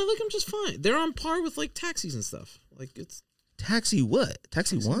 No, I like them just fine. They're on par with, like, taxis and stuff. Like, it's... Taxi what?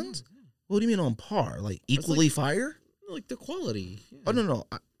 Taxi ones? Yeah. What do you mean on par? Like, equally fire? Like, the quality. Yeah. Oh, no.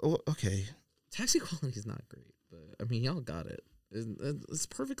 Okay. Taxi quality is not great, but, I mean, y'all got it. It's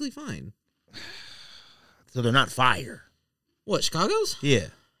perfectly fine. So they're not fire. What, Chicago's? Yeah.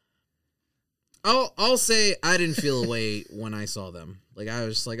 I'll say I didn't feel a way when I saw them. Like I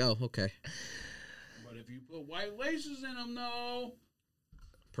was just like, oh, okay. But if you put white laces in them, though.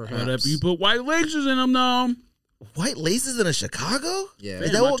 Perhaps. But if you put white laces in them, though. White laces in a Chicago? Yeah.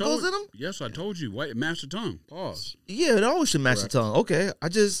 Is that what goes in them? Yes, I told you. White match the tongue. Pause. Yeah, it always should match the tongue. Okay,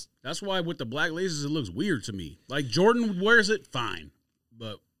 That's why with the black laces, it looks weird to me. Like Jordan wears it, fine.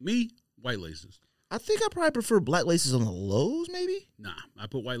 But me, white laces. I think I probably prefer black laces on the lows, maybe? Nah, I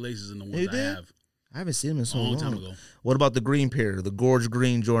put white laces in the ones You I did? have. I haven't seen them in so A long long. time ago. What about the green pair, the Gorge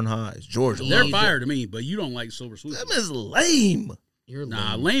Green Jordan Highs? George, They're fire to me, but you don't like silver sweet. Them is lame. You're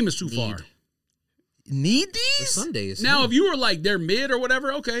lame is too far. Need The these? Sundays. Now, if you were like they're mid or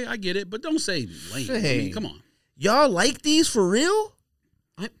whatever, okay, I get it. But don't say lame. I mean, come on. Y'all like these for real?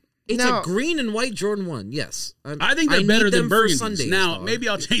 It's Now- a green and white Jordan 1. Yes. I think they're better need than them for burgundies. Sundays, Now, dog. maybe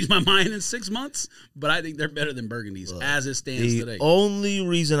I'll change my mind in 6 months, but I think they're better than burgundies as it stands The today. only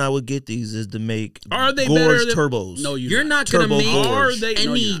reason I would get these is to make Are they Gorge better than turbos. No, You're not going to Turbo make Gorge. Are they?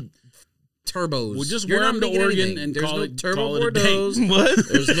 No, any you're not. turbos. Well, just You're wear not them to making Oregon anything. and There's call no it- turbo call it a day. Bordeaux. What?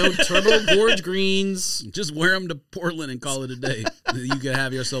 There's no turbo Gorge greens. Just wear them to Portland and call it a day. You can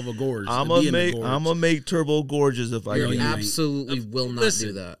have yourself a gorge. I'm Be in gonna the gorge. make turbo gorges if I You're can. you ain't. Absolutely will not Listen,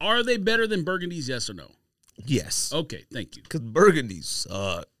 do that. Are they better than burgundies? Yes or no? Yes, Okay, thank you. because burgundies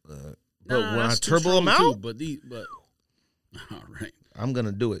suck. But when I that's too turbo them strong, out, too, but all right, I'm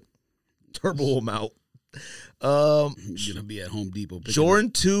gonna do it. Turbo them out. you're gonna be at Home Depot. picking Jordan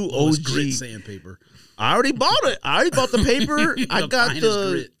up 2 all this OG. grit sandpaper. I already bought it. I already bought the paper. I The got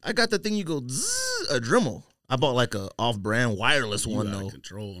finest grit. the thing you go zzz, a Dremel. I bought like a off-brand wireless You one got though.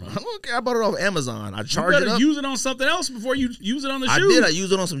 control. I don't care. I bought it off Amazon. I You charge it better up. use it on something else before you use it on the I shoe. did. I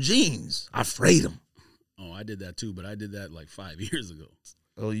used it on some jeans. I frayed them. Oh, I did that too, but I did that like 5 years ago.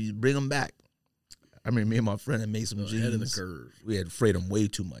 Oh, you bring them back. I mean, me and my friend had made some jeans. Ahead of the curve. We had frayed them way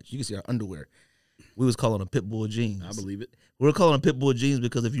too much. You can see our underwear. We was calling them pit bull jeans. I believe it. We were calling them pit bull jeans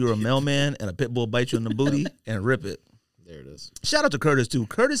because if you were a mailman and a pit bull bites you in the booty and rip it. There it is. Shout out to Curtis too.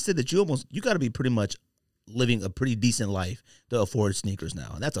 Curtis said that you got to be pretty much living a pretty decent life to afford sneakers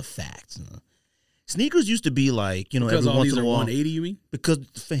now, and that's a fact. Sneakers used to be like, Because every all once these in are a while. 180, you mean? Because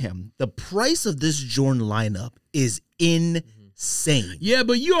fam, the price of this Jordan lineup is insane. Yeah,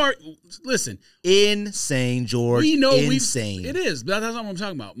 but you are listen. Insane, George. We know insane. It is, but that's not what I'm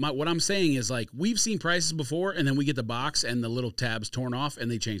talking about. What I'm saying is like we've seen prices before, and then we get the box and the little tabs torn off, and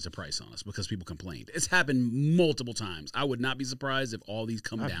they change the price on us because people complained. It's happened multiple times. I would not be surprised if all these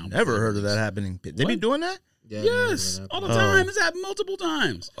come down. Never heard of that happening. They be doing that? Yeah, Yes, all the time. It's happened multiple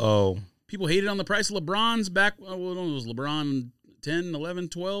times. Oh. People hated on the price of LeBron's back. Well, it was LeBron 10, 11,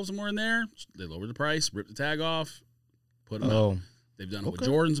 12, somewhere in there. They lowered the price, ripped the tag off, put them out. They've done it with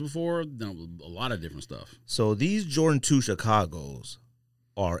Jordans before, done it with a lot of different stuff. So these Jordan 2 Chicagos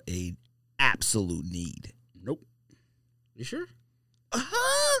are a absolute need. Nope. You sure?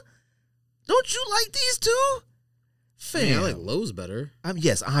 Uh-huh. Don't you like these two? Fam. I like Lowe's better.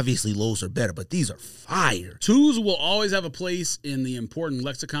 Yes, obviously Lowe's are better, but these are fire. Twos will always have a place in the important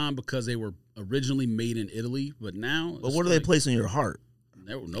lexicon because they were originally made in Italy, but now. But where do they place in your heart?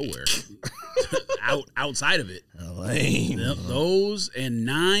 They were nowhere. outside of it. Lame. Those and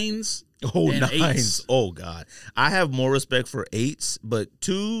nines. Oh, and nines. eights. Oh, God. I have more respect for eights, but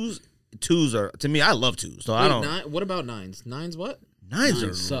twos are, to me, I love twos. So I don't. What about nines? Nines what? Nines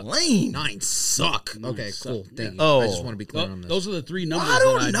are suck. lame. Nines suck. Okay, suck. cool. Thank you. Oh. I just want to be clear on this. Those are the three numbers. Why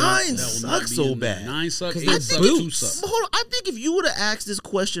don't that nines that will not suck be so in there. bad? Nine suck, 'Cause eight they're suck, boots. two suck. Hold on. I think if you would have asked this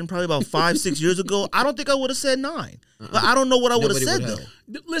question probably about 5-6 years ago, I don't think I would have said 9. But I don't know what I would have Nobody said would though.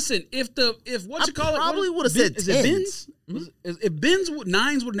 have. Listen, if what I you call it, probably would have said Is it 10s. bins? If bins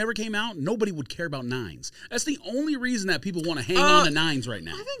nines would never came out, nobody would care about nines. That's the only reason that people want to hang on to nines right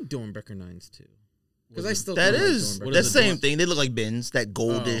now. I think Dornbecker nines too. Because I still That kinda is like Dornbecker. that same thing. They look like bins, that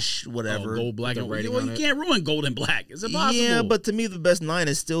goldish whatever. Gold, black, The and writing well, on you it. can't ruin gold and black. It's impossible. Yeah, but to me the best 9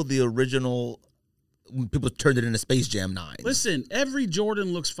 is still the original. When people turned it into Space Jam 9. Listen, every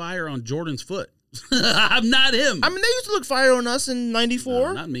Jordan looks fire on Jordan's foot. I'm not him. I mean, they used to look fire on us in '94.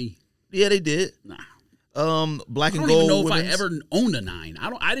 No, not me. Yeah, they did. Nah. Black I and don't even gold. know if I women's. ever owned a 9.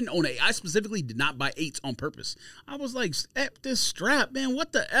 I didn't own 8. I specifically did not buy 8s on purpose. I was like, this strap, man,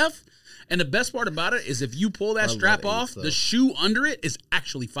 what the F? And the best part about it is if you pull that strap love off, 8s though. the shoe under it is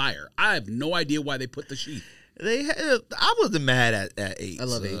actually fire. I have no idea why they put the sheath. I wasn't mad at 8s. I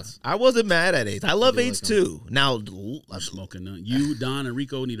love 8s. I wasn't mad at 8s. I love do 8s like too. Now, I'm smoking none. You, Don, and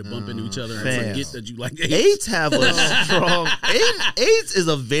Rico need to bump into each other and fam. forget that you like 8s. 8s have a strong. 8s is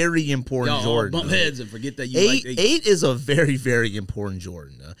a very important Y'all Jordan. bump though. heads and forget that you like 8s. 8 is a very, very important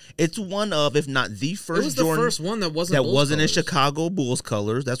Jordan. It's one of, if not the first It was the Jordan first one that wasn't Bulls in colors. Chicago Bulls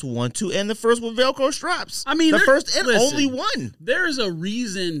colors. That's 1, 2, and the first with Velcro straps. I mean, the there- first and listen. only one. There's a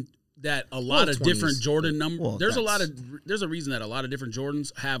reason that a lot of 20s, different Jordan numbers. Well, There's a reason that a lot of different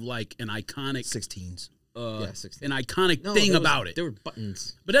Jordans have like an iconic 16s. 16. An iconic thing about it. There were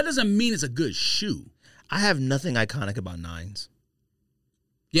buttons. But that doesn't mean it's a good shoe. I have nothing iconic about 9s.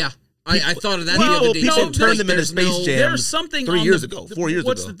 Yeah. I thought of that People, the other day. people turned them into Space Jam There's something 4 on years ago.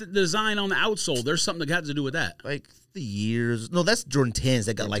 What's the design on the outsole? There's something that got to do with that. Like the years. No, that's Jordan 10s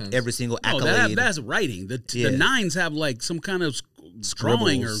that got Jordan like 10s. every single No, accolade. that's writing. The 9s have like some kind of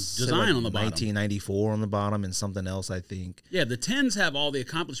drawing or design on the bottom. 1994 on the bottom and something else, I think. Yeah, the 10s have all the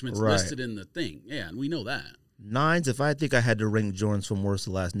accomplishments Right. listed in the thing. Yeah, and we know that. 9s, if I think I had to rank Jordans from worst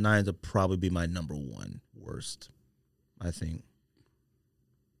to last, 9s would probably be my number one worst, I think.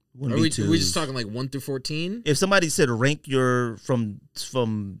 Are we just talking like 1 through 14? If somebody said rank your from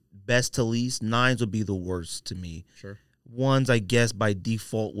best to least, 9s would be the worst to me. Sure. 1s, I guess, by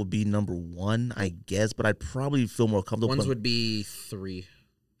default would be number 1, I guess, but I'd probably feel more comfortable. 1s would be 3.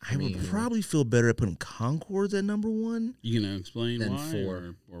 I would probably feel better at putting Concords at number 1. You gonna explain Then why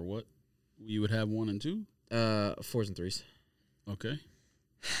 4. or what you would have 1 and 2? 4s and 3s. Okay.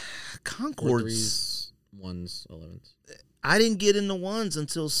 Concords. 3s, 1s, 11s. I didn't get into 1s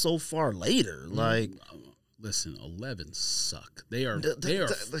until so far later. Like, listen, 11s suck. They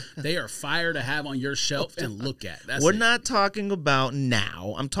are fire to have on your shelf and look at. We're not talking about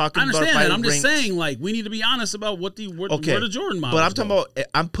now. I'm talking I understand about that. I'm just saying, like, we need to be honest about what the Jordan models. But I'm talking about.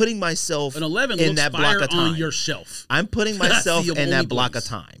 I'm putting myself an 11 in looks that fire block of time on your shelf. I'm putting myself the in that only block place. of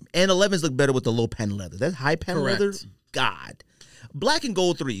time. And 11s look better with the low pen leather. That high pen Correct. leather, God. Black and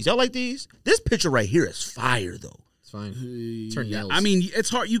gold 3s. Y'all like these? This picture right here is fire, though. It's fine. Turn yellow. I mean, it's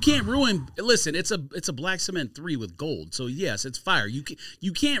hard. You can't ruin. Listen, it's a black cement 3 with gold. So yes, it's fire. You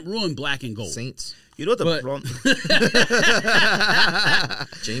can't ruin black and gold. Saints. You know what the problem?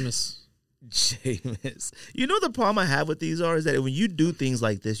 Jameis. You know the problem I have with these is that when you do things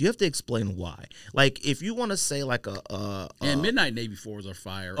like this, you have to explain why. Like if you want to say like and Midnight Navy 4s are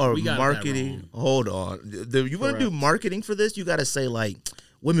fire. Or we got marketing. Hold on. You want to do marketing for this? You got to say like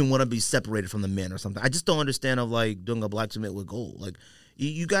women want to be separated from the men or something. I just don't understand of like doing a black cement with gold. Like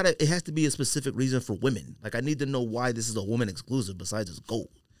you got to. It has to be a specific reason for women. Like I need to know why this is a woman exclusive besides just gold.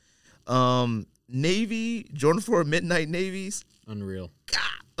 Navy Jordan 4 Midnight Navies. Unreal. God,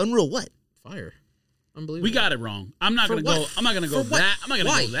 unreal. What? Fire. Unbelievable. We got it wrong. I'm not gonna go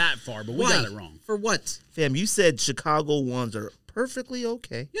that far, but we got it wrong. For what? Fam, you said Chicago ones are perfectly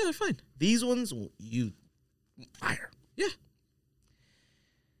okay. Yeah, they're fine. These ones, you fire. Yeah.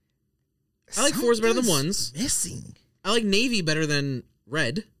 I like 4s better than 1s. Missing. I like navy better than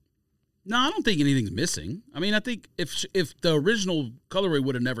red. No, I don't think anything's missing. I mean, I think if the original colorway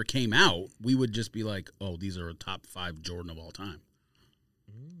would have never came out, we would just be like, oh, these are a top 5 Jordan of all time.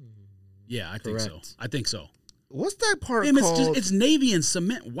 Yeah, I think so. I think so. What's that part Damn, called? It's navy and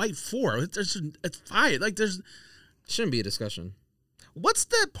cement white 4. It's fire. Like Shouldn't be a discussion. What's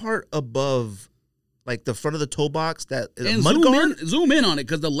that part above, like the front of the toe box? That and mud guard? zoom in on it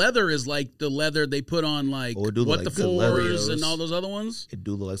because the leather is like the leather they put on like what the like 4s leather. and all those other ones. It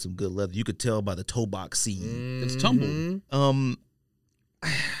do look like some good leather. You could tell by the toe box seam. It's tumbled.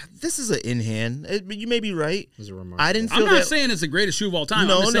 This is an in hand. You may be right. I didn't feel I'm not saying it's the greatest shoe of all time.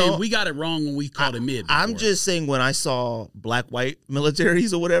 I'm just saying we got it wrong when we called it mid. I'm just saying when I saw black-white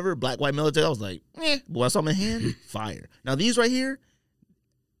militaries or whatever, black-white military, I was like, boy, I saw them in hand, fire. Now these right here,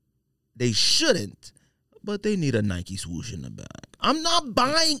 they shouldn't, but they need a Nike swoosh in the back. I'm not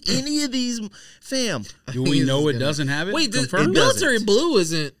buying any of these, fam. Do we know it doesn't have it? Wait, the confirmed? military blue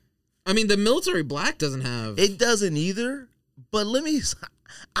isn't. I mean, the military black doesn't have. It doesn't either. But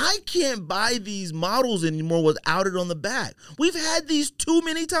I can't buy these models anymore without it on the back. We've had these too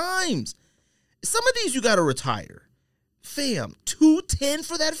many times. Some of these you got to retire. Fam, $210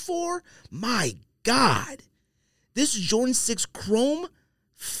 for that 4? My God. This Jordan 6 Chrome,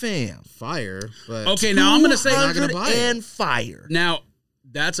 fam. Fire. But okay, now I'm going to say. Not gonna buy it. And fire. Now,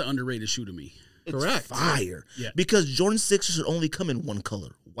 that's an underrated shoe to me. Correct. Fire. Yeah. Because Jordan 6 should only come in one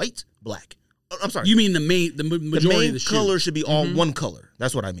color. White, black. I'm sorry. You mean the majority of the shoe? Color should be all one color.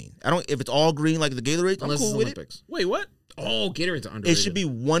 That's what I mean. If it's all green like the Gatorade, I'm cool with it. Wait, what? Oh, Gatorade's underrated. It should be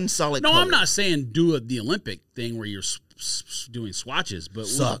one solid color. No, I'm not saying do the Olympic thing where you're doing swatches, but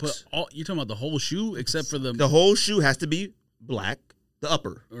Sucks. You're talking about the whole shoe except for the whole shoe has to be black, the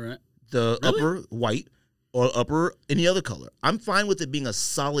upper. All right. The upper white or upper any other color. I'm fine with it being a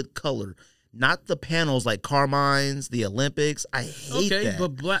solid color. Not the panels like Carmine's, the Olympics. I hate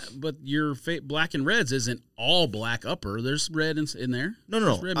that. But your black and reds isn't all black upper. There's red in there. No.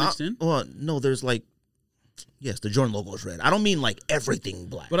 There's red mixed in. Well, no, there's like, yes, the Jordan logo is red. I don't mean like everything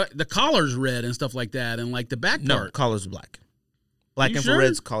black. But the collar's red and stuff like that, and like the back part. No, collar's black. Black You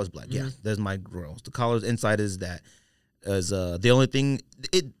infrared's sure? collar's black. Yeah, there's my girls. The collar's inside is that. As the only thing,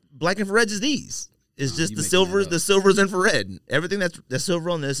 black infrareds is these. It's just the silvers. The silver's infrared. Everything that's silver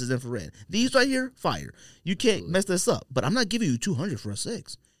on this is infrared. These right here, fire. You can't mess this up. But I'm not giving you 200 for a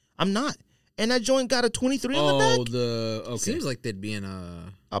 6. I'm not. And that joint got a 23 on the back. Okay. Seems like they'd be in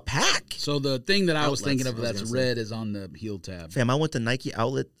a pack. So the thing that I was thinking of Outlets, that's red is on the heel tab. Fam, I went to Nike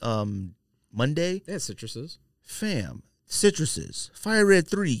outlet Monday. They had citruses. Fam, citruses, fire red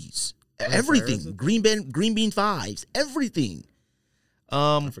 3s, everything. Green bean 5s, everything.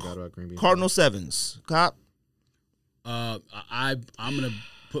 I forgot about green bean. Cardinal 7s. Cop. I'm gonna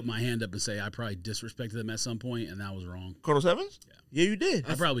put my hand up and say I probably disrespected them at some point, and that was wrong. Cardinal 7s? Yeah, you did.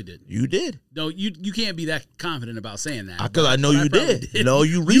 I probably did. You did. No, you can't be that confident about saying that. Because I know you did. No,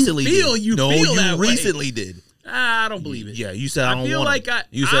 you recently did. You feel that way. recently did. I don't believe it. Yeah, you said I don't feel want like them.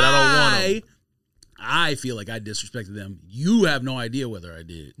 You said I don't want them. I feel like I disrespected them. You have no idea whether I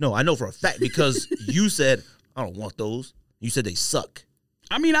did. No, I know for a fact because you said I don't want those. You said they suck.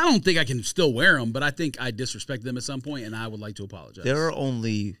 I mean, I don't think I can still wear them, but I think I disrespected them at some point, and I would like to apologize. There are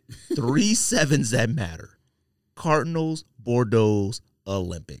only 3 7s that matter: Cardinals, Bordeaux,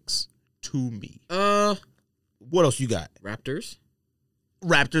 Olympics. To me. What else you got? Raptors.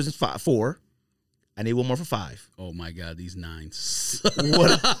 Raptors is 4. I need one more for 5. Oh my God, these 9s.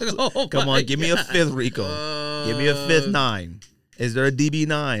 What? Come on, give me a 5th, Rico. Give me a 5th 9. Is there a DB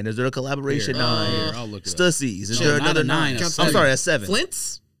 9? Is there a collaboration 9? Here, I'll look it up. Stussies. Is there another 9? I'm sorry, a 7.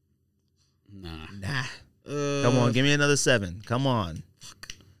 Flints? Nah. Come on, give me another 7. Come on.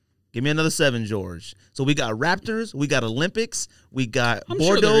 Give me another 7, George. So we got Raptors, we got Olympics, we got Bordeaux,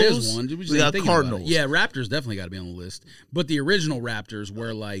 sure there is one. We got Cardinals. Yeah, Raptors definitely got to be on the list. But the original Raptors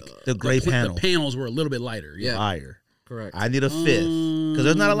were like the gray panel. The panels were a little bit lighter. Yeah, higher. Correct. I need a 5th because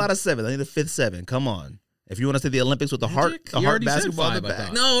there's not a lot of 7s. I need a 5th 7. Come on. If you want to say the Olympics with the heart basketball in the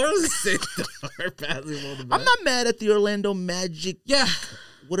back. No, I was saying the heart basketball in the back. I'm not mad at the Orlando Magic. Yeah.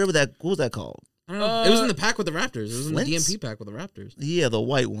 What was that called? I don't know. It was in the pack with the Raptors. It was in the Flints? DMP pack with the Raptors. Yeah, the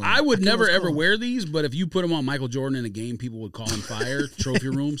white one. I would never ever wear these, but if you put them on Michael Jordan in a game, people would call him fire. Trophy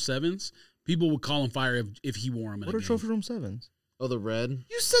room 7s. People would call him fire if he wore them in a game. What are trophy room 7s? Oh, the red?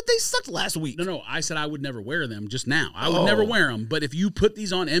 You said they sucked last week. No, I said I would never wear them just now. I would never wear them. But if you put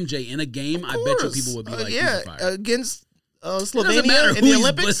these on MJ in a game, I bet you people would be like, yeah, fire. Against Slovenia in the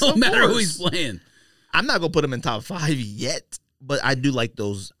Olympics. It doesn't matter who he's playing. I'm not going to put him in top 5 yet, but I do like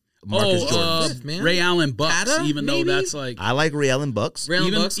those Marcus Jordan. Ray Allen Bucks, Pata, even maybe? though that's like... I like Ray Allen Bucks.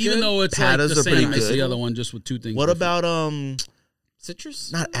 Even though it's Patas like the are pretty same as good. the other one, just with 2 things. What about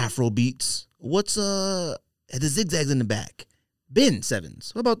Citrus? not Afro beats? What's the zigzags in the back? Ben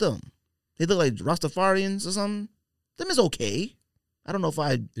 7s. What about them? They look like Rastafarians or something. Them is okay. I don't know if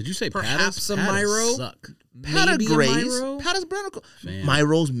I did you say perhaps Patas? a Myro? Suck. Pata Maybe Grays. Myro? Pata's brown. Fam.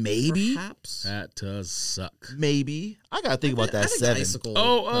 Myros maybe. Perhaps. Patas suck. Maybe. I gotta think about that I think 7. Icicle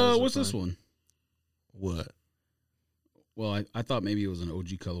Oh, Patas what's are this fine. one? What? Well, I thought maybe it was an OG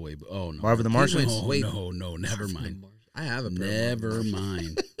colorway, but no. Marvin the Martian? No, never mind. I have a pair. Never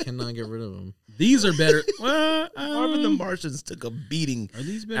mind. Cannot get rid of them. These are better. Well, Marvin the Martians took a beating are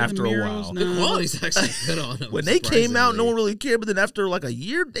these better after than a Miros? while. No. The quality's actually good on them. When they came out, no one really cared. But then after like a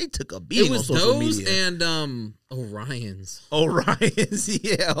year, they took a It beating was on social those media. and Orion's. Orion's,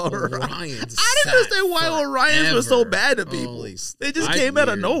 yeah. Orion's. I didn't understand why Orion's were so bad to people. Holy They just came out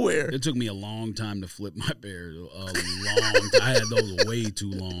of nowhere. It took me a long time to flip my pair. I had those way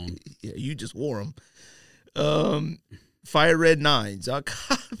too long. Yeah, you just wore them. Fire red 9s.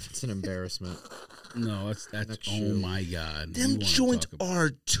 It's an embarrassment. No, that's oh my God. Them joints are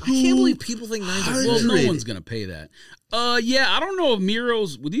too. I can't believe people think 9s are Well, good. no one's gonna pay that. Yeah, I don't know if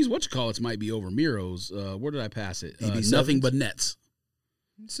Miros with these whatchamacallits might be over Miros. Where did I pass it? Nothing but nets.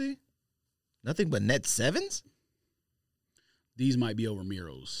 Let's see. Nothing but net 7s? These might be over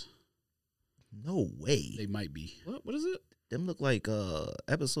Miros. No way. They might be. What is it? Them look like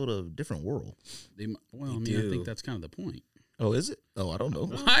episode of Different World. I do. think that's kind of the point. Oh, is it? Oh, I don't know.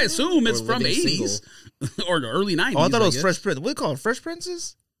 I assume it's Or from living 80s or the early 90s. Oh, I thought it was guess. Fresh Prince. What do you call them? Fresh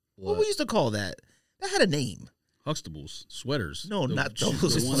Princes? What we used to call that? That had a name. Huxtables, sweaters. No, not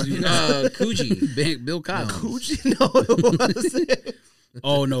those The ones you Coogee. Bill Cosby. Coochie? No, it was.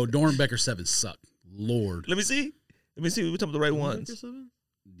 Oh no, Dornbecker 7 suck. Lord. Let me see. We're talking about the right ones.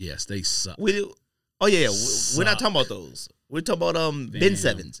 Yes, they suck. We do. Oh yeah. We're not talking about those. We're talking about Ben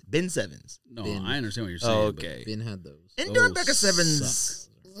 7s. Ben 7s. No, Ben. I understand what you're saying. Oh, okay. Ben had those. And Those Dornbecker 7s.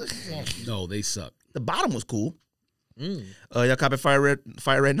 but no, they suck. The bottom was cool. Mm. Y'all copy Fire Red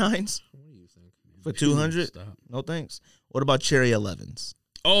 9s What do you think? for 200? Stop. No thanks. What about Cherry 11s?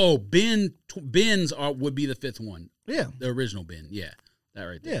 Oh, Bens would be the fifth one. Yeah. The original Ben. Yeah. That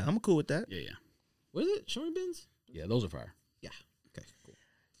right there. Yeah, I'm cool with that. Yeah. What is it? Show me Bens? Yeah, those are fire. Yeah. Okay, cool.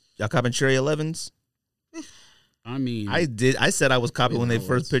 Y'all copping Cherry 11s? I mean, I said I was copping when they know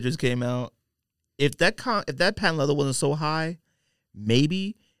first pictures came out. If that patent leather wasn't so high,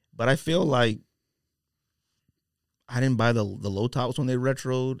 maybe. But I feel like I didn't buy the low tops when they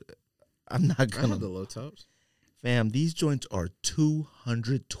retroed. I'm not gonna. I have the low tops. Fam, these joints are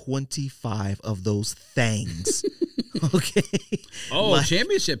 225 of those things. Okay. Oh,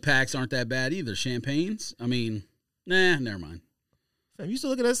 championship packs aren't that bad either. Champagnes. I mean, never mind. Fam, you still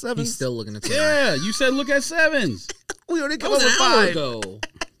looking at 7s? He's still looking at 7s. Yeah, you said look at 7s. We already That come was up an with hour 5. ago.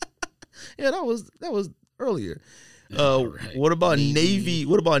 Yeah, that was earlier. Right. What about Navy?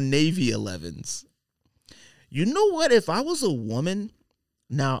 What about Navy 11s? You know what? If I was a woman,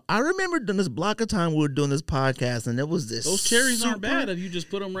 now I remember during this block of time we were doing this podcast, and there was this. Those cherries aren't bad if you just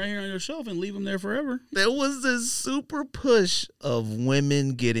put them right here on your shelf and leave them there forever. There was this super push of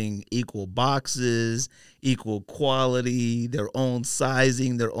women getting equal boxes, equal quality, their own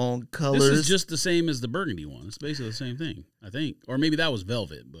sizing, their own colors. This is just the same as the burgundy one. It's basically the same thing, I think. Or maybe that was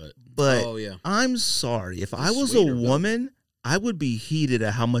velvet, but oh yeah. I'm sorry. If I was a woman, I would be heated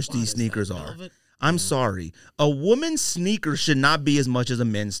at how much these sneakers are. I'm sorry. A woman's sneaker should not be as much as a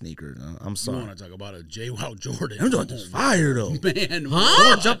men's sneaker. I'm sorry. You want to talk about a J-Wow Jordan. I'm doing this fire, though. Man,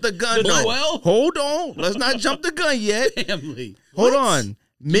 Don't jump the gun, though. Well? Hold on. Let's not jump the gun yet. Family. Hold on.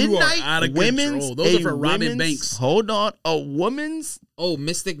 Midnight out of women's. Control. Those are for Robin Banks. Hold on. A woman's. Oh,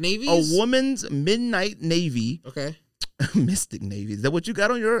 Mystic Navies? A woman's midnight navy. Okay. Mystic Navy. Is that what you got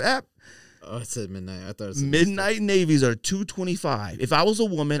on your app? Oh, it said midnight. I thought it said midnight navies are $225. If I was a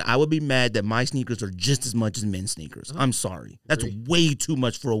woman, I would be mad that my sneakers are just as much as men's sneakers. I'm sorry. That's way too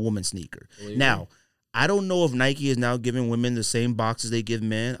much for a woman's sneaker. Now, I don't know if Nike is now giving women the same boxes they give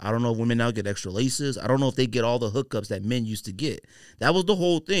men. I don't know if women now get extra laces. I don't know if they get all the hookups that men used to get. That was the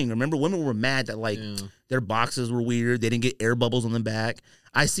whole thing. Remember, women were mad that their boxes were weird. They didn't get air bubbles on the back.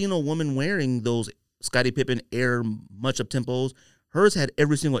 I seen a woman wearing those Scottie Pippen Air Much Up Tempos. Hers had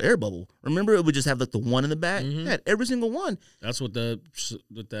every single air bubble. Remember, it would just have like the one in the back. It had every single one. That's what the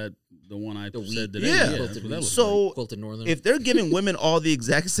one I said today. Yeah. So if they're giving women all the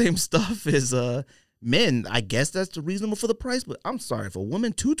exact same stuff as men, I guess that's reasonable for the price. But I'm sorry, for a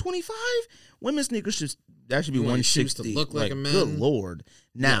woman, $225. Women's sneakers should be $160. To look like a man. Good Lord!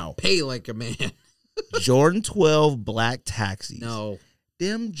 Now pay like a man. Jordan 12 black taxis. No.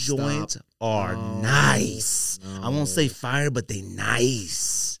 Them joints are nice. No. I won't say fire, but they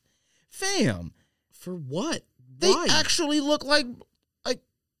nice. Fam. For what? They actually look like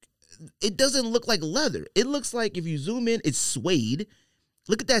it doesn't look like leather. It looks like if you zoom in, it's suede.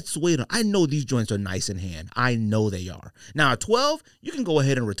 Look at that suede. I know these joints are nice in hand. I know they are. Now, 12, you can go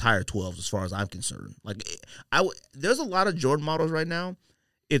ahead and retire 12s as far as I'm concerned. There's a lot of Jordan models right now.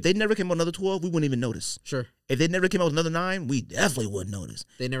 If they never came out with another 12, we wouldn't even notice. Sure. If they never came out with another 9, we definitely wouldn't notice.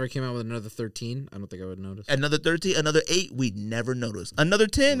 They never came out with another 13. I don't think I would notice. Another 13, another 8, we'd never notice. Another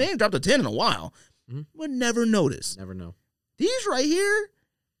 10, they ain't dropped a 10 in a while. We'd never notice. Never know. These right here,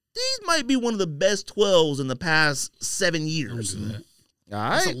 these might be one of the best 12s in the past 7 years. All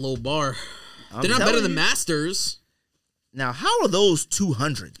right. That's a low bar. They're not better than Masters. Now, how are those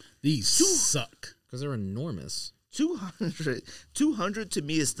 200? These suck. Because they're enormous. 200 to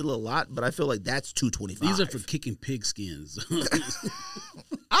me is still a lot, but I feel like that's 225. These are for kicking pigskins.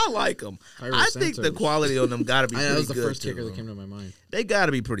 I like them. I think the quality on them got to be pretty good. That was the first kicker that came to my mind. They got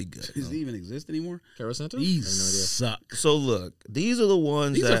to be pretty good. Does it even exist anymore? Cairo Santos? These suck. So look, these are the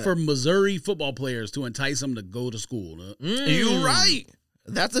ones These are for Missouri football players to entice them to go to school. You're right.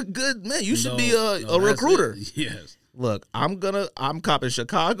 That's a good, man. You should be a recruiter. Yes. Look, I'm copping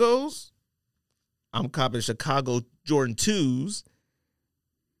Chicago's. I'm copping Chicago Jordan 2s,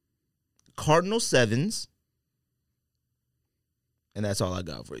 Cardinal 7s, and that's all I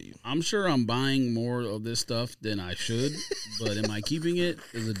got for you. I'm sure I'm buying more of this stuff than I should, but am I keeping it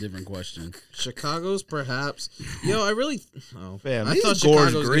is a different question. Chicago's perhaps. Yo, I really... Oh, fam, I thought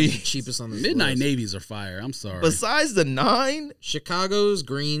Chicago's was the cheapest on this Midnight list. Navies are fire. I'm sorry. Besides the 9... Chicago's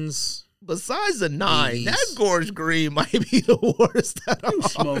greens... Besides the 9, that gorge green might be the worst. You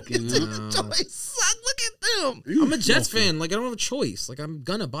smoking, Look at them. I'm a Jets fan. Like, I don't have a choice. Like, I'm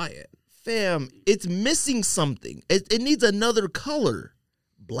gonna buy it. Fam, it's missing something. It needs another color.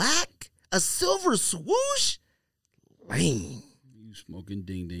 Black? A silver swoosh? Lame. You smoking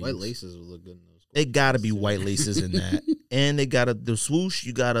ding ding. White laces would look good in those. It gotta be white laces in that. And the swoosh,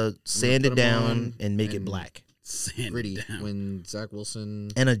 you gotta sand it down and make it black. Gritty when Zach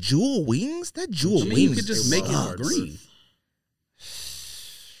Wilson and a jewel wings. That jewel wings. You could just make it green.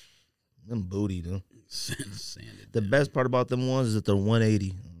 Them booty, dude. Sanded. The best part about them ones is that they're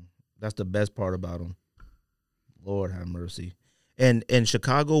 180. That's the best part about them. Lord have mercy. And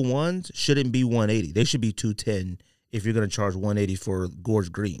Chicago ones shouldn't be 180. They should be 210 if you're going to charge 180 for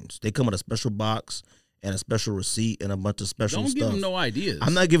Gorge Greens. They come with a special box and a special receipt and a bunch of special stuff. Don't give them no ideas.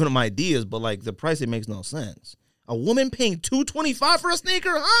 I'm not giving them ideas, but like the price, it makes no sense. A woman paying $225 for a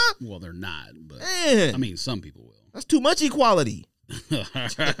sneaker, huh? Well, they're not, but Man, I mean, some people will. that's too much equality.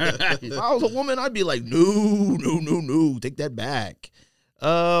 If I was a woman, I'd be like, no, take that back.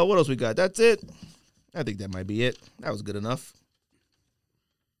 What else we got? That's it. I think that might be it. That was good enough.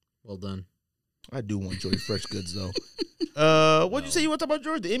 Well done. I do want George Freshgoods though. What'd you say you want to talk about,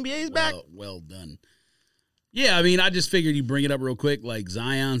 George? The NBA is back. Well done. Yeah, I mean, I just figured you bring it up real quick. Like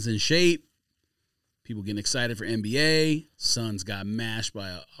Zion's in shape. People getting excited for NBA. Suns got mashed by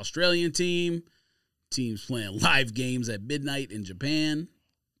an Australian team. Teams playing live games at midnight in Japan.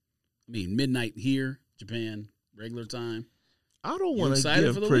 I mean, midnight here, Japan, regular time. I don't want to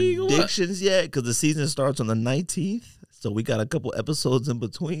give for the predictions yet because the season starts on the 19th. So we got a couple episodes in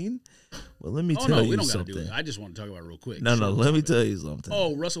between. Well, let me tell you something. We don't got to do it. I just want to talk about it real quick. No, let me tell you something.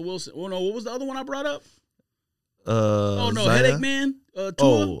 Oh, Russell Wilson. Oh, no, what was the other one I brought up? Zaya? Headache Man.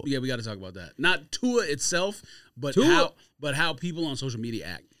 Tua. Yeah, we got to talk about that. Not Tua itself, but how people on social media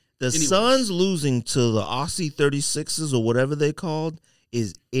act. The Suns losing to the Aussie 36ers or whatever they called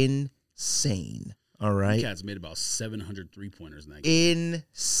is insane. All right. The Cats made about 700 3-pointers in that game.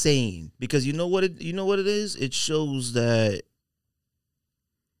 Insane. Because you know what it is? It shows that,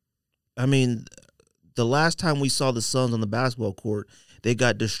 I mean, the last time we saw the Suns on the basketball court, they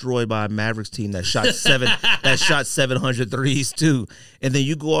got destroyed by a Mavericks team that shot 700 threes too. And then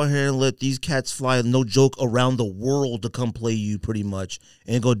you go out here and let these cats fly, no joke, around the world to come play you pretty much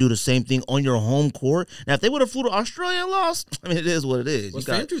and go do the same thing on your home court. Now, if they would have flew to Australia and lost, I mean, it is what it is. Was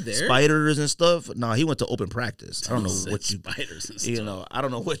you got Fandrew there? Spiders and stuff. No, he went to open practice. I don't know what spiders and stuff. You know, I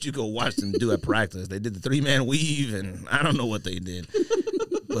don't know what you go watch them do at practice. They did the 3-man weave, and I don't know what they did.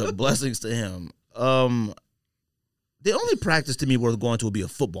 But blessings to him. The only practice to me we're going to will be a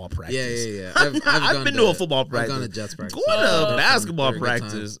football practice. Yeah. I've been to a football practice. I've gone to Jets practice. Going to a basketball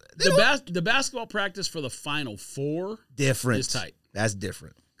practice. The basketball practice for the Final Four different. is tight. That's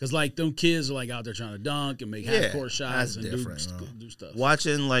different. Because, like, them kids are, like, out there trying to dunk and make half-court shots and do stuff.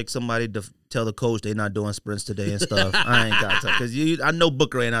 Watching, like, somebody tell the coach they're not doing sprints today and stuff, I ain't got time. Because I know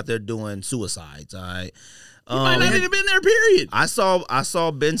Booker ain't out there doing suicides, all right? He might not even been there, period. I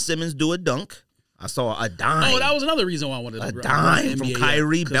saw Ben Simmons do a dunk. I saw a dime. Oh, that was another reason why I wanted to a dime from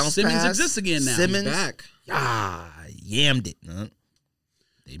Kyrie, bounce Simmons pass. exists again now. Simmons He's back. Yammed it. Huh?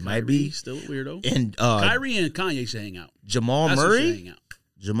 They Kyrie, might be still a weirdo. And Kyrie and Kanye should hang out. Jamal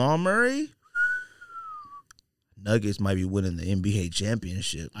Murray. Nuggets might be winning the NBA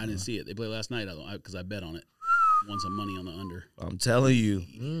championship. I didn't see it. They played last night because I bet on it. Won some money on the under. I'm telling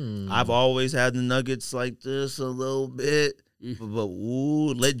you, I've always had the Nuggets like this a little bit. But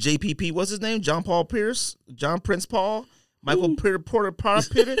let JPP, what's his name? John Prince Paul, Michael Porter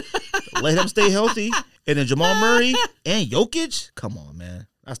Pitt, let him stay healthy. And then Jamal Murray and Jokic. Come on, man.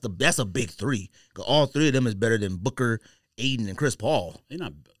 That's a big three. All three of them is better than Booker, Aiden, and Chris Paul.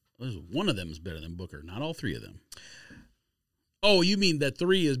 One of them is better than Booker, not all three of them. Oh, you mean that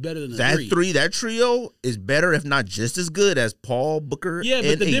three is better than three? That trio is better, if not just as good as Paul, Booker, yeah,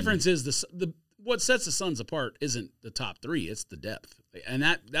 but the Aiden. Difference is what sets the Suns apart isn't the top three; it's the depth, and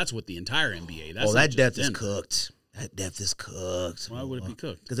that's what the entire NBA. That depth is cooked. That depth is cooked. Why would it be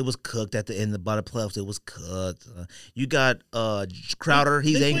cooked? Because it was cooked at the end of the bottom playoffs. It was cooked. You got Crowder.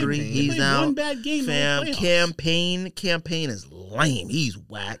 He's angry. He's out. One bad game. Campaign is lame. He's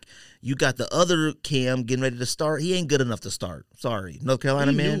whack. You got the other Cam getting ready to start. He ain't good enough to start. Sorry, North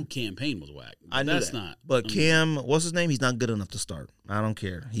Carolina man. Knew Campaign was whack. I know that's not. But Cam, what's his name? He's not good enough to start. I don't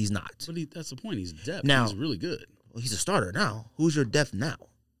care. He's not. But that's the point. He's depth. Now, he's really good. Well, he's a starter now. Who's your depth now?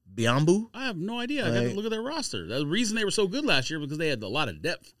 Biombo? I have no idea. I got to look at their roster. The reason they were so good last year because they had a lot of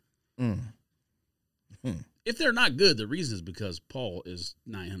depth. If they're not good, the reason is because Paul is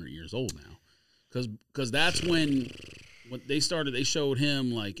 900 years old now. Because that's when they started, they showed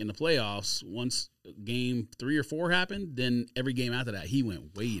him like in the playoffs, once game 3 or 4 happened, then every game after that, he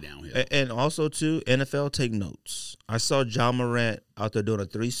went way downhill. And also, too, NFL, take notes. I saw John Morant out there doing a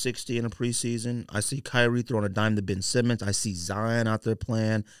 360 in the preseason. I see Kyrie throwing a dime to Ben Simmons. I see Zion out there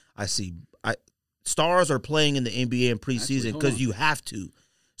playing. Stars are playing in the NBA in preseason because you have to.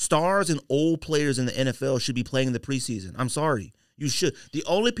 Stars and old players in the NFL should be playing in the preseason. I'm sorry. You should. The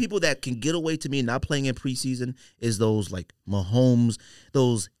only people that can get away to me not playing in preseason is those like Mahomes,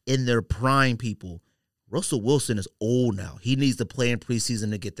 those in their prime people. Russell Wilson is old now. He needs to play in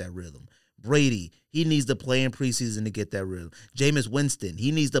preseason to get that rhythm. Brady, he needs to play in preseason to get that rhythm. Jameis Winston,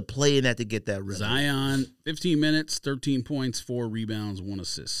 he needs to play in that to get that rhythm. Zion, 15 minutes, 13 points, 4 rebounds, 1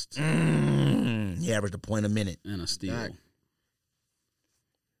 assist. He averaged a point a minute. And a steal. Back.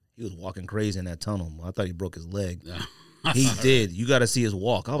 He was walking crazy in that tunnel. I thought he broke his leg. He did. You got to see his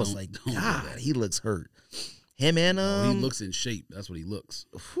walk. I was God, he looks hurt. Him and he looks in shape. That's what he looks.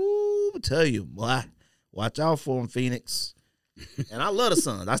 Whew, I tell you, boy, watch out for him, Phoenix. And I love the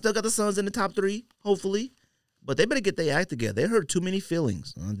Suns. I still got the Suns in the top 3, hopefully. But they better get their act together. They hurt too many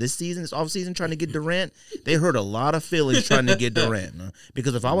feelings. This season, this offseason, trying to get Durant, they hurt a lot of feelings trying to get Durant.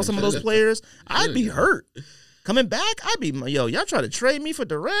 Because if I was some of those players, I'd be hurt. Coming back, I'd be, y'all try to trade me for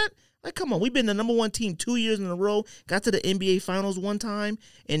Durant? Like, come on, we've been the number 1 team 2 years in a row, got to the NBA Finals one time,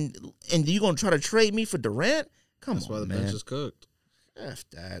 and you going to try to trade me for Durant? Come on, man. That's why the bench is cooked. F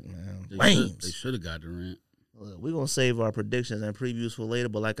that, man. They should have got Durant. We're going to save our predictions and previews for later,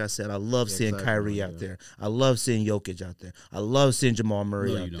 but like I said, I love seeing Kyrie out there. I love seeing Jokic out there. I love seeing Jamal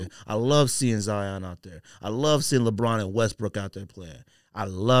Murray out there. I love seeing Zion out there. I love seeing LeBron and Westbrook out there playing. I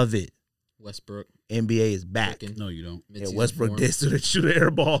love it. Westbrook. NBA is back. No, you don't. Yeah, Westbrook did shoot an air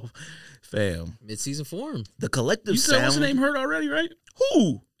ball. Fam. Mid-season form. The collective You said sound. what's the name hurt already, right?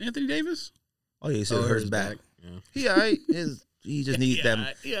 Who? Anthony Davis? Oh, yeah, he said Hurt's back. Yeah. He all right. He just needs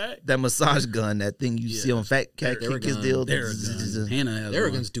that massage gun, that thing you see on Fat Cat Kick his deal. Hannah has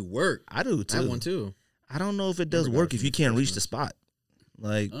Theraguns do work. I do, too. I have one, too. I don't know if it does work if you can't reach the spot.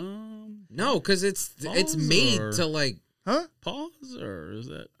 Like, no, because it's made to, like, huh? Pause, or is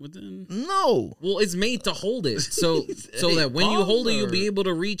that within? No. Well, it's made to hold it, so that when you hold it, you'll be able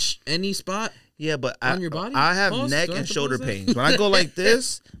to reach any spot. Yeah, but on your body? I have neck and shoulder pains. When I go like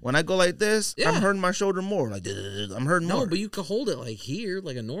this, I'm hurting my shoulder more. Like, I'm hurting more. No, but you can hold it like here,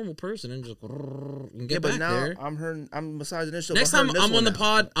 like a normal person, and just get back there. I'm hurting. I'm massaging this shoulder. Next time I'm on the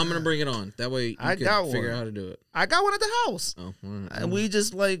pod, I'm gonna bring it on. That way you can figure out how to do it. I got one at the house. Oh, and we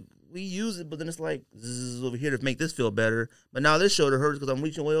just we use it, but then it's like zzz, over here to make this feel better. But now this shoulder hurts because I'm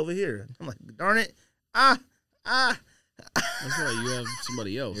reaching way over here. I'm like, darn it, That's why you have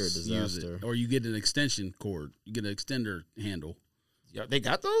somebody else You're a disaster. use it. Or you get an extension cord. You get an extender handle. Yeah, they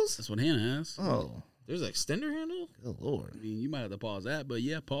got those? That's what Hannah has. Oh. There's an extender handle? Good Lord. I mean, you might have to pause that, but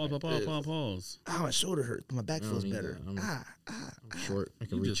yeah, pause. Oh, my shoulder hurts. My back feels better. I'm short. I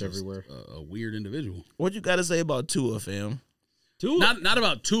can reach everywhere. A weird individual. What you got to say about Tua, fam? Tua? Not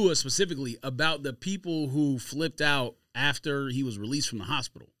about Tua specifically, about the people who flipped out after he was released from the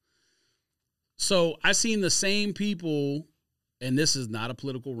hospital. So I seen the same people, and this is not a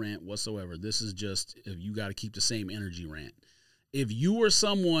political rant whatsoever. This is just, if you got to keep the same energy rant. If you were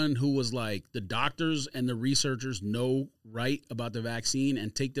someone who was like, the doctors and the researchers know right about the vaccine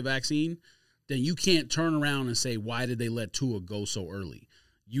and take the vaccine, then you can't turn around and say, why did they let Tua go so early?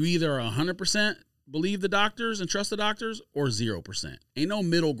 You either are 100% believe the doctors and trust the doctors, or 0%. Ain't no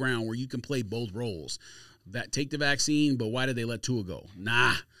middle ground where you can play both roles. That take the vaccine, but why did they let Tua go?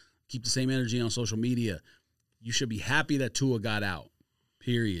 Nah. Keep the same energy on social media. You should be happy that Tua got out.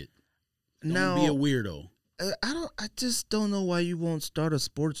 Period. Don't be a weirdo. I just don't know why you won't start a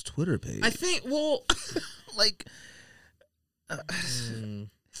sports Twitter page. I think, well, like, I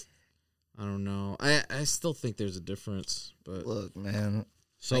don't know. I still think there's a difference, but look, man.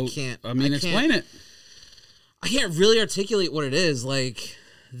 So explain it. I can't really articulate what it is. Like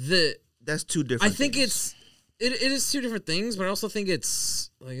that's two different. I think things. it is two different things, but I also think it's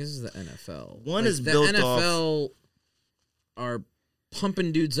like, this is the NFL. One like, is built off. The NFL are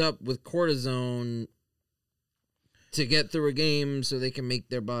pumping dudes up with cortisone to get through a game so they can make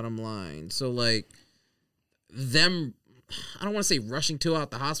their bottom line. So, like, them, I don't want to say rushing Tua out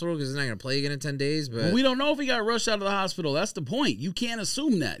the hospital because he's not going to play again in 10 days, but... Well, we don't know if he got rushed out of the hospital. That's the point. You can't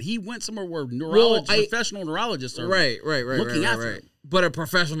assume that. He went somewhere where professional neurologists are looking after him. But a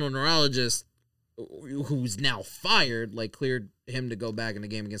professional neurologist who's now fired, like, cleared him to go back in the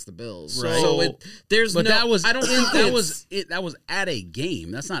game against the Bills. Right. So that was I don't think that was at a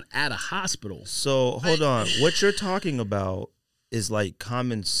game. That's not at a hospital. So hold on. What you're talking about is like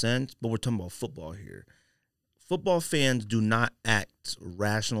common sense, but we're talking about football here. Football fans do not act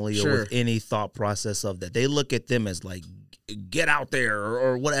rationally or with any thought process of that. They look at them as like, get out there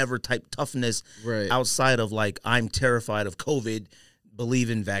or whatever type toughness outside of like, I'm terrified of COVID,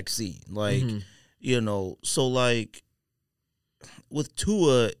 believe in vaccine. Like, so like with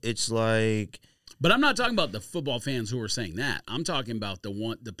Tua, it's like. But I'm not talking about the football fans who are saying that. I'm talking about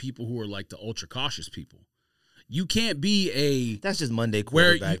the people who are like the ultra cautious people. You can't be a. That's just Monday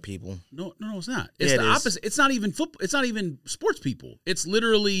quarterback people. No, it's not. It's the opposite. It's not even football. It's not even sports people. It's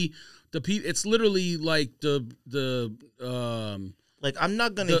literally It's literally like the Like, I'm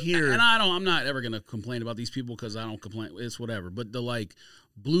not gonna hear, and I'm not ever gonna complain about these people because I don't complain. It's whatever. But the like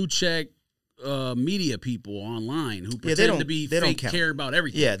blue check media people online who pretend to be fake care about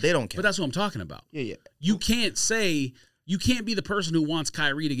everything. Yeah, they don't care. But that's what I'm talking about. Yeah. You can't be the person who wants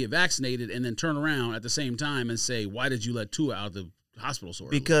Kyrie to get vaccinated and then turn around at the same time and say, why did you let Tua out of the hospital so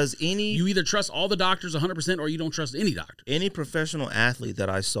early? Because you either trust all the doctors 100% or you don't trust any doctor. Any professional athlete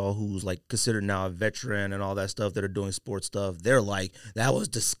that I saw who's like considered now a veteran and all that stuff that are doing sports stuff, they're like, that was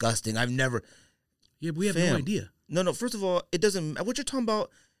disgusting. I've never. Yeah, but we have no idea. No. First of all, it doesn't. What you're talking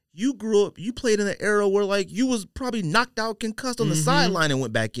about? You grew up. You played in an era where like you was probably knocked out, concussed on the sideline and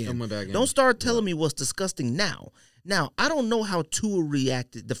went back in. Don't start telling me what's disgusting now. Now I don't know how Tua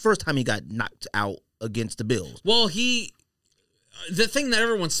reacted the first time he got knocked out against the Bills. Well, the thing that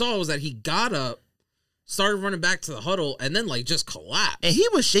everyone saw was that he got up, started running back to the huddle, and then like just collapsed. And he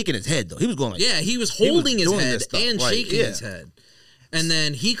was shaking his head though. He was going like, yeah, he was holding his head and shaking his head. And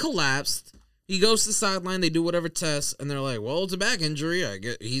then he collapsed. He goes to the sideline. They do whatever tests, and they're like, "Well, it's a back injury. I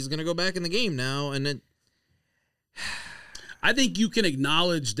get he's gonna go back in the game now." And then I think you can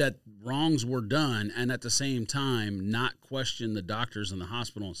acknowledge that wrongs were done, and at the same time, not question the doctors in the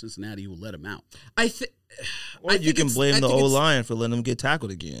hospital in Cincinnati who let him out. Or you can blame the O-line for letting him get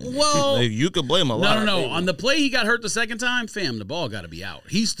tackled again. Well, like, you can blame a lot. No. On the play he got hurt the second time, the ball got to be out.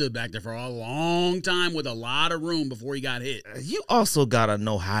 He stood back there for a long time with a lot of room before he got hit. You also got to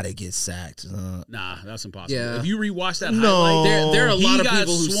know how to get sacked. Nah, that's impossible. Yeah. If you rewatch that highlight, there are a lot of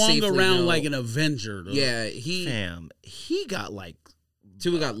people who swung around like an Avenger. Though. Yeah, he got like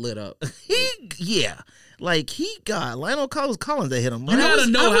Tua got lit up. He got Lionel Collins that hit him. You got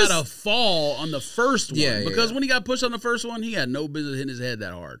to know how to fall on the first one because when he got pushed on the first one, he had no business hitting his head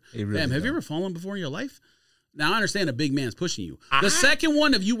that hard. Really have you ever fallen before in your life? Now, I understand a big man's pushing you. The second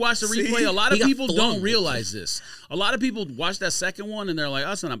one, if you watch the replay, a lot of people don't realize this. A lot of people watch that second one and they're like,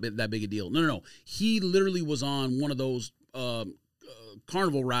 oh, it's not that big a deal. No. He literally was on one of those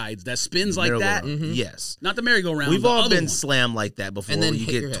carnival rides that spins like that. Mm-hmm. Yes. Not the merry-go-round. We've all been slammed like that before. And then you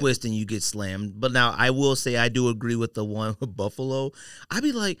get twisted and you get slammed. But now I will say I do agree with the one with Buffalo. I'd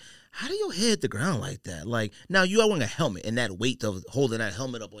be like, how do you hit the ground like that? Like, now you are wearing a helmet and that weight of holding that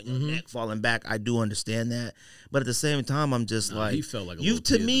helmet up on your neck, falling back. I do understand that. But at the same time, I'm just like, he felt like a little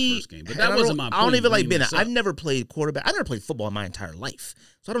kid in the first game. But that wasn't my point. I don't even like being I've never played quarterback. I've never played football in my entire life.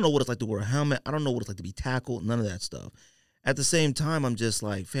 So I don't know what it's like to wear a helmet. I don't know what it's like to be tackled. None of that stuff. At the same time, I'm just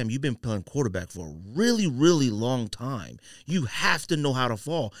like, fam, you've been playing quarterback for a really, really long time. You have to know how to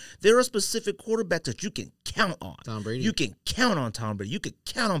fall. There are specific quarterbacks that you can count on. Tom Brady. You can count on Tom Brady. You can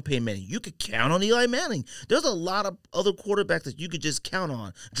count on Peyton Manning. You can count on Eli Manning. There's a lot of other quarterbacks that you could just count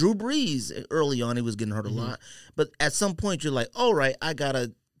on. Drew Brees, early on, he was getting hurt a lot. But at some point, you're like, all right,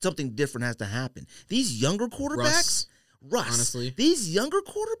 something different has to happen. These younger quarterbacks... Russ, honestly, these younger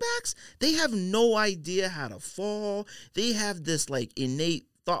quarterbacks, they have no idea how to fall. They have this like innate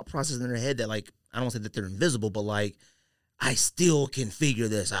thought process in their head that like, I don't say that they're invisible, but like, I still can figure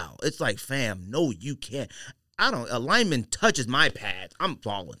this out. It's like, fam, no, you can't. A lineman touches my pad, I'm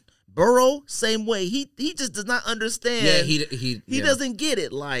falling. Burrow, same way. He just does not understand. Yeah, he doesn't get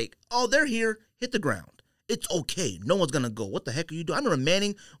it. Like, oh, they're here, hit the ground. It's okay. No one's gonna go. What the heck are you doing? I remember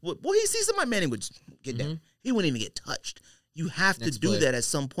Manning. Boy, he sees somebody. Manning would just get down. He wouldn't even get touched. You have to do that at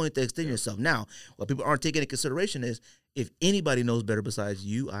some point to extend yourself. Now, what people aren't taking into consideration is if anybody knows better besides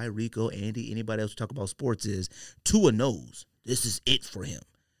you, I, Rico, Andy, anybody else who talk about sports is Tua knows this is it for him.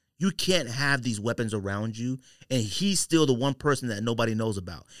 You can't have these weapons around you, and he's still the one person that nobody knows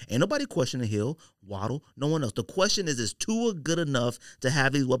about. Ain't nobody questioning Hill, Waddle, no one else. The question is Tua good enough to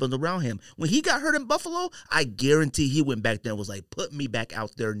have these weapons around him? When he got hurt in Buffalo, I guarantee he went back there and was like, put me back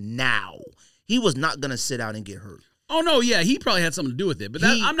out there now. He was not going to sit out and get hurt. Oh, no, yeah, he probably had something to do with it. But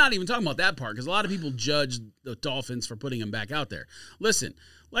I'm not even talking about that part because a lot of people judge the Dolphins for putting him back out there. Listen,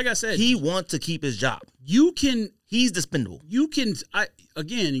 like I said. He wants to keep his job. He's dispensable. You can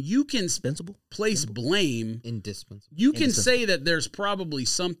place blame. Indispensable. You can say that there's probably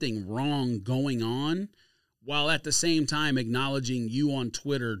something wrong going on while at the same time acknowledging you on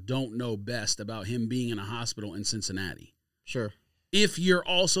Twitter don't know best about him being in a hospital in Cincinnati. Sure. If you're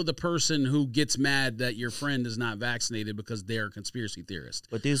also the person who gets mad that your friend is not vaccinated because they're a conspiracy theorist.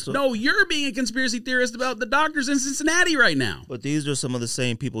 No, you're being a conspiracy theorist about the doctors in Cincinnati right now. But these are some of the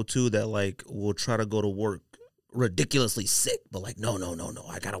same people, too, that, like, will try to go to work ridiculously sick, but, like, no,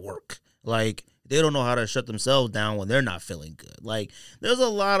 I got to work. Like, they don't know how to shut themselves down when they're not feeling good. Like, there's a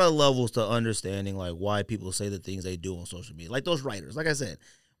lot of levels to understanding, like, why people say the things they do on social media. Like those writers. Like I said,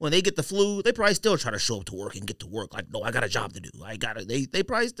 When they get the flu, they probably still try to show up to work and get to work. Like, no, I got a job to do. They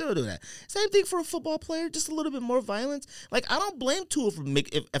probably still do that. Same thing for a football player, just a little bit more violence. Like, I don't blame Tua for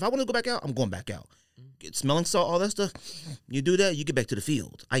if I want to go back out, I'm going back out. Get smelling salt, all that stuff. You do that, you get back to the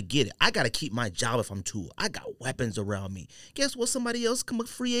field. I get it. I got to keep my job if I'm Tua. I got weapons around me. Guess what? Somebody else come a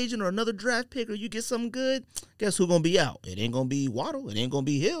free agent or another draft pick or you get something good. Guess who's going to be out? It ain't going to be Waddle. It ain't going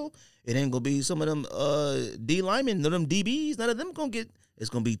to be Hill. It ain't going to be some of them D linemen, none of them DBs. None of them going to get. It's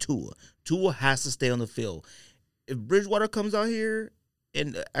going to be Tua. Tua has to stay on the field. If Bridgewater comes out here,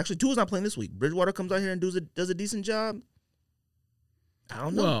 and actually Tua's not playing this week. Bridgewater comes out here and does a decent job. I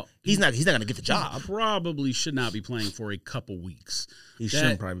don't know. Well, he's not going to get the job. Probably should not be playing for a couple weeks. He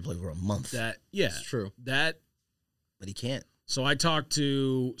shouldn't probably play for a month. It's true. But he can't. So I talked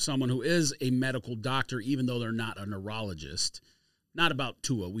to someone who is a medical doctor, even though they're not a neurologist. Not about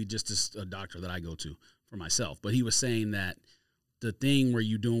Tua. Just a doctor that I go to for myself. But he was saying that the thing where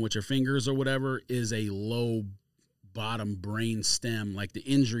you doing with your fingers or whatever is a low bottom brain stem. Like the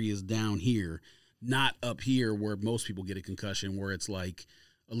injury is down here, not up here where most people get a concussion, where it's like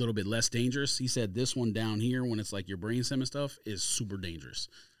a little bit less dangerous. He said this one down here, when it's like your brain stem and stuff, is super dangerous.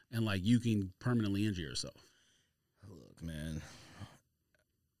 And like you can permanently injure yourself. Look, man.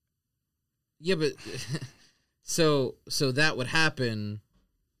 Yeah, but so that would happen,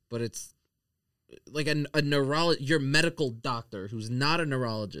 but it's like your medical doctor who's not a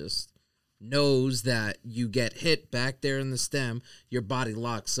neurologist knows that you get hit back there in the stem, your body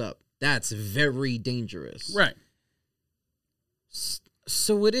locks up. That's very dangerous. Right.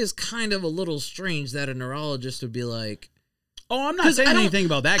 So it is kind of a little strange that a neurologist would be like, oh, I'm not saying anything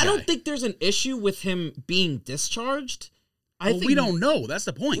about that guy. I don't think there's an issue with him being discharged. I think we don't know. That's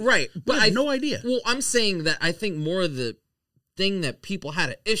the point. Right. But I have no idea. Well, I'm saying that I think more of the thing that people had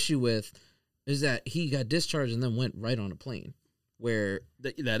an issue with is that he got discharged and then went right on a plane, where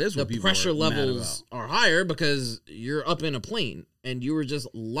that is what the pressure levels are higher because you're up in a plane and you were just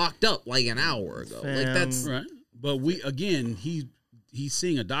locked up like an hour ago. Like that's right. But he's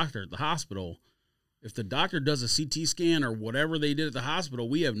seeing a doctor at the hospital. If the doctor does a CT scan or whatever they did at the hospital,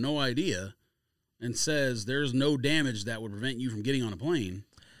 we have no idea, and says there's no damage that would prevent you from getting on a plane,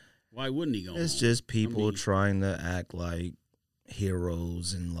 why wouldn't he go? It's just people trying to act like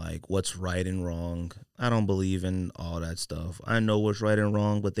heroes and like what's right and wrong. I don't believe in all that stuff. I know what's right and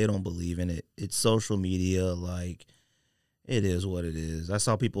wrong, but they don't believe in it. It's social media. Like, it is what it is. I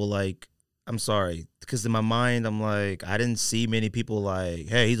saw people like, I'm sorry, because in my mind, I'm like, I didn't see many people like,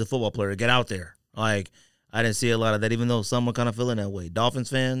 hey, he's a football player, get out there. Like, I didn't see a lot of that, even though some were kind of feeling that way. Dolphins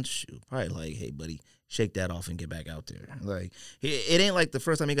fans, shoot, probably like, hey, buddy, shake that off and get back out there. Like, it ain't like the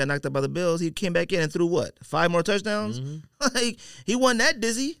first time he got knocked out by the Bills. He came back in and threw what, 5 more touchdowns? Mm-hmm. Like, he wasn't that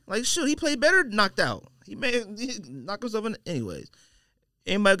dizzy. Like, shoot, he played better knocked out. He knocked himself in. Anyways,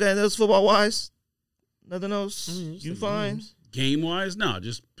 anybody got anything else football-wise? Nothing else? You fine? Game-wise? No,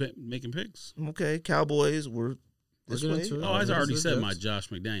 just making picks. Okay, Cowboys were this way. Oh, I already said my Josh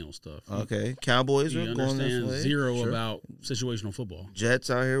McDaniels stuff. Okay, Cowboys are going this way. Zero about situational football. Jets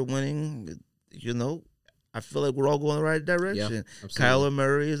out here winning. You know, I feel like we're all going the right direction. Yeah, Kyler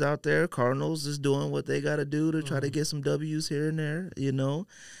Murray is out there. Cardinals is doing what they got to do to try to get some W's here and there. You know,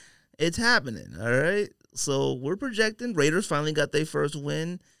 it's happening. All right. So we're projecting. Raiders finally got their first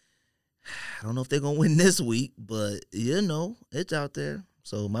win. I don't know if they're going to win this week, but, you know, it's out there.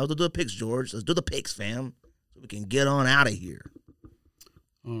 So might as well do the picks, George. Let's do the picks, fam, so we can get on out of here.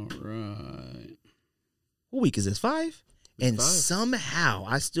 All right. What week is this? 5? And somehow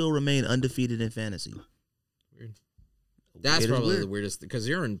I still remain undefeated in fantasy. Weird. That's probably the weirdest, because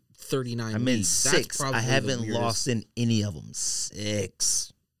you're in 39 I'm in 6. I haven't lost in any of them.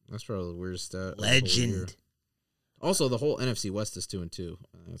 6. That's probably the weirdest stat. Legend. Also, the whole NFC West is 2-2.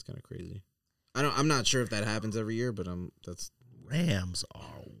 That's kind of crazy. I'm not sure if that happens every year, but that's Rams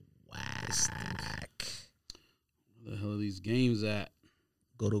are whack. Where the hell are these games at?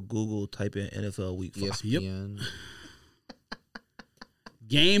 Go to Google, type in NFL Week 5. ESPN. Yep.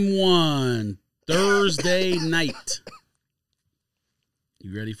 Game 1, Thursday night.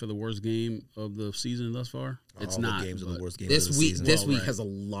 You ready for the worst game of the season thus far? It's all not. The games are the worst game this of the week. season. This week has a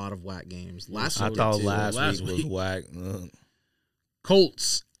lot of whack games. I thought last week was whack.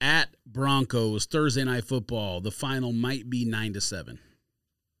 Colts at Broncos, Thursday night football. The final might be 9-7.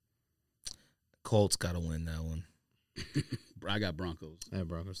 Colts got to win that one. I got Broncos. I have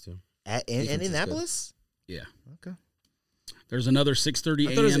Broncos too. At Indianapolis? Yeah. Okay. There's another 6:30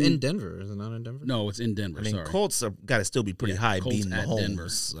 a.m. I thought it was in Denver. Is it not in Denver? No, it's in Denver. I mean, sorry. Colts got to still be pretty high Colts beating at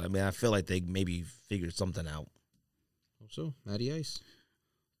Mahomes. I mean, I feel like they maybe figured something out. Hope so. Matty Ice.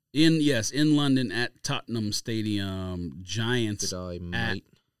 In London at Tottenham Stadium. Giants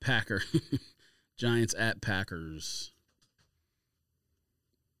Packer. Giants at Packers.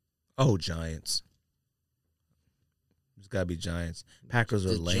 Oh, Giants. It's got to be Giants. Packers are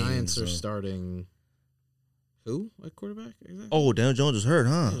lame. Giants are starting who at quarterback? Exactly. Oh, Daniel Jones is hurt,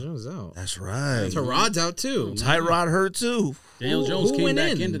 huh? Daniel Jones is out. That's right. Tyrod's out too. Tyrod hurt too. Daniel Jones came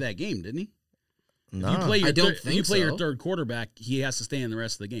back into that game, didn't he? Nah. If you play your third quarterback, he has to stay in the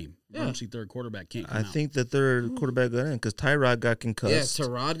rest of the game. Yeah. Emergency third quarterback can't come out. I think the third quarterback got in because Tyrod got concussed. Yeah,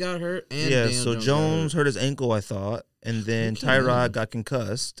 Tyrod got hurt. And so Jones hurt his ankle, I thought. And then Tyrod got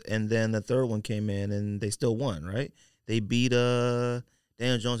concussed. And then the third one came in, and they still won, right? They beat Daniel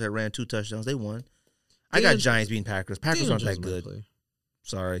Jones that ran 2 touchdowns. They won. I got Giants beating Packers. Packers aren't that good.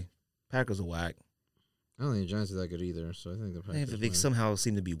 Sorry. Packers are whack. I don't think the Giants are that good either, so I think the Packers they somehow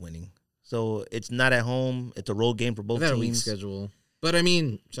seem to be winning. So it's not at home. It's a road game for both teams. They've had a weak schedule. But, I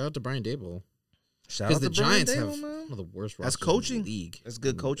mean, shout out to Brian Daboll. Shout out to Brian Giants Daboll, have man. one of the worst rosters That's coaching. in the league. That's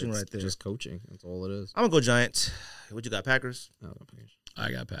good coaching right there. Just coaching. That's all it is. I'm going to go Giants. What you got, Packers?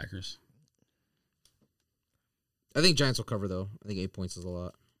 I got Packers. I think Giants will cover, though. I think 8 points is a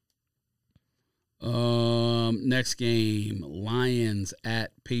lot. Next game, Lions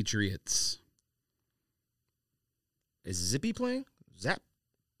at Patriots. Is Zippy playing? Zap?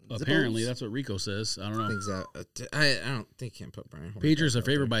 Apparently, that's what Rico says. I don't know. I don't think he can't put Brian. Patriots are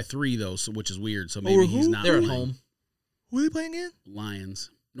favored by 3, though, which is weird. So maybe he's not. They're at home. Who are you playing again?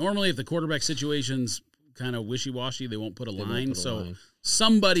 Lions. Normally, if the quarterback situation's kind of wishy-washy, they won't put a line.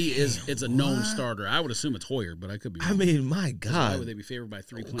 Somebody it's a known starter. I would assume it's Hoyer, but I could be wrong. I mean, my God. Why would they be favored by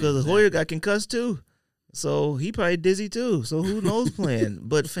 3 playing? Because Hoyer got concussed, too. So he probably dizzy, too. So who knows playing?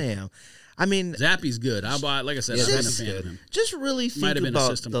 But, fam, I mean, Zappy's good. Like I said, I've been a fan of him. Just really think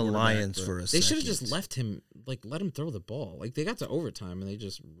about the Lions for a second. They should have just left him, let him throw the ball. They got to overtime, and they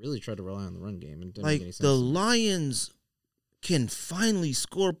just really tried to rely on the run game. And didn't make any sense. The Lions can finally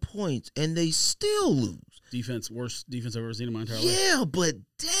score points, and they still lose. Worst defense I've ever seen in my entire life. Yeah, but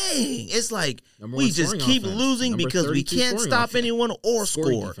dang, it's like we just keep losing because we can't stop anyone or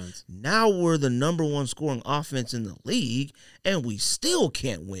score. Now we're the number 1 scoring offense in the league, and we still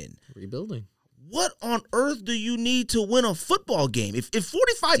can't win. Rebuilding. What on earth do you need to win a football game? If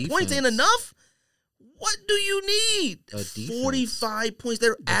 45 points ain't enough, what do you need? 45 points.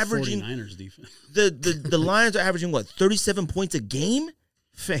 They're averaging. 49ers defense. The Lions are averaging, 37 points a game?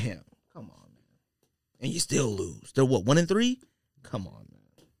 Fam, come on. And you still lose. They're 1-3? Come on,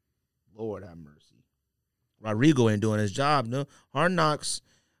 man. Lord have mercy. Rodrigo ain't doing his job, no. Hard Knocks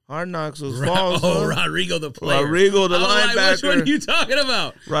was false. Rodrigo the player. Rodrigo the linebacker. Which one are you talking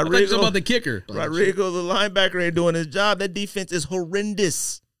about? Rodrigo, I thought you were about the kicker. Rodrigo the linebacker ain't doing his job. That defense is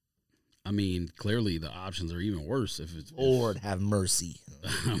horrendous. I mean, clearly the options are even worse. Lord have mercy.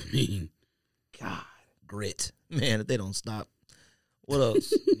 I mean, God, grit. Man, if they don't stop. What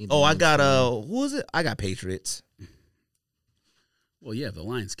else? I got who is it? I got Patriots. Well, yeah, the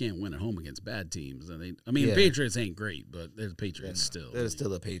Lions can't win at home against bad teams. The Patriots ain't great, but they're the Patriots still. They're still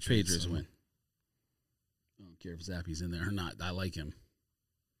the Patriots. Patriots win. I don't care if Zappy's in there or not. I like him.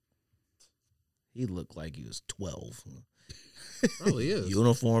 He looked like he was 12. Probably is.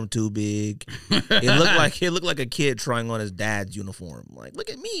 Uniform too big. He looked like a kid trying on his dad's uniform. Like, look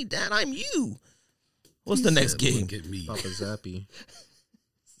at me, Dad. I'm you. What's the next game? Look at me. Papa Zappy.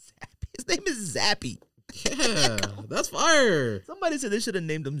 His name is Zappy. Yeah, that's fire. Somebody said they should have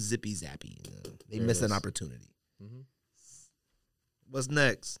named him Zippy Zappy. They missed an opportunity. Mm-hmm. What's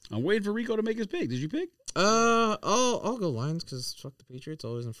next? I'm waiting for Rico to make his pick. Did you pick? I'll go Lions because fuck the Patriots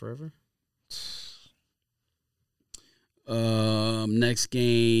always and forever. Next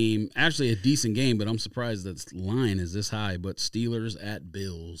game, actually a decent game, but I'm surprised that the line is this high. But Steelers at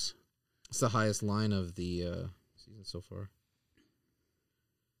Bills. It's the highest line of the season so far.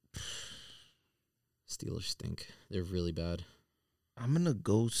 Steelers stink. They're really bad. I'm going to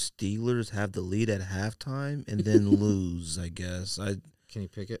go Steelers have the lead at halftime and then lose, I guess. Can you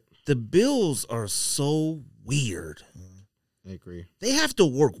pick it? The Bills are so weird. I agree. They have to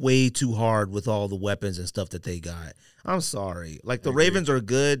work way too hard with all the weapons and stuff that they got. I'm sorry. The Ravens are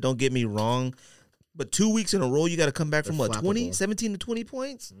good, don't get me wrong. But 2 weeks in a row, you got to come back from 17 to 20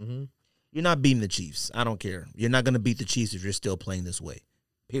 points? Mm-hmm. You're not beating the Chiefs. I don't care. You're not going to beat the Chiefs if you're still playing this way.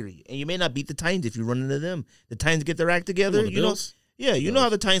 Period. And you may not beat the Titans if you run into them. The Titans get their act together. The Bills? You know how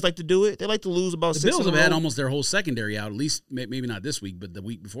the Titans like to do it. They like to lose about 6 in a row. The Bills have had almost their whole secondary out, at least maybe not this week, but the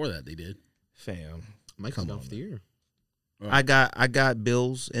week before that they did. Fam. Mike's done for the year. I got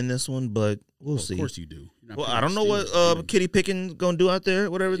Bills in this one, but we'll see. Of course you do. Well, I don't know what Kitty Pickett's going to do out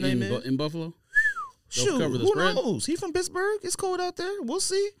there, whatever his name is. In Buffalo? Shoot, who knows? He from Pittsburgh. It's cold out there. We'll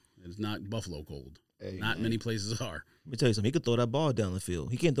see. It's not Buffalo cold. Not many places are. Let me tell you something. He could throw that ball down the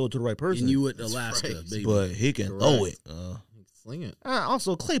field. He can't throw it to the right person. And you at Alaska, right. baby. But he can throw it. Sling it.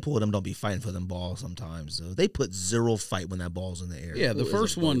 Also, Claypool and them don't be fighting for them balls sometimes. They put zero fight when that ball's in the air. Yeah, the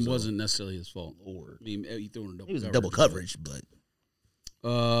first one wasn't necessarily his fault. I mean, he threw in double It was coverage. double coverage, but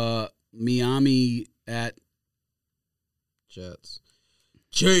Miami at Jets.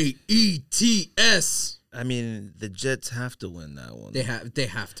 Jets. I mean, the Jets have to win that one. They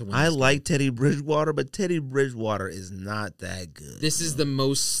have to win. I like Teddy Bridgewater, but Teddy Bridgewater is not that good. This is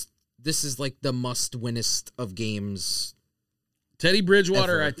like the must-winnest of games. Teddy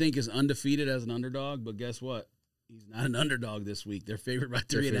Bridgewater, Ever. I think, is undefeated as an underdog, but guess what? He's not an underdog this week. They're favored by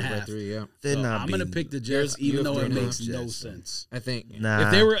 3.5. Yeah. They're So not I'm going to pick the Jets, you even have though it 3.5 makes no Jets, sense. I think. Nah.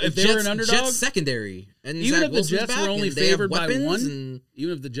 If they were an underdog, Jets secondary, and even Zach if the Wilson's Jets back were only and they have favored by weapons one, and-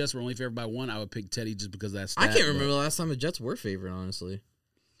 even if the Jets were only favored by one, I would pick Teddy just because that's. I can't remember the last time the Jets were favored. Honestly,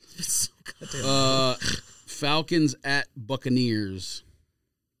 it's so goddamn. Falcons at Buccaneers.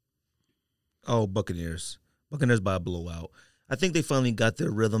 Oh, Buccaneers. Buccaneers by a blowout. I think they finally got their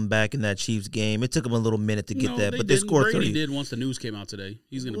rhythm back in that Chiefs game. It took them a little minute to get that, but they scored Brady 30. did once the news came out today.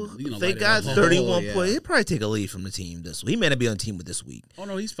 He's gonna. They light it got up. 31 yeah. points. He'll probably take a lead from the team this week. He may not be on the team with this week. Oh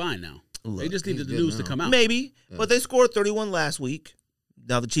no, he's fine now. Look, they just needed the good news to now. come out. Maybe, but they scored 31 last week.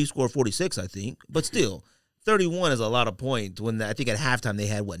 Now the Chiefs scored 46, I think. But still, 31 is a lot of points. When I think at halftime they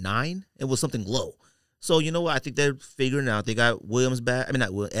had, 9? It was something low. So, you know what? I think they're figuring out. They got Williams back. I mean,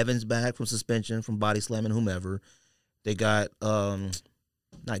 not Evans back from suspension, from body slamming, whomever. They got,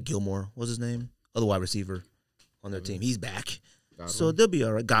 not Gilmore. What's his name? Other wide receiver on their team. He's back. Godwin. So they'll be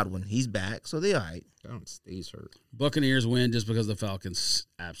all right. Godwin, he's back. So they're all right. Godwin stays hurt. Buccaneers win just because the Falcons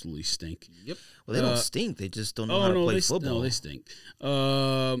absolutely stink. Yep. Well, they don't stink. They just don't know how to play football. No, they stink.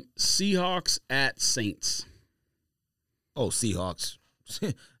 Seahawks at Saints. Oh, Seahawks.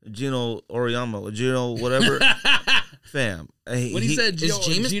 Gino whatever. Fam. When he said is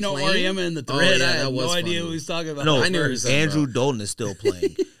Jameis Gino playing? Auriemma in the thread, yeah, I that had no was idea funny. who he's talking about. No, I knew what he was talking Andrew about. Dalton is still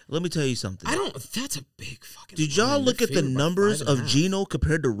playing. Let me tell you something. That's a big fucking. Did y'all line. look They're at the favored by numbers of 5.5. Gino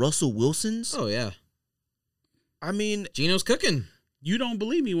compared to Russell Wilson's? Oh yeah, I mean, Gino's cooking. You don't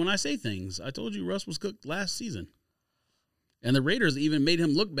believe me when I say things. I told you Russ was cooked last season. And the Raiders even made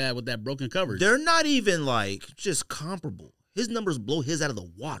him look bad with that broken coverage. they're not even just comparable. His numbers blow his out of the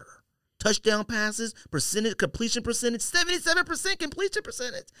water. Touchdown passes, completion percentage, 77% completion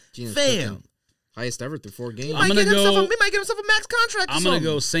percentage. Gino's Fam. cooking. Highest ever through 4 games. He I'm might gonna get himself a max contract or I'm going to something.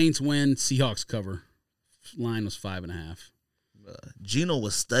 go Saints win, Seahawks cover. Line was 5.5. Gino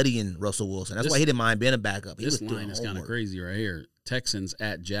was studying Russell Wilson. That's why he didn't mind being a backup. He This was doing line is kind of homework. crazy right here. Texans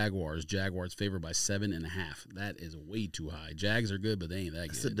at Jaguars. Jaguars favored by 7.5. That is way too high. Jags are good, but they ain't that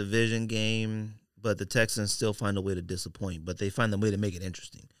It's a good. division game, but the Texans still find a way to disappoint, but they find a way to make it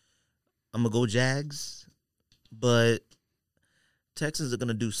interesting. I'm going to go Jags, but Texans are going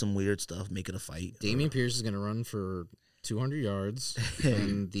to do some weird stuff, make it a fight. Damian Pierce is going to run for 200 yards,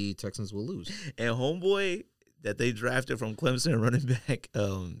 and the Texans will lose. And homeboy that they drafted from Clemson, running back,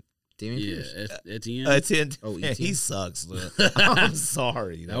 Damian Yeah, Pierce. Etienne. Etienne. Oh, Man, Etienne. he sucks. I'm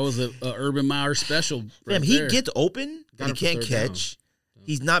sorry. That was a Urban Meyer special. Damn, right he there. gets open, Got he him for can't third down. catch.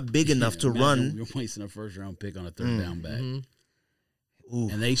 He's not big enough to Imagine run. You're wasting a first-round pick on a third-down back. Mhm. Ooh.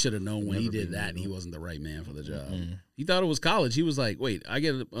 And they should have known when he Never did been that legal. he wasn't the right man for the job. Mm-mm. He thought it was college. He was like, wait, I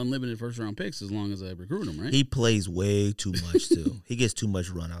get unlimited first-round picks as long as I recruit them, right? He plays way too much, too. He gets too much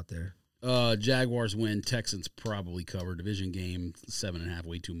run out there. Jaguars win. Texans probably cover. Division game, 7.5,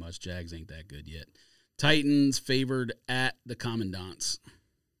 way too much. Jags ain't that good yet. Titans favored at the Commandants.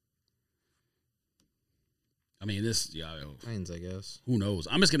 I mean, Lions, I guess. who knows?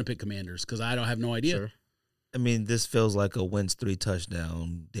 I'm just going to pick Commanders because I don't have no idea. Sure. I mean, this feels like a Wentz 3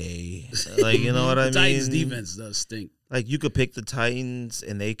 touchdown day. Like, you know what I mean? Titans defense does stink. Like, you could pick the Titans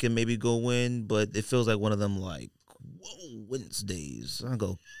and they can maybe go win, but it feels like one of them, whoa, Wentz days. I'll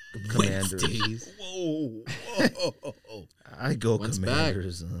go Commanders. Whoa. I go Wentz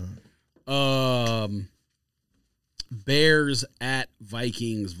Commanders. Bears at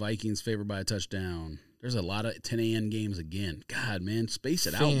Vikings. Vikings favored by a touchdown. There's a lot of 10 a.m. games again. God, man, space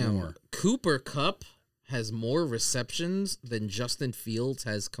it out more. Cooper Kupp has more receptions than Justin Fields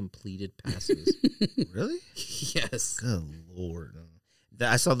has completed passes. Really? Yes. Good Lord.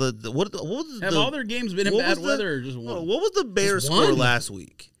 I saw what was Have all their games been in what bad was weather or just one? What was the Bears Just one. score last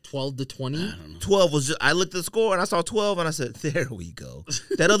week? 12-20. I don't know. 12 was just, I looked at the score and I saw 12 and I said, there we go.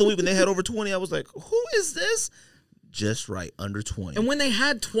 That other week when they had over 20, I was like, who is this? Just right, under 20. And when they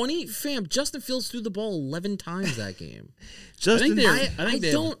had 20, fam, Justin Fields threw the ball 11 times that game. I think Justin, they I have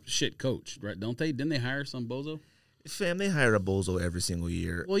don't- shit coach, right? Don't they? Didn't they hire some bozo? Fam, they hire a bozo every single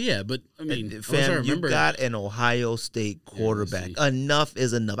year. Well, yeah, but I mean, fam, you got an Ohio State quarterback. Enough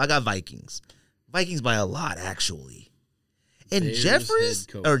is enough. I got Vikings. Vikings by a lot, actually. And Bears Jeffries,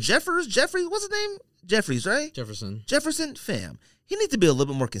 what's his name? Jeffries, right? Jefferson, fam. He needs to be a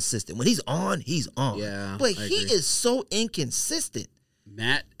little bit more consistent. When he's on, he's on. Yeah, but he is so inconsistent.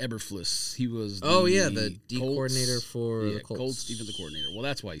 Matt Eberflus, he was the D coordinator for the Colts defensive coordinator. Well,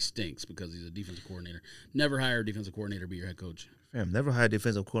 that's why he stinks, because he's a defensive coordinator. Never hire a defensive coordinator to be your head coach. Fam, never hired a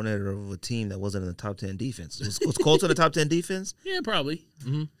defensive coordinator of a team that wasn't in the top 10 defense. Was Colts in the top 10 defense? Yeah, probably.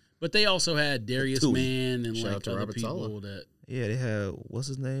 Mm-hmm. But they also had Darius Mann and Shout out to other Robert people Saleh. that. Yeah, they had, what's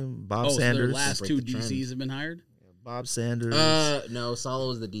his name? Bob So Sanders. their last two DCs have been hired? Bob Sanders. No, Saleh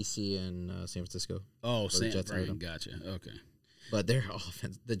was the DC in San Francisco. Oh, right, gotcha. Okay. But their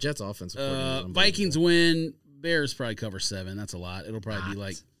offense, the Jets' offensive coordinator. Vikings win. Bears probably cover 7. That's a lot. It'll probably be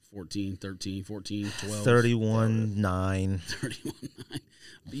like 14, 13, 14, 12. 31-9. 31-9.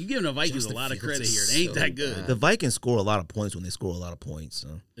 You giving the Vikings a lot of credit here. It ain't that good. The Vikings score a lot of points when they score a lot of points.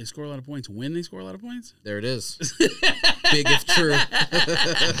 So. They score a lot of points when they score a lot of points? There it is. Big if true.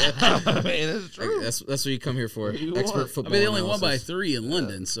 I mean, it's true. That's what you come here for. Expert football. I mean, they only won by 3 in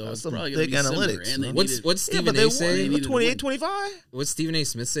London, so it's probably going to be analytics. Similar. And what's Stephen A. say? 28-25? What's Stephen A.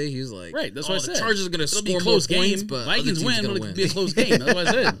 Smith say? He was like, right, that's what I said. The Chargers are going to score close more game. points, but Vikings win, but it'll be a close game. That's what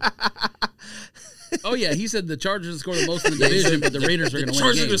I said. Oh, yeah, he said the Chargers score the most in the division, but the Raiders are going to win. The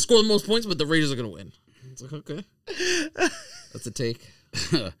Chargers are going to score the most points, but the Raiders are going to win. It's like, okay. That's a take.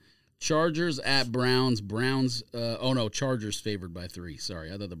 Chargers at Browns. Chargers favored by 3.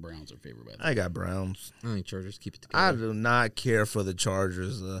 Sorry, I thought the Browns are favored by 3. I got Browns. I think Chargers keep it together. I do not care for the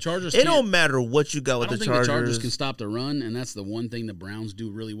Chargers. Chargers. It don't matter what you got with the Chargers. I don't think the Chargers can stop the run, and that's the one thing the Browns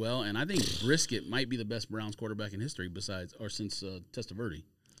do really well. And I think Brisket might be the best Browns quarterback in history since Testaverde.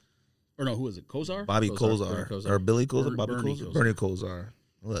 Or no, who is it? Kosar? Bobby Kosar. Or Billy Kosar? Bobby Bernie Kosar? Bernie Kosar.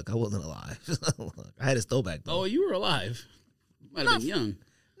 Look, I wasn't alive. Look, I had his throwback, though. Oh, you were alive. Might have been young.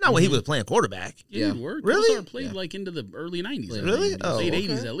 Not when he was playing quarterback. Yeah. Really? Kosar played like into the early 90s. Really? Late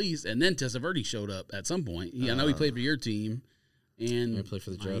 80s at least. And then Testaverde showed up at some point. I know he played for your team. And he played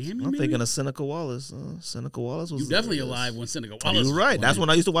for the Jets. I'm thinking of Seneca Wallace. Seneca Wallace was... You definitely alive when Seneca Wallace... You're right. That's when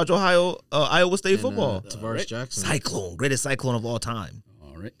I used to watch Iowa State football. Tavares Jackson. Cyclone. Greatest Cyclone of all time.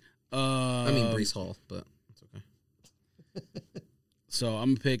 All right. I mean, Breece Hall, but it's okay. So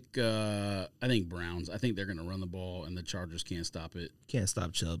I'm going to pick, I think Browns. I think they're going to run the ball, and the Chargers can't stop it. Can't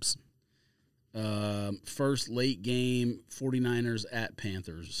stop Chubbs. First late game, 49ers at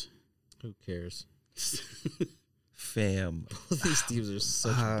Panthers. Who cares? Fam. These teams are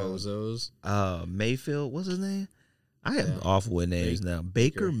such bozos. Mayfield, what's his name? I have awful with names now.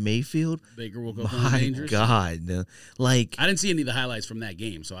 Baker Mayfield. Baker will go. My God, like I didn't see any of the highlights from that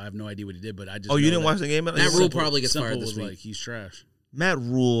game, so I have no idea what he did. But I just you didn't watch the game? Matt Rule probably gets fired this week. Like, he's trash. Matt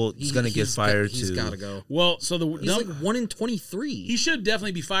Rule is going to get fired too. He's got to go. Well, so he's like 1 in 23. He should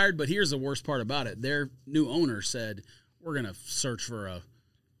definitely be fired. But here's the worst part about it: their new owner said we're going to search for a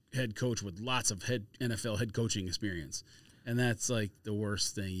head coach with lots of NFL head coaching experience. And that's like the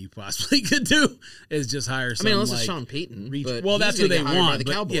worst thing you possibly could do is just hire someone. Unless it's Sean Payton. Well, that's what they want.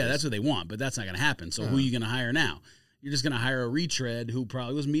 Yeah, that's what they want. But that's not going to happen. So who are you going to hire now? You're just going to hire a retread who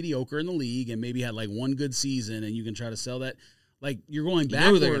probably was mediocre in the league and maybe had like one good season, and you can try to sell that. Like you're going backwards. You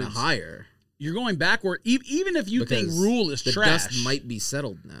know who they're going to hire. You're going backward. Even if you think Rule is trash. The dust might be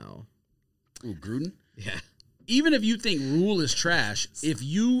settled now. Ooh, Gruden? Yeah. Even if you think Rule is trash, if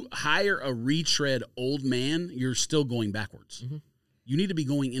you hire a retread old man, you're still going backwards. Mm-hmm. You need to be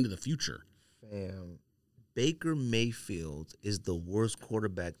going into the future. Fam, Baker Mayfield is the worst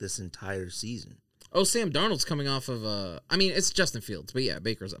quarterback this entire season. Oh, Sam Darnold's coming off of I mean, it's Justin Fields, but yeah,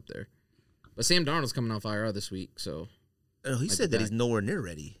 Baker's up there. But Sam Darnold's coming off IR this week, so... Oh, he said that he's nowhere near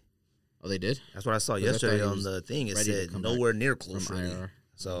ready. Oh, they did? That's what I saw yesterday on the thing. It said nowhere near close ready.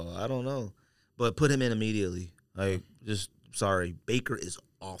 So, I don't know. But put him in immediately. Like, just, sorry. Baker is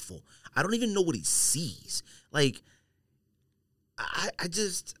awful. I don't even know what he sees. Like, I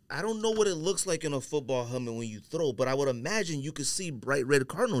don't know what it looks like in a football helmet when you throw, but I would imagine you could see bright red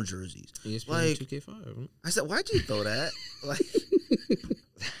Cardinal jerseys. ESPN like 2K5. I said, why'd you throw that?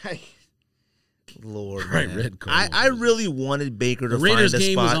 like Lord, bright red Cardinal. I really wanted Baker to find a spot. The Raiders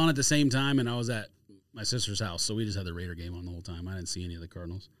game was on at the same time, and I was at my sister's house, so we just had the Raider game on the whole time. I didn't see any of the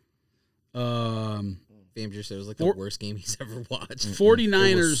Cardinals. Famjer said it was like the worst game he's ever watched.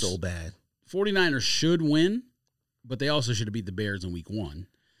 49ers it was so bad. 49ers should win, but they also should have beat the Bears in week 1.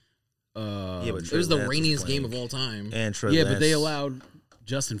 It was the rainiest game of all time. And Trey Lance. But they allowed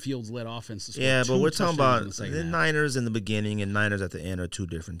Justin Fields led offense. Yeah, but we're talking about the Niners in the beginning and Niners at the end are two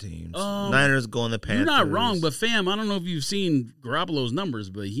different teams. Niners going the Panthers. You're not wrong, but fam, I don't know if you've seen Garoppolo's numbers,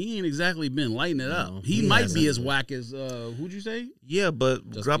 but he ain't exactly been lighting it up. He might be as whack as who'd you say? Yeah, but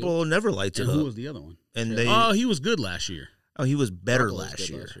Garoppolo never lights it up. Who was the other one? And he was good last year. Oh, he was better last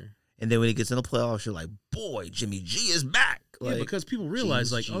year. And then when he gets in the playoffs, you're like, boy, Jimmy G is back. Yeah, because people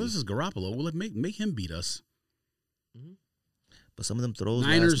realize, this is Garoppolo. Well, make him beat us. Mm-hmm. But some of them throws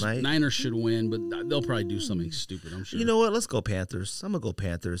last night. Niners should win, but they'll probably do something stupid, I'm sure. You know what? Let's go Panthers. I'm going to go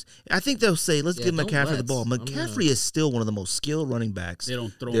Panthers. I think they'll say, let's give McCaffrey the ball. McCaffrey is still one of the most skilled running backs. They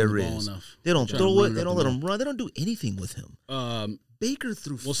don't throw him the ball enough. They don't throw it. They don't let him run. They don't do anything with him. Baker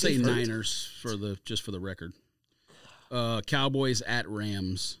threw. We'll say Niners for the record. Cowboys at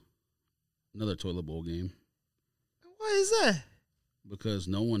Rams. Another toilet bowl game. Why is that? Because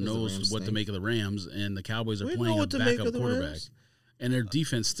no one knows what to make of the Rams, and the Cowboys are playing a backup quarterback. And their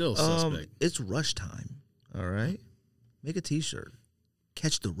defense still suspect. It's rush time. All right? Make a T-shirt.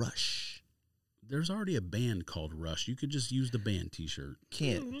 Catch the rush. There's already a band called Rush. You could just use the band T-shirt.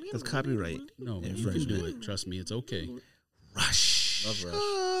 Can't. That's copyright. No, you can do it. Trust me, it's okay. Rush. Love Rush.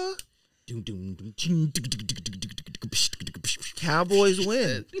 Cowboys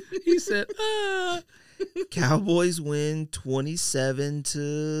win. He said, Cowboys win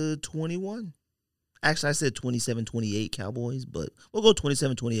 27-21. Actually, I said 27-28 Cowboys, but we'll go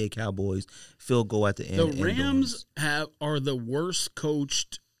 27-28 Cowboys. Field goal at the end. The Rams are the worst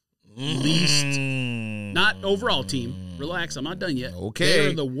coached, least, not overall team. Relax, I'm not done yet. Okay.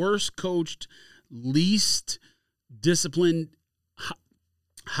 They're the worst coached, least disciplined,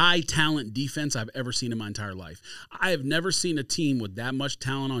 high talent defense I've ever seen in my entire life. I have never seen a team with that much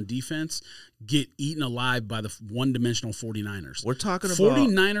talent on defense get eaten alive by the one-dimensional 49ers. We're talking about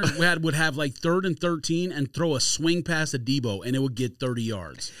 49ers would have like 3rd and 13 and throw a swing pass to Debo and it would get 30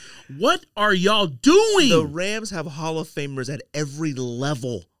 yards. What are y'all doing? The Rams have Hall of Famers at every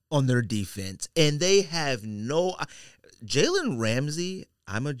level on their defense, and they have no Jalen Ramsey.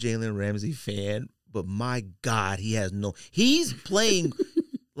 I'm a Jalen Ramsey fan, but my God, he's playing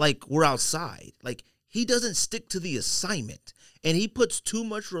like we're outside. Like, he doesn't stick to the assignment. And he puts too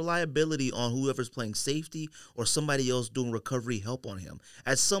much reliability on whoever's playing safety or somebody else doing recovery help on him.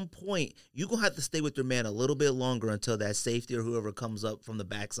 At some point, you're going to have to stay with your man a little bit longer until that safety or whoever comes up from the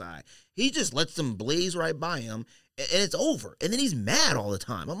backside. He just lets them blaze right by him, and it's over. And then he's mad all the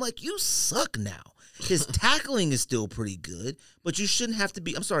time. I'm like, you suck now. His tackling is still pretty good, but you shouldn't have to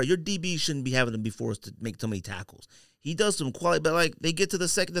be – I'm sorry, your DB shouldn't be having to be forced to make so many tackles. He does some quality, but like they get to the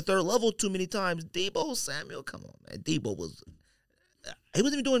second, the third level too many times. Debo Samuel, come on, man. Debo was – he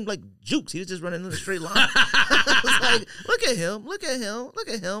wasn't even doing like jukes. He was just running in a straight line. I was like, look at him.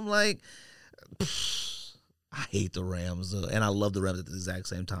 Like, I hate the Rams. And I love the Rams at the exact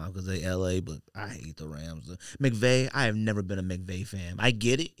same time because they LA, but I hate the Rams. McVay, I have never been a McVay fan. I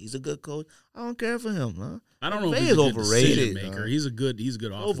get it. He's a good coach. I don't care for him, huh? I don't know if he's a good decision maker. He's a good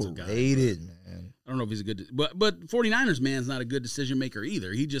offensive guy. Overrated, man. I don't know if he's a good but 49ers man's not a good decision maker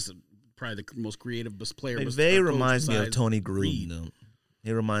either. He just probably the most creative player. McVay reminds me of Tony Gruden, though.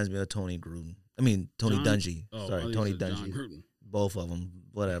 He reminds me of Tony Gruden. I mean, Tony Dungy. Sorry, Tony Dungy. Both of them,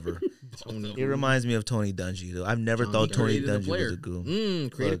 whatever. He reminds me of Tony Dungy, though. I've never thought Tony Dungy was a goon.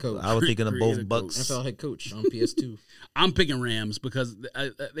 Creative coach. I was thinking of both Bucks. NFL head coach on PS2. I'm picking Rams because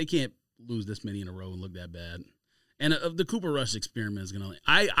they can't lose this many in a row and look that bad. And the Cooper Rush experiment is going to –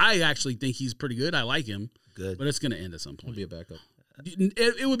 I actually think he's pretty good. I like him. Good. But it's going to end at some point. He'll be a backup.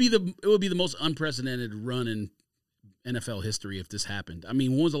 It would be the most unprecedented run in NFL history if this happened. I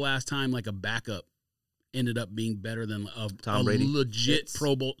mean, when was the last time like a backup ended up being better than a legit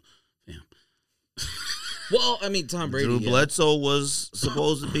Pro Bowl? Damn. Well, I mean, Tom Brady. Drew Bledsoe was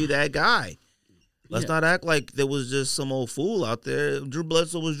supposed to be that guy. Let's not act like there was just some old fool out there. Drew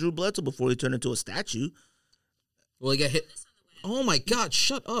Bledsoe was Drew Bledsoe before he turned into a statue. Well, he got hit. Oh my God!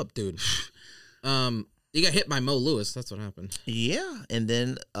 Shut up, dude. He got hit by Mo Lewis. That's what happened. Yeah, and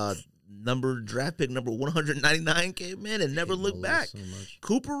then draft pick number 199 came in and never looked back. So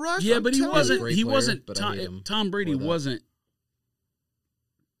Cooper Rush. Yeah, but he wasn't. Tom Brady wasn't.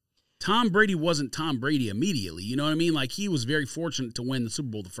 Tom Brady wasn't Tom Brady immediately. You know what I mean? Like, he was very fortunate to win the Super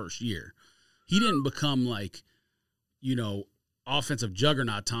Bowl the first year. He didn't become like, offensive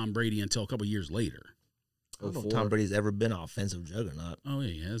juggernaut Tom Brady until a couple years later. I don't know if Tom Brady's ever been an offensive juggernaut. Oh,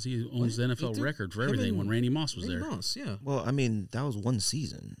 yeah, he has. He owns the NFL record for everything when Randy Moss was there. Moss, yeah. Well, I mean, that was one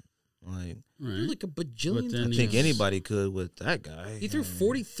season. Like a bajillion. I think anybody could with that guy. He threw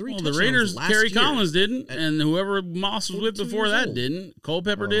 43 touchdowns. Well, the Raiders, Kerry Collins didn't, and whoever Moss was with before that didn't.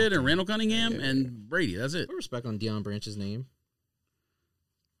 Culpepper did, and Randall Cunningham, and Brady. That's it. Put respect on Deion Branch's name.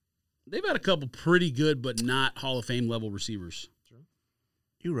 They've had a couple pretty good, but not Hall of Fame level receivers.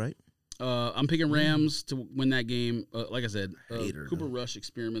 You're right. I'm picking Rams to win that game. Like I said, Hater, Cooper Rush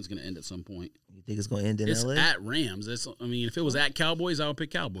experiment's going to end at some point. You think it's going to end in It's LA? at Rams. If it was at Cowboys, I would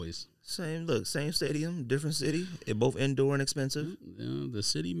pick Cowboys. Same stadium, different city. It both indoor and expensive. The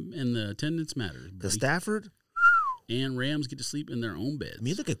city and the attendance matters. The Stafford and Rams get to sleep in their own beds. I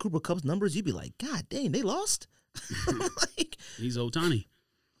mean, you look at Cooper Kupp's numbers, you'd be like, God dang, they lost. He's Ohtani.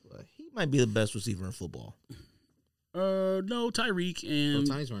 He might be the best receiver in football. No, Tyreek and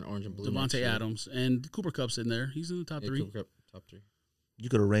Ohtani's wearing orange and blue. Devontae Adams and Cooper Kupp's in there. He's in the top 3. Cooper Kupp, top 3. You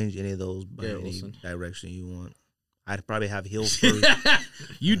could arrange any of those by Garrett any Wilson. direction you want. I'd probably have Hill first.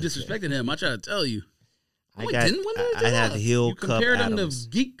 You disrespected him. I try to tell you. Didn't when did I had Hill, You Kupp, compared him to Adams.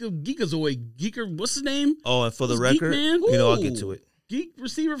 Geekazoid. What's his name? Oh, and for the Who's Geek record, Man? I'll get to it. Geek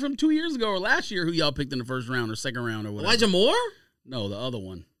receiver from 2 years ago or last year who y'all picked in the first round or second round or whatever. Elijah Moore? No, the other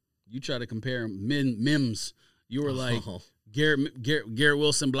one. You try to compare Mims. You were like Garrett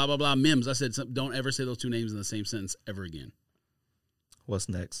Wilson, blah, blah, blah, Mims. I said, don't ever say those two names in the same sentence ever again. What's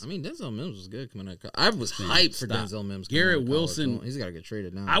next? I mean, Denzel Mims was good coming out. I was hyped for Denzel Mims. Garrett Wilson. He's got to get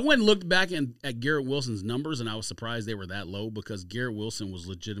traded now. I went and looked back at Garrett Wilson's numbers, and I was surprised they were that low because Garrett Wilson was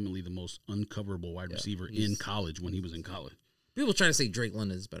legitimately the most uncoverable wide receiver in college when he was in college. People try to say Drake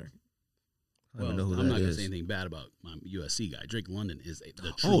London is better. I don't know who I'm not that going to is. say anything bad about my USC guy. Drake London is the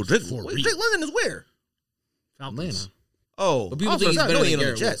truth. Oh, Drake for London is where? Falcons. Atlanta. Oh, But people think he's better than on the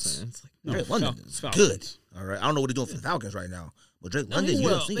Garrett Jets. Wilson. It's like, No, Drake London is Falcons. good. All right, I don't know what he's doing for the Falcons right now, but Drake London,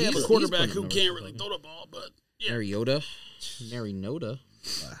 Well, UFC, they have a he's quarterback putting who numbers can't up, really like- throw the ball, but yeah. Mariota.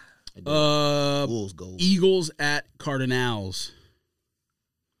 Bulls gold. Eagles at Cardinals.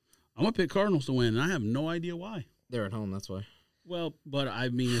 I'm going to pick Cardinals to win, and I have no idea why. They're at home, that's why. Well, but I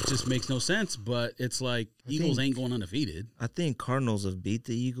mean, it just makes no sense. But it's like Eagles ain't going undefeated. I think Cardinals have beat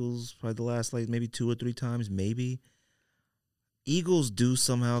the Eagles probably the last maybe 2 or 3 times, maybe. Eagles do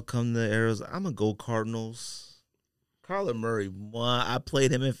somehow come to Arizona. I'm going to go Cardinals. Kyler Murray, I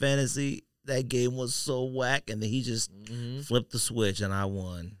played him in fantasy. That game was so whack, and then he just flipped the switch, and I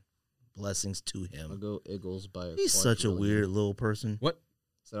won. Blessings to him. I'll go Eagles by a He's such a quadrillion. weird little person. What?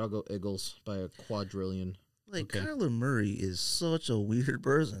 So I'll go Eagles by a quadrillion. Like, Okay. Kyler Murray is such a weird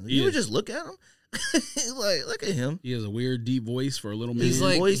person. He You would is. just look at him. Like, look at him. He has a weird, deep voice for a little man. He's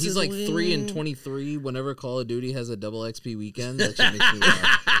like voice is 3 and weird. 23 whenever Call of Duty has a double XP weekend. That shit makes me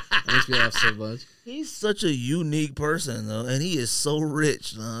laugh. That makes me laugh so much. He's such a unique person, though, and he is so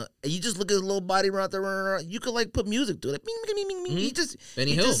rich. And you just look at his little body right there running around. You could, like, put music to it. Like, bing, bing, bing, bing. He just...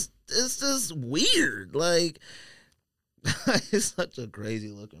 Benny he Hill. it's just weird. Like, he's such a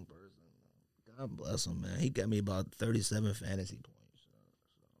crazy-looking person. God bless him, man. He got me about 37 fantasy points.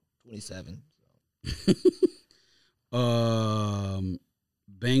 27.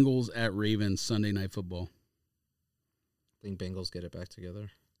 Bengals at Ravens Sunday Night Football. I think Bengals get it back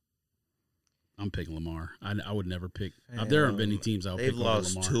together. I'm picking Lamar. I would never pick. There aren't many teams I would pick They've over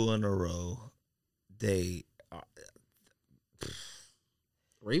lost Lamar. 2 in a row.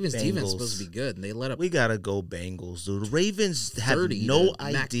 Ravens Bengals. defense is supposed to be good, and they let up. We gotta go Bengals, dude. The Ravens have 30 no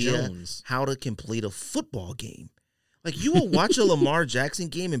to Mac idea Jones. how to complete a football game. Like, you will watch a Lamar Jackson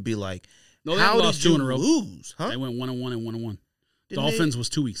game and be like, No, they how haven't lost did 2 you in a row. lose? Huh? They went 1-1 and 1-1. Didn't Dolphins was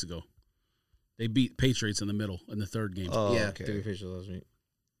 2 weeks ago. They beat Patriots in the middle in the third game. Oh, yeah, okay. to be official last week.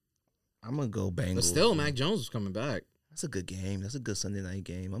 I'm gonna go Bengals. But still, Mac Jones was coming back. That's a good game. That's a good Sunday night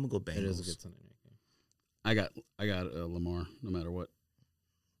game. I'm gonna go Bengals. It is a good Sunday night game. I got Lamar no matter what.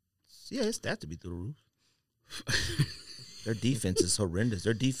 Yeah, it's that to be through the roof. Their defense is horrendous.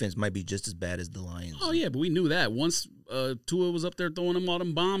 Their defense might be just as bad as the Lions. Oh yeah, but we knew that once Tua was up there throwing them all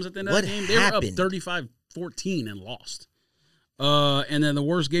them bombs at the end of What the game. They happened? were up 35-14 and lost. And then the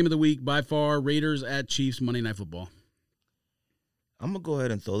worst game of the week by far: Raiders at Chiefs Monday Night Football. I'm going to go ahead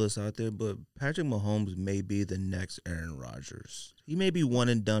and throw this out there, but Patrick Mahomes may be the next Aaron Rodgers. He may be one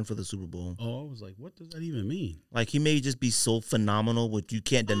and done for the Super Bowl. Oh, I was like, what does that even mean? Like, he may just be so phenomenal, but you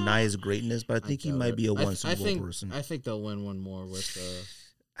can't deny his greatness, but I think he doubt might it. be a one Super Bowl person. I think they'll win one more with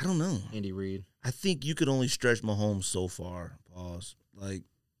I don't know. Andy Reid. I think you could only stretch Mahomes so far. Pause. Like,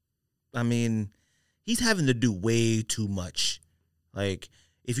 I mean, he's having to do way too much. Like,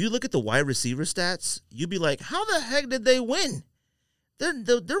 if you look at the wide receiver stats, you'd be like, how the heck did they win?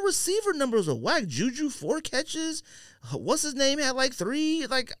 Their receiver numbers are whack. Juju, 4 catches. What's his name had like 3.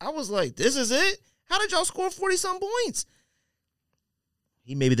 Like, I was like, this is it? How did y'all score 40-some points?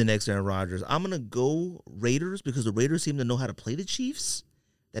 He may be the next Aaron Rodgers. I'm going to go Raiders because the Raiders seem to know how to play the Chiefs.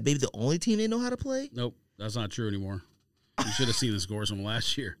 That may be the only team they know how to play. Nope, that's not true anymore. You should have seen the scores from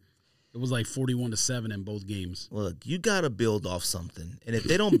last year. It was like 41-7 in both games. Look, you got to build off something. And if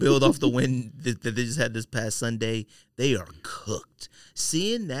they don't build off the win that they just had this past Sunday, they are cooked.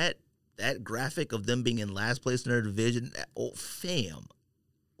 Seeing that graphic of them being in last place in their division, oh, fam.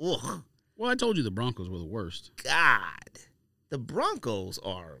 Ugh. Well, I told you the Broncos were the worst. God. The Broncos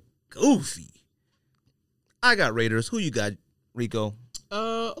are goofy. I got Raiders. Who you got, Rico?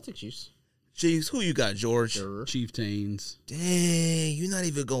 I'll take Chiefs. Chiefs. Who you got, George? Sure. Chieftains. Dang, you're not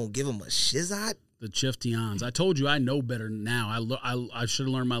even going to give them a shizot? The Chieftains. I told you I know better now. I should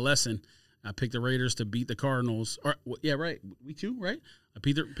have learned my lesson. I picked the Raiders to beat the Cardinals. Yeah, right. Week 2, right? I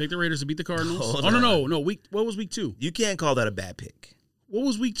picked the Raiders to beat the Cardinals. No. What was week 2? You can't call that a bad pick. What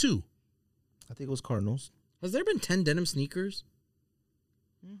was week 2? I think it was Cardinals. Has there been 10 denim sneakers?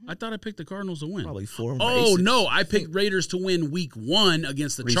 I thought I picked the Cardinals to win. Probably 4. Oh, no. I picked Raiders to win week 1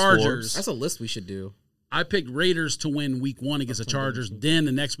 against the Chargers. That's a list we should do. I picked Raiders to win week 1 against the Chargers. Then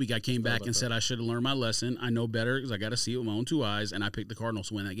the next week I came back and said I should have learned my lesson. I know better because I got to see it with my own 2 eyes, and I picked the Cardinals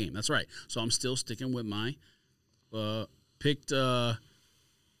to win that game. That's right. So I'm still sticking with my picked who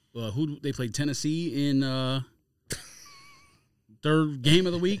they played Tennessee in third game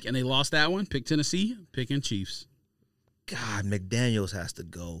of the week, and they lost that one. Picked Tennessee, picking Chiefs. God, McDaniels has to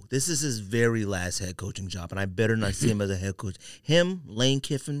go. This is his very last head coaching job, and I better not see him as a head coach. Him, Lane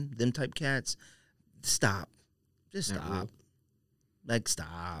Kiffin, them type cats, stop. Just stop. Like,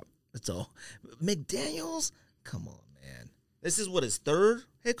 stop. That's all. McDaniels? Come on, man. This is what, his third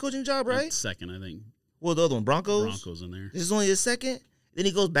head coaching job, right? That's second, I think. Well, the other one, Broncos? Broncos in there. This is only his second? Then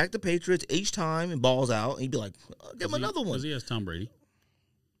he goes back to Patriots each time and balls out, and he'd be like, give him another one. Because he has Tom Brady.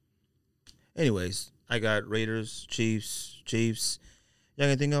 Anyways, I got Raiders, Chiefs. Y'all got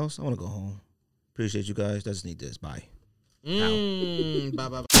anything else? I want to go home. Appreciate you guys. I just need this. Bye.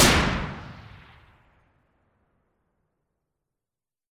 Bye.